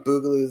about the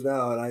Boogaloos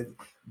now, and I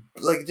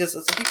like, just,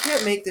 it's like, you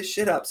can't make this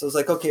shit up. So it's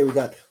like, okay,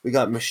 we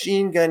got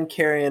machine gun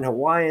carrying,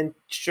 Hawaiian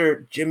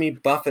shirt, Jimmy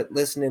Buffett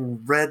listening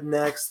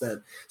rednecks.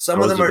 That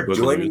some of them are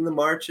joining the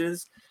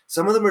marches.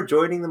 Some of them are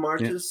joining the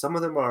marches. Some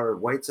of them are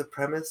white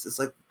supremacists. It's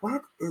like,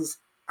 what is?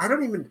 I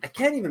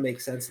can't even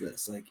make sense of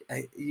this. Like,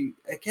 I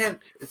can't.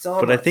 It's all.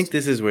 But I think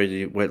this is where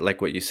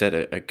what you said,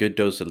 a good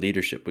dose of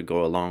leadership would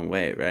go a long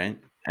way, right?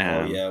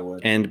 Oh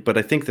yeah, but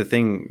I think the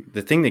thing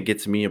that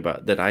gets me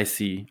about that I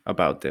see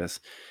about this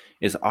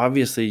is,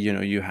 obviously, you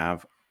know, you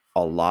have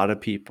a lot of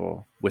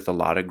people with a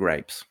lot of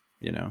gripes,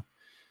 you know.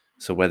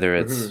 So whether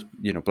it's,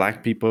 you know,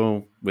 Black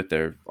people with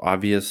their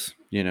obvious,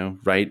 you know,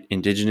 right,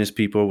 Indigenous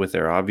people with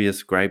their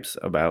obvious gripes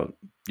about,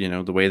 you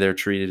know, the way they're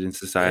treated in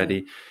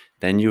society,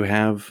 then you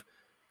have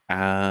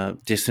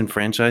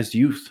disenfranchised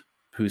youth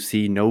who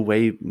see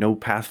no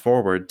path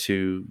forward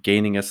to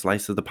gaining a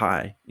slice of the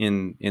pie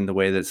in the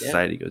way that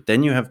society goes.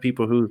 Then you have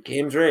people who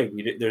game's rigged.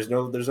 There's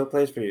no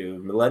place for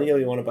you. Millennial,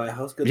 you want to buy a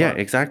house? Good luck.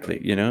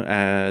 Exactly. You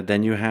know,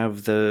 then you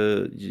have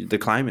the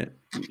climate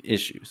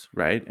issues,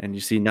 right? And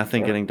you see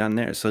nothing getting done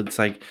there. So it's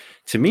like,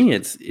 to me,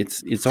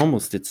 it's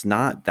almost, it's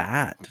not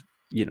that,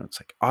 you know,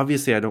 it's like,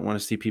 obviously I don't want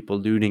to see people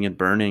looting and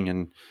burning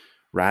and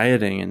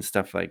rioting and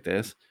stuff like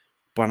this,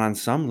 but on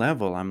some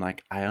level, I'm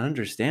like, I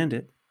understand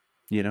it.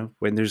 You know,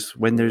 when there's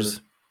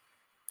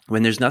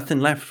nothing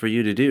left for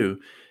you to do,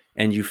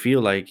 and you feel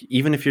like,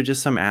 even if you're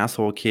just some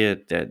asshole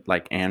kid that,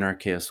 like,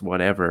 anarchist,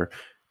 whatever,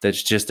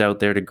 that's just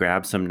out there to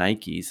grab some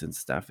Nikes and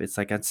stuff, it's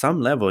like, at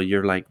some level,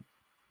 you're like,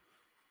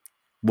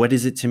 what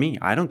is it to me?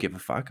 I don't give a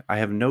fuck. I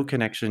have no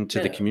connection to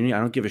the community.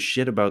 I don't give a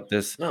shit about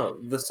this. No,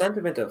 the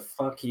sentiment of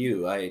fuck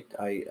you, I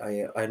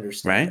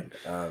understand.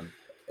 Right?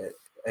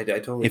 I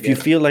totally. If you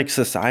feel like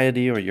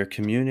society or your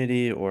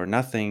community or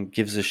nothing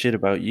gives a shit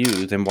about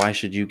you, then why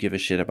should you give a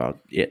shit about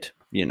it?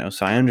 You know,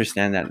 so I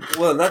understand that.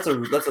 Well, that's a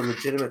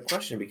legitimate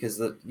question, because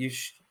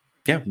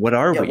what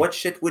are we? What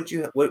shit would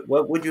you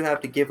what would you have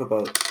to give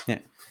about? Yeah.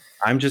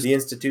 I'm just, the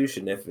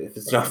institution if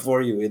it's not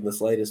for you in the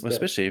slightest bit.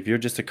 especially if you're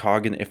just a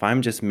cog, and if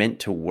I'm just meant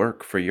to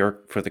work for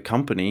the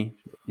company,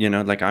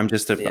 like I'm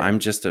just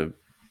a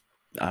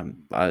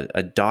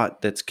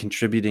dot that's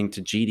contributing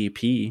to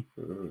GDP.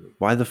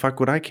 Why the fuck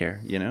would I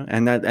care?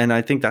 And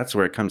I think that's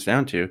where it comes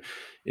down to,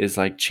 is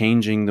like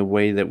changing the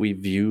way that we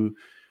view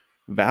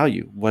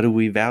value. What do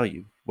we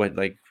value? What,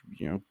 like,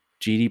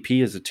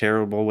 GDP is a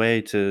terrible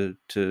way to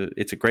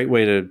it's a great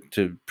way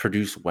to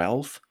produce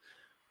wealth,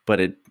 but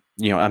it,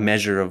 a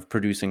measure of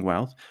producing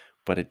wealth,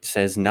 but it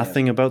says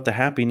nothing about the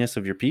happiness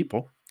of your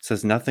people. It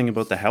says nothing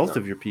about the health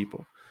of your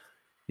people.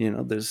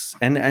 There's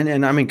and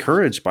I'm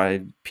encouraged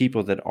by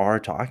people that are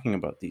talking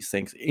about these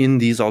things in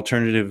these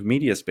alternative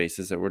media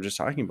spaces that we're just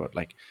talking about.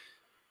 Like,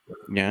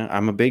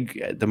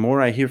 the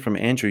more I hear from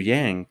Andrew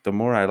Yang, the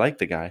more I like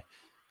the guy.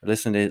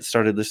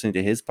 Started listening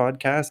to his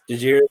podcast.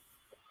 Did you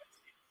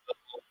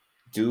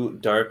hear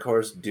Dark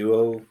Horse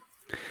Duo?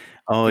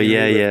 Oh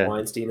yeah, with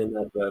Weinstein and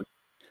that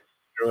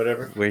or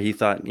whatever, where he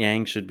thought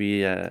Yang should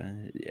be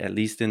at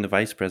least in the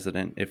vice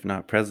president, if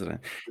not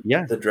president.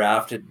 Yeah, the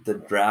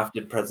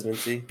drafted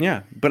presidency.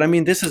 Yeah, but I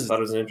mean, I thought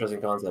it was an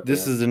interesting concept.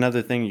 This is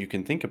another thing you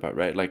can think about,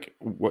 right? Like,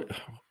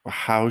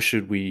 how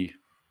should we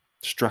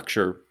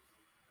structure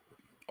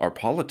our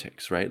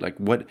politics, right? Like,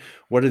 what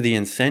are the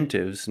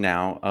incentives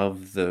now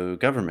of the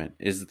government?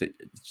 Is the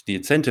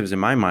incentives in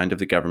my mind of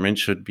the government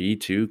should be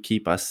to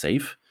keep us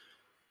safe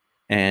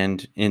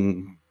and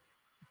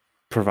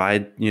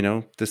provide,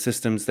 the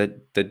systems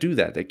that do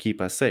that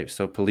keep us safe.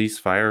 So police,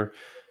 fire,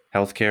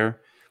 healthcare,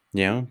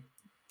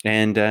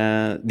 and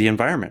the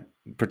environment,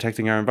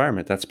 protecting our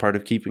environment. That's part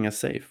of keeping us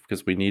safe,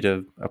 because we need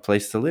a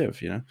place to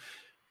live,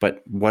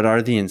 But what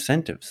are the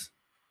incentives?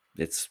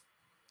 It's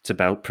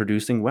about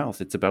producing wealth.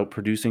 It's about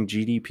producing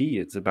GDP.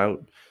 It's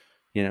about,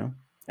 and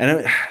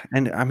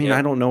I mean,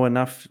 I don't know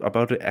enough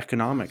about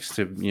economics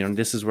to,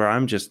 this is where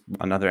I'm just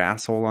another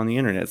asshole on the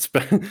internet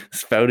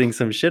spouting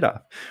some shit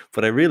off.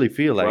 But I really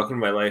feel like, welcome to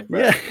my life,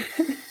 Brad.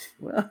 Yeah.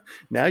 Well,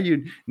 now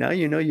you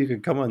you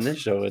can come on this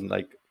show and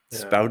like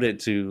spout it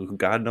to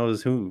God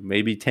knows who,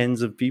 maybe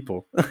tens of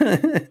people.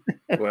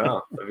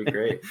 Wow, that'd be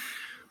great.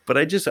 But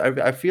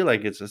I feel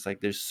like it's just like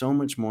there's so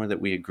much more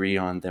that we agree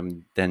on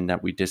than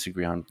that we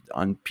disagree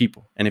on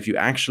people. And if you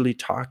actually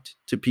talked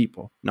to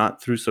people,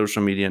 not through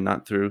social media,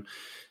 not through,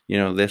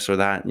 this or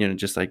that,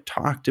 just like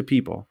talk to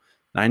people,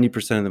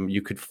 90% of them,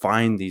 you could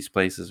find these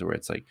places where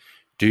it's like,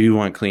 do you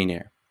want clean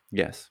air?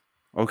 Yes.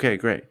 Okay,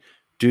 great.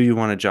 Do you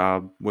want a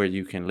job where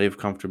you can live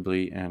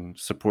comfortably and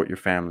support your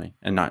family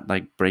and not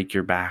like break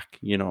your back,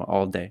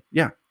 all day?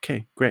 Yeah.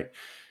 Okay, great.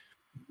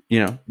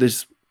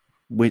 There's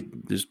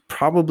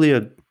probably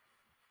a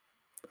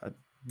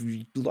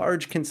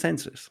large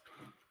consensus.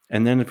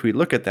 And then if we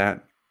look at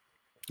that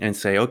and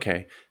say,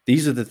 okay,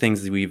 these are the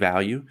things that we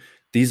value,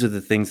 these are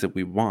the things that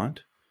we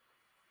want,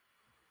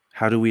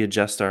 how do we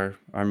adjust our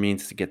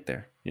means to get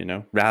there,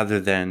 rather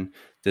than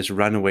this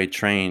runaway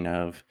train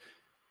of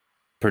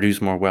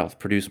produce more wealth,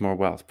 produce more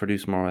wealth,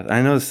 produce more wealth.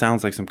 I know this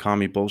sounds like some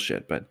commie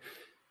bullshit, but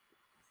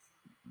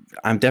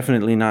I'm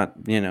definitely not,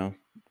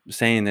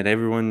 saying that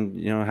everyone,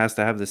 has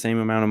to have the same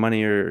amount of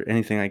money or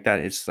anything like that.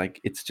 It's like,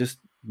 it's just,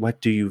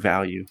 what do you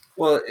value?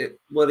 Well,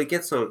 it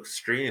gets so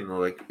extreme.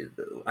 Like,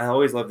 I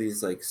always love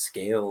these like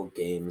scale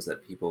games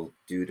that people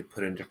do to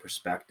put into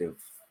perspective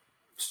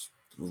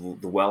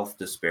the wealth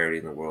disparity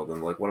in the world.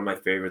 And like one of my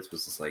favorites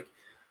was just like,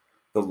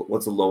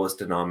 what's the lowest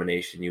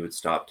denomination you would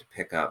stop to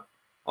pick up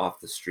off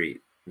the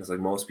street? And it's like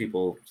most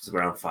people, it's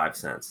around 5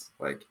 cents.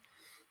 Like,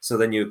 so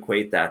then you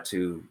equate that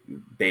to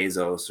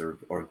Bezos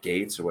or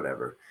Gates or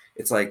whatever.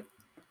 It's like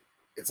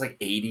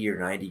 80 or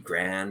 90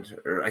 grand,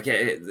 or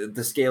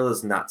the scale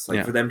is nuts.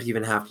 Like for them to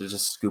even have to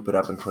just scoop it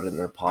up and put it in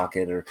their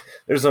pocket. Or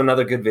there's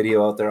another good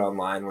video out there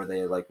online where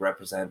they like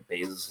represent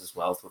Bezos's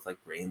wealth with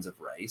like grains of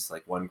rice.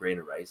 Like 1 grain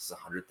of rice is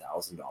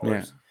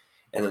 $100,000.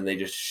 And then they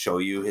just show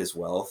you his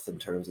wealth in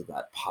terms of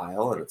that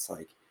pile. And it's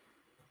like,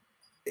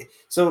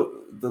 so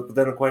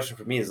then a question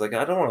for me is like,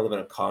 I don't want to live in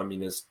a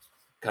communist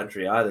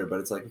country either, but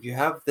it's like, if you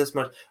have this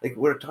much, like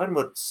we're talking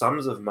about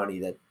sums of money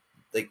that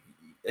like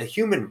a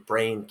human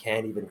brain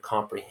can't even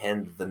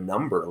comprehend the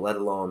number, let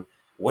alone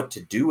what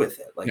to do with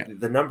it. Like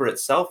the number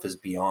itself is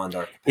beyond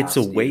our capacity. It's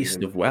a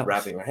waste of wealth.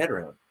 Wrapping our head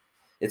around.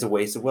 It's a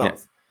waste of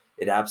wealth.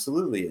 It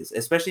absolutely is,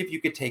 especially if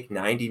you could take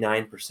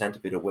 99%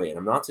 of it away. And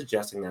I'm not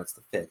suggesting that's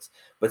the fix,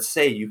 but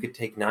say you could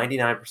take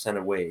 99%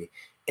 away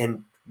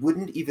and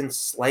wouldn't even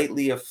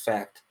slightly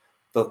affect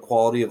the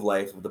quality of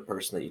life of the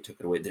person that you took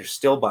it away. They're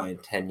still buying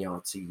 10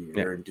 yachts a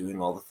year and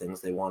doing all the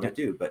things they want to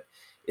do, but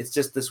it's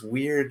just this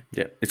weird.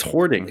 Yeah, it's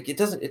hoarding. Like it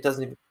doesn't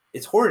even.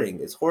 It's hoarding.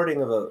 It's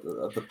hoarding of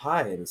the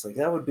pie, and it's like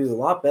that would be a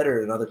lot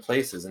better in other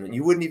places, and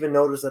you wouldn't even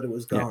notice that it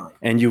was gone.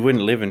 And you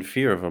wouldn't live in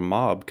fear of a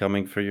mob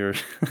coming for your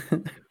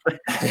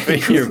for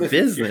your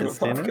business.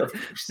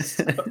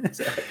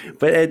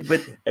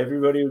 But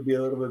everybody would be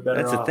a little bit better.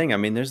 That's the thing. I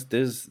mean,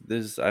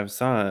 there's. I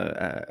saw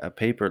a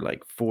paper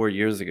like 4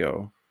 years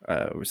ago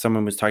where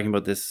someone was talking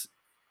about this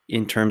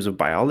in terms of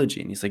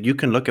biology, and he's like, you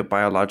can look at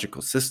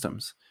biological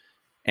systems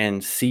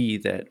and see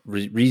that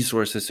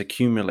resources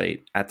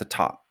accumulate at the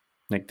top.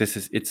 Like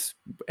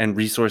and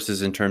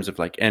resources in terms of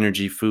like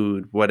energy,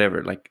 food,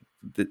 whatever, like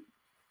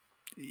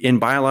in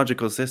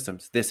biological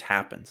systems, this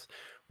happens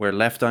where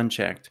left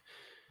unchecked,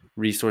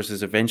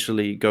 resources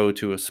eventually go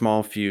to a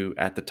small few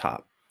at the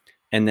top.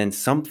 And then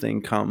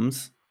something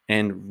comes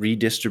and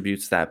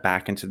redistributes that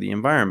back into the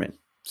environment.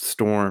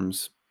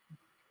 Storms,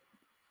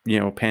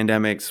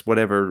 pandemics,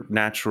 whatever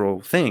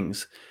natural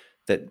things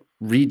that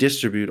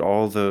redistribute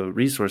all the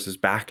resources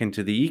back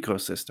into the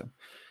ecosystem.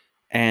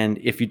 And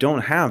if you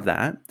don't have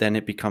that, then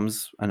it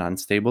becomes an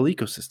unstable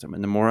ecosystem.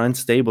 And the more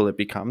unstable it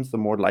becomes, the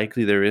more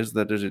likely there is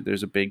that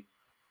there's a big,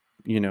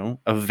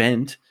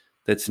 event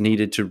that's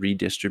needed to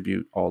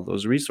redistribute all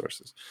those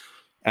resources.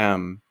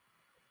 And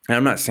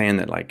I'm not saying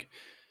that like,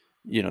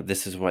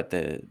 this is what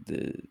the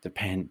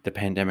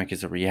pandemic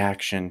is a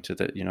reaction to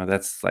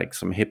that's like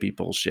some hippie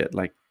bullshit,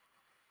 like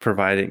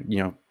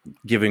providing,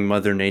 giving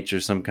Mother Nature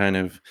some kind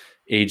of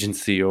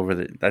agency over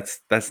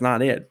that's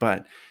not it.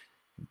 But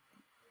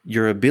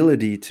your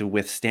ability to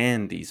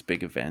withstand these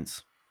big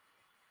events,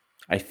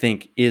 I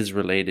think, is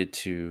related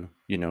to,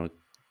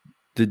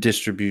 the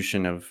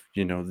distribution of,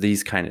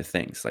 these kind of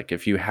things. Like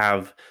if you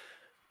have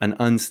an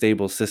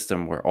unstable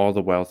system where all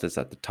the wealth is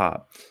at the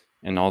top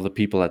and all the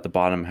people at the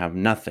bottom have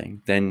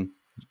nothing, then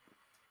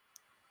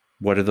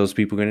what are those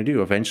people going to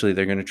do? Eventually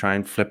they're going to try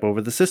and flip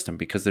over the system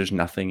because there's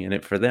nothing in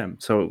it for them.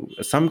 So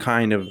some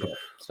kind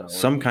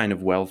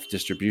of wealth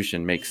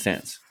distribution makes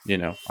sense,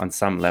 on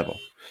some level.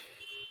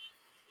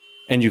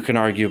 And you can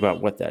argue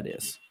about what that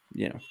is,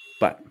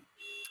 but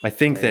I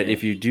think that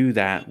if you do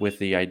that with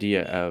the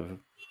idea of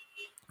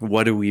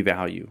what do we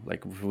value,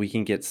 like if we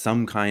can get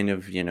some kind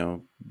of,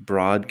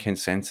 broad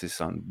consensus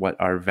on what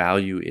our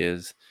value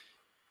is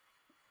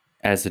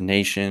as a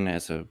nation,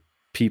 as a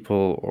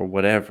people, or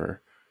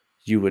whatever,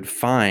 you would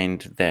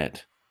find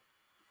that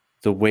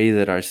the way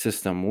that our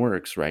system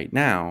works right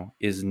now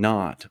is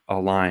not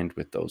aligned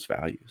with those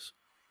values.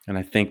 And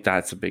I think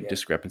that's a big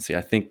discrepancy.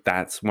 I think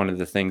that's one of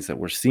the things that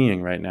we're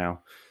seeing right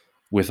now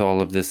with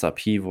all of this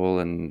upheaval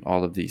and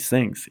all of these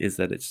things, is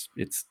that it's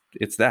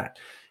that.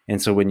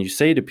 And so when you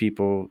say to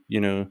people,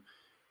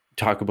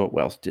 talk about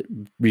wealth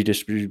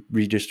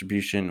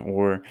redistribution,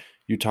 or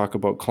you talk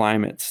about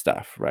climate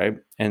stuff, right?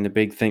 And the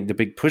big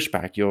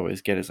pushback you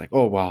always get is like,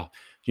 oh, well,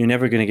 you're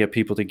never going to get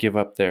people to give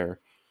up their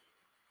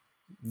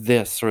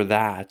this or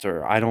that,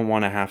 or I don't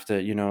want to have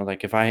to,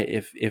 like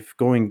if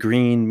going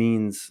green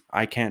means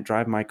I can't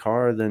drive my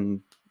car,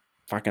 then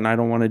fucking I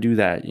don't want to do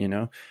that,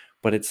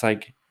 But it's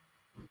like,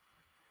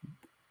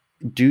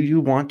 do you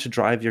want to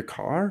drive your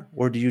car,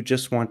 or do you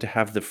just want to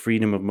have the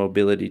freedom of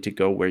mobility to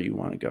go where you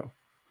want to go?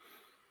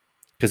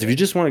 Because if you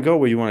just want to go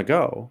where you want to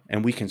go,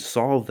 and we can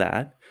solve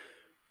that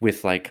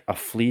with like a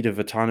fleet of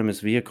autonomous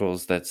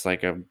vehicles that's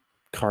like a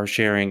car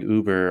sharing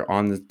Uber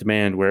on the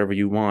demand wherever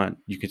you want.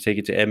 You could take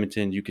it to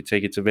Edmonton, you could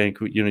take it to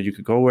Vancouver, you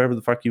could go wherever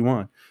the fuck you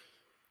want,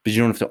 but you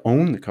don't have to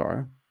own the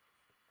car.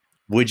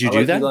 Would you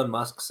do that? Elon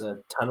Musk's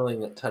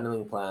tunneling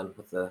plan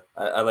with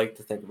I like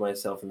to think of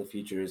myself in the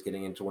future as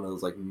getting into one of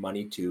those like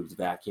money tubes,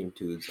 vacuum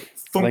tubes,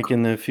 like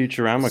in the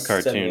Futurama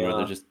cartoon where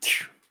they're just,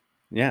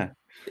 yeah,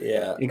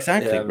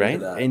 exactly,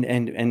 right?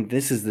 And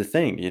this is the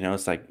thing,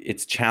 it's like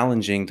it's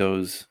challenging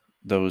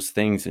those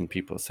things in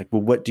people. It's like,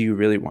 well, what do you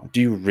really want? Do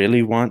you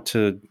really want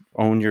to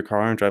own your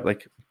car and drive?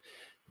 Like,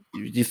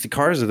 the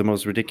cars are the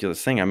most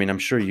ridiculous thing. I mean, I'm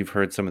sure you've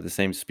heard some of the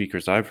same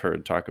speakers I've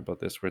heard talk about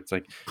this, where it's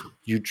like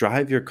you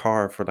drive your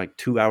car for like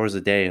 2 hours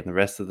a day and the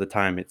rest of the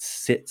time it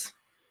sits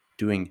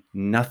doing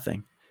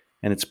nothing.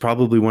 And it's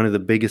probably one of the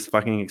biggest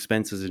fucking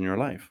expenses in your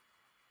life.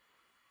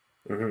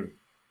 Mm-hmm.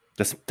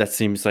 That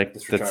seems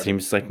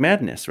like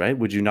madness, right?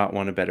 Would you not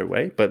want a better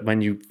way? But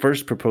when you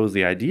first propose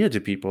the idea to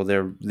people,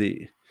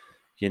 and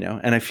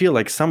I feel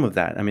like some of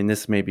that, I mean,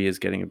 this maybe is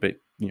getting a bit,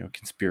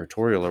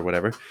 conspiratorial or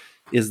whatever,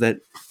 is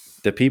that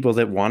the people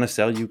that want to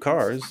sell you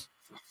cars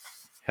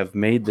have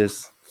made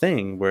this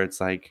thing where it's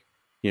like,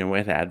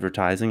 with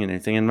advertising and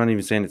anything. I'm not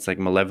even saying it's like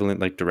malevolent,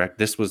 like direct,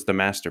 this was the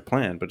master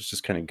plan, but it's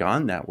just kind of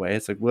gone that way.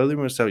 It's like, well, they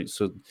want to sell you.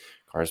 So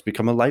cars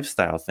become a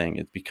lifestyle thing.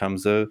 It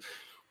becomes a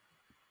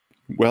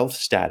wealth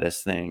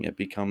status thing. It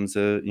becomes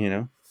a,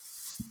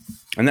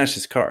 and that's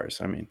just cars.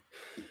 I mean,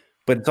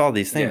 but it's all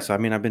these things. Yeah. So, I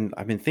mean, I've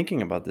been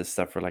thinking about this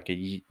stuff for like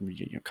a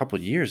couple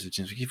of years. It's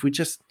just, if we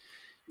just,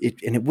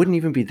 and it wouldn't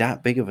even be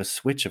that big of a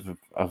switch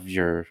of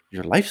your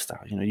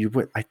lifestyle. You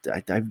would,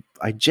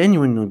 I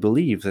genuinely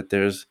believe that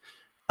there's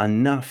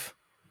enough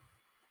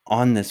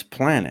on this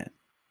planet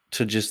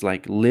to just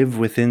like live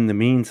within the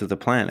means of the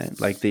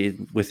planet, like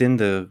within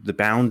the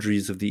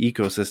boundaries of the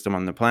ecosystem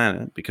on the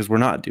planet, because we're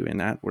not doing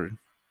that. We're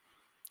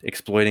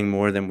exploiting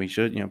more than we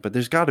should, but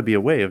there's got to be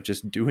a way of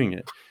just doing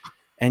it.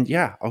 And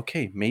yeah,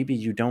 okay, maybe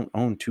you don't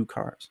own 2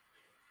 cars,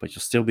 but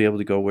you'll still be able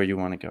to go where you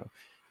want to go.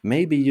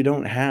 Maybe you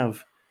don't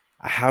have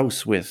a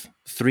house with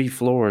 3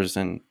 floors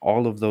and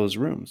all of those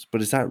rooms,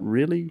 but is that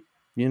really,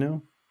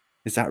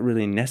 is that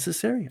really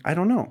necessary? I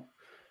don't know.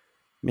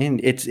 Man,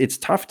 it's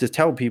tough to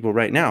tell people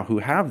right now who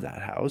have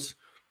that house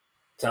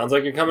Sounds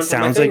like you're coming Sounds from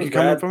my like things, you're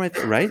coming Brad.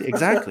 from it, right?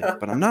 Exactly.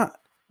 But I'm not.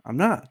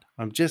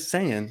 I'm just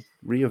saying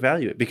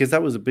reevaluate, because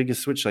that was the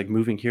biggest switch, like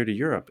moving here to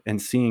Europe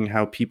and seeing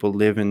how people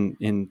live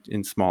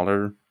in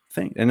smaller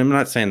things. And I'm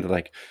not saying that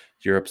like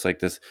Europe's like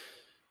this,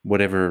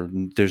 whatever,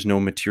 there's no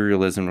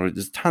materialism, or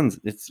there's tons.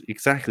 It's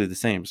exactly the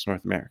same as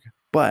North America.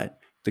 But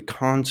the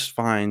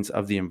confines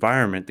of the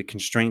environment, the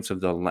constraints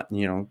of the,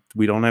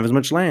 we don't have as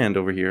much land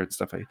over here and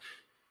stuff like that.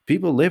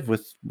 People live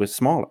with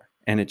smaller,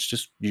 and it's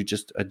just, you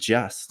just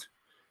adjust.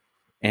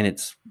 And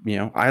it's,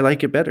 I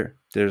like it better.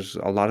 There's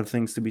a lot of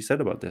things to be said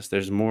about this.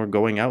 There's more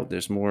going out.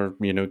 There's more,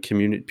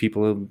 community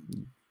people.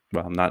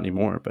 Well, not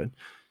anymore, but,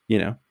 you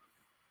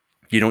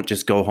don't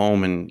just go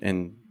home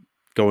and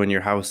go in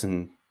your house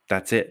and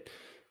that's it.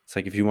 It's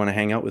like, if you want to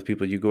hang out with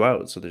people, you go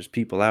out. So there's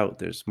people out.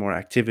 There's more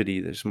activity.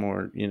 There's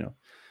more,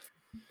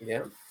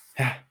 Yeah.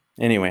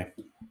 Anyway,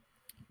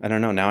 I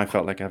don't know. Now I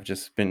felt like I've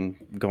just been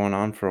going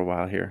on for a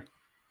while here.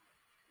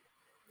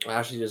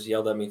 Ashley just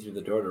yelled at me through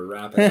the door to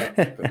wrap it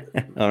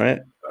up. All right.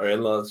 Our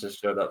in-laws just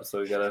showed up,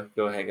 so we gotta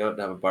go hang out and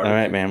have a barbecue. All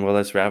right, man. Well,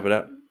 let's wrap it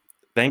up.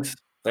 Thanks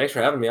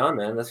for having me on,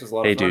 man. This was a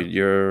lot of fun. Hey, dude,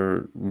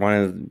 you're one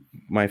of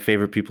my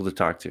favorite people to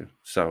talk to.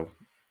 So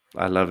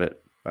I love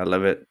it.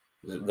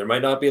 There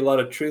might not be a lot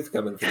of truth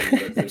coming from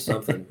you, but there's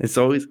something. It's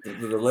always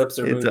the lips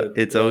are moving.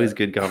 It's always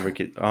good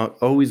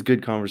always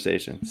good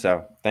conversation.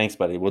 So thanks,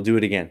 buddy. We'll do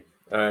it again.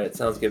 All right,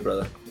 sounds good,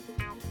 brother.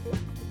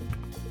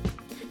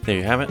 There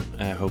you have it.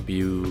 I hope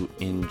you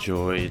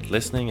enjoyed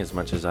listening as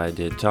much as I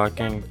did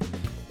talking.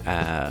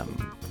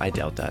 I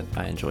doubt that.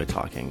 I enjoy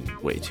talking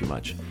way too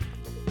much.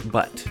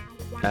 But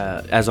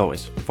as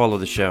always, follow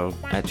the show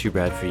at Too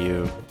Bad For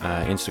You,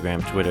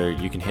 Instagram, Twitter.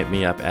 You can hit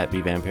me up at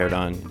bvanpaired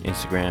on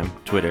Instagram,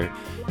 Twitter.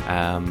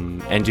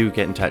 And do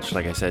get in touch.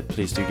 Like I said,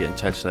 please do get in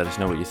touch. Let us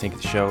know what you think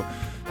of the show.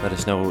 Let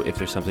us know if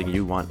there's something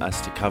you want us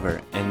to cover.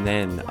 And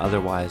then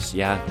otherwise,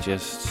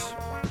 just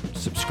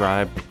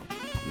subscribe,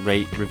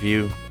 rate,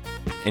 review,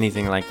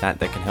 anything like that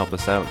can help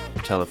us out.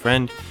 Tell a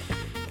friend.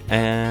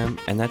 And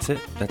that's it.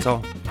 That's all.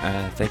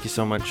 Thank you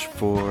so much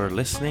for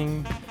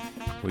listening.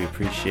 We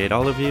appreciate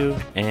all of you.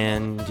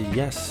 And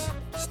yes,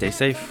 stay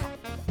safe.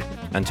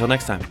 Until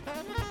next time.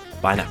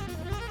 Bye now.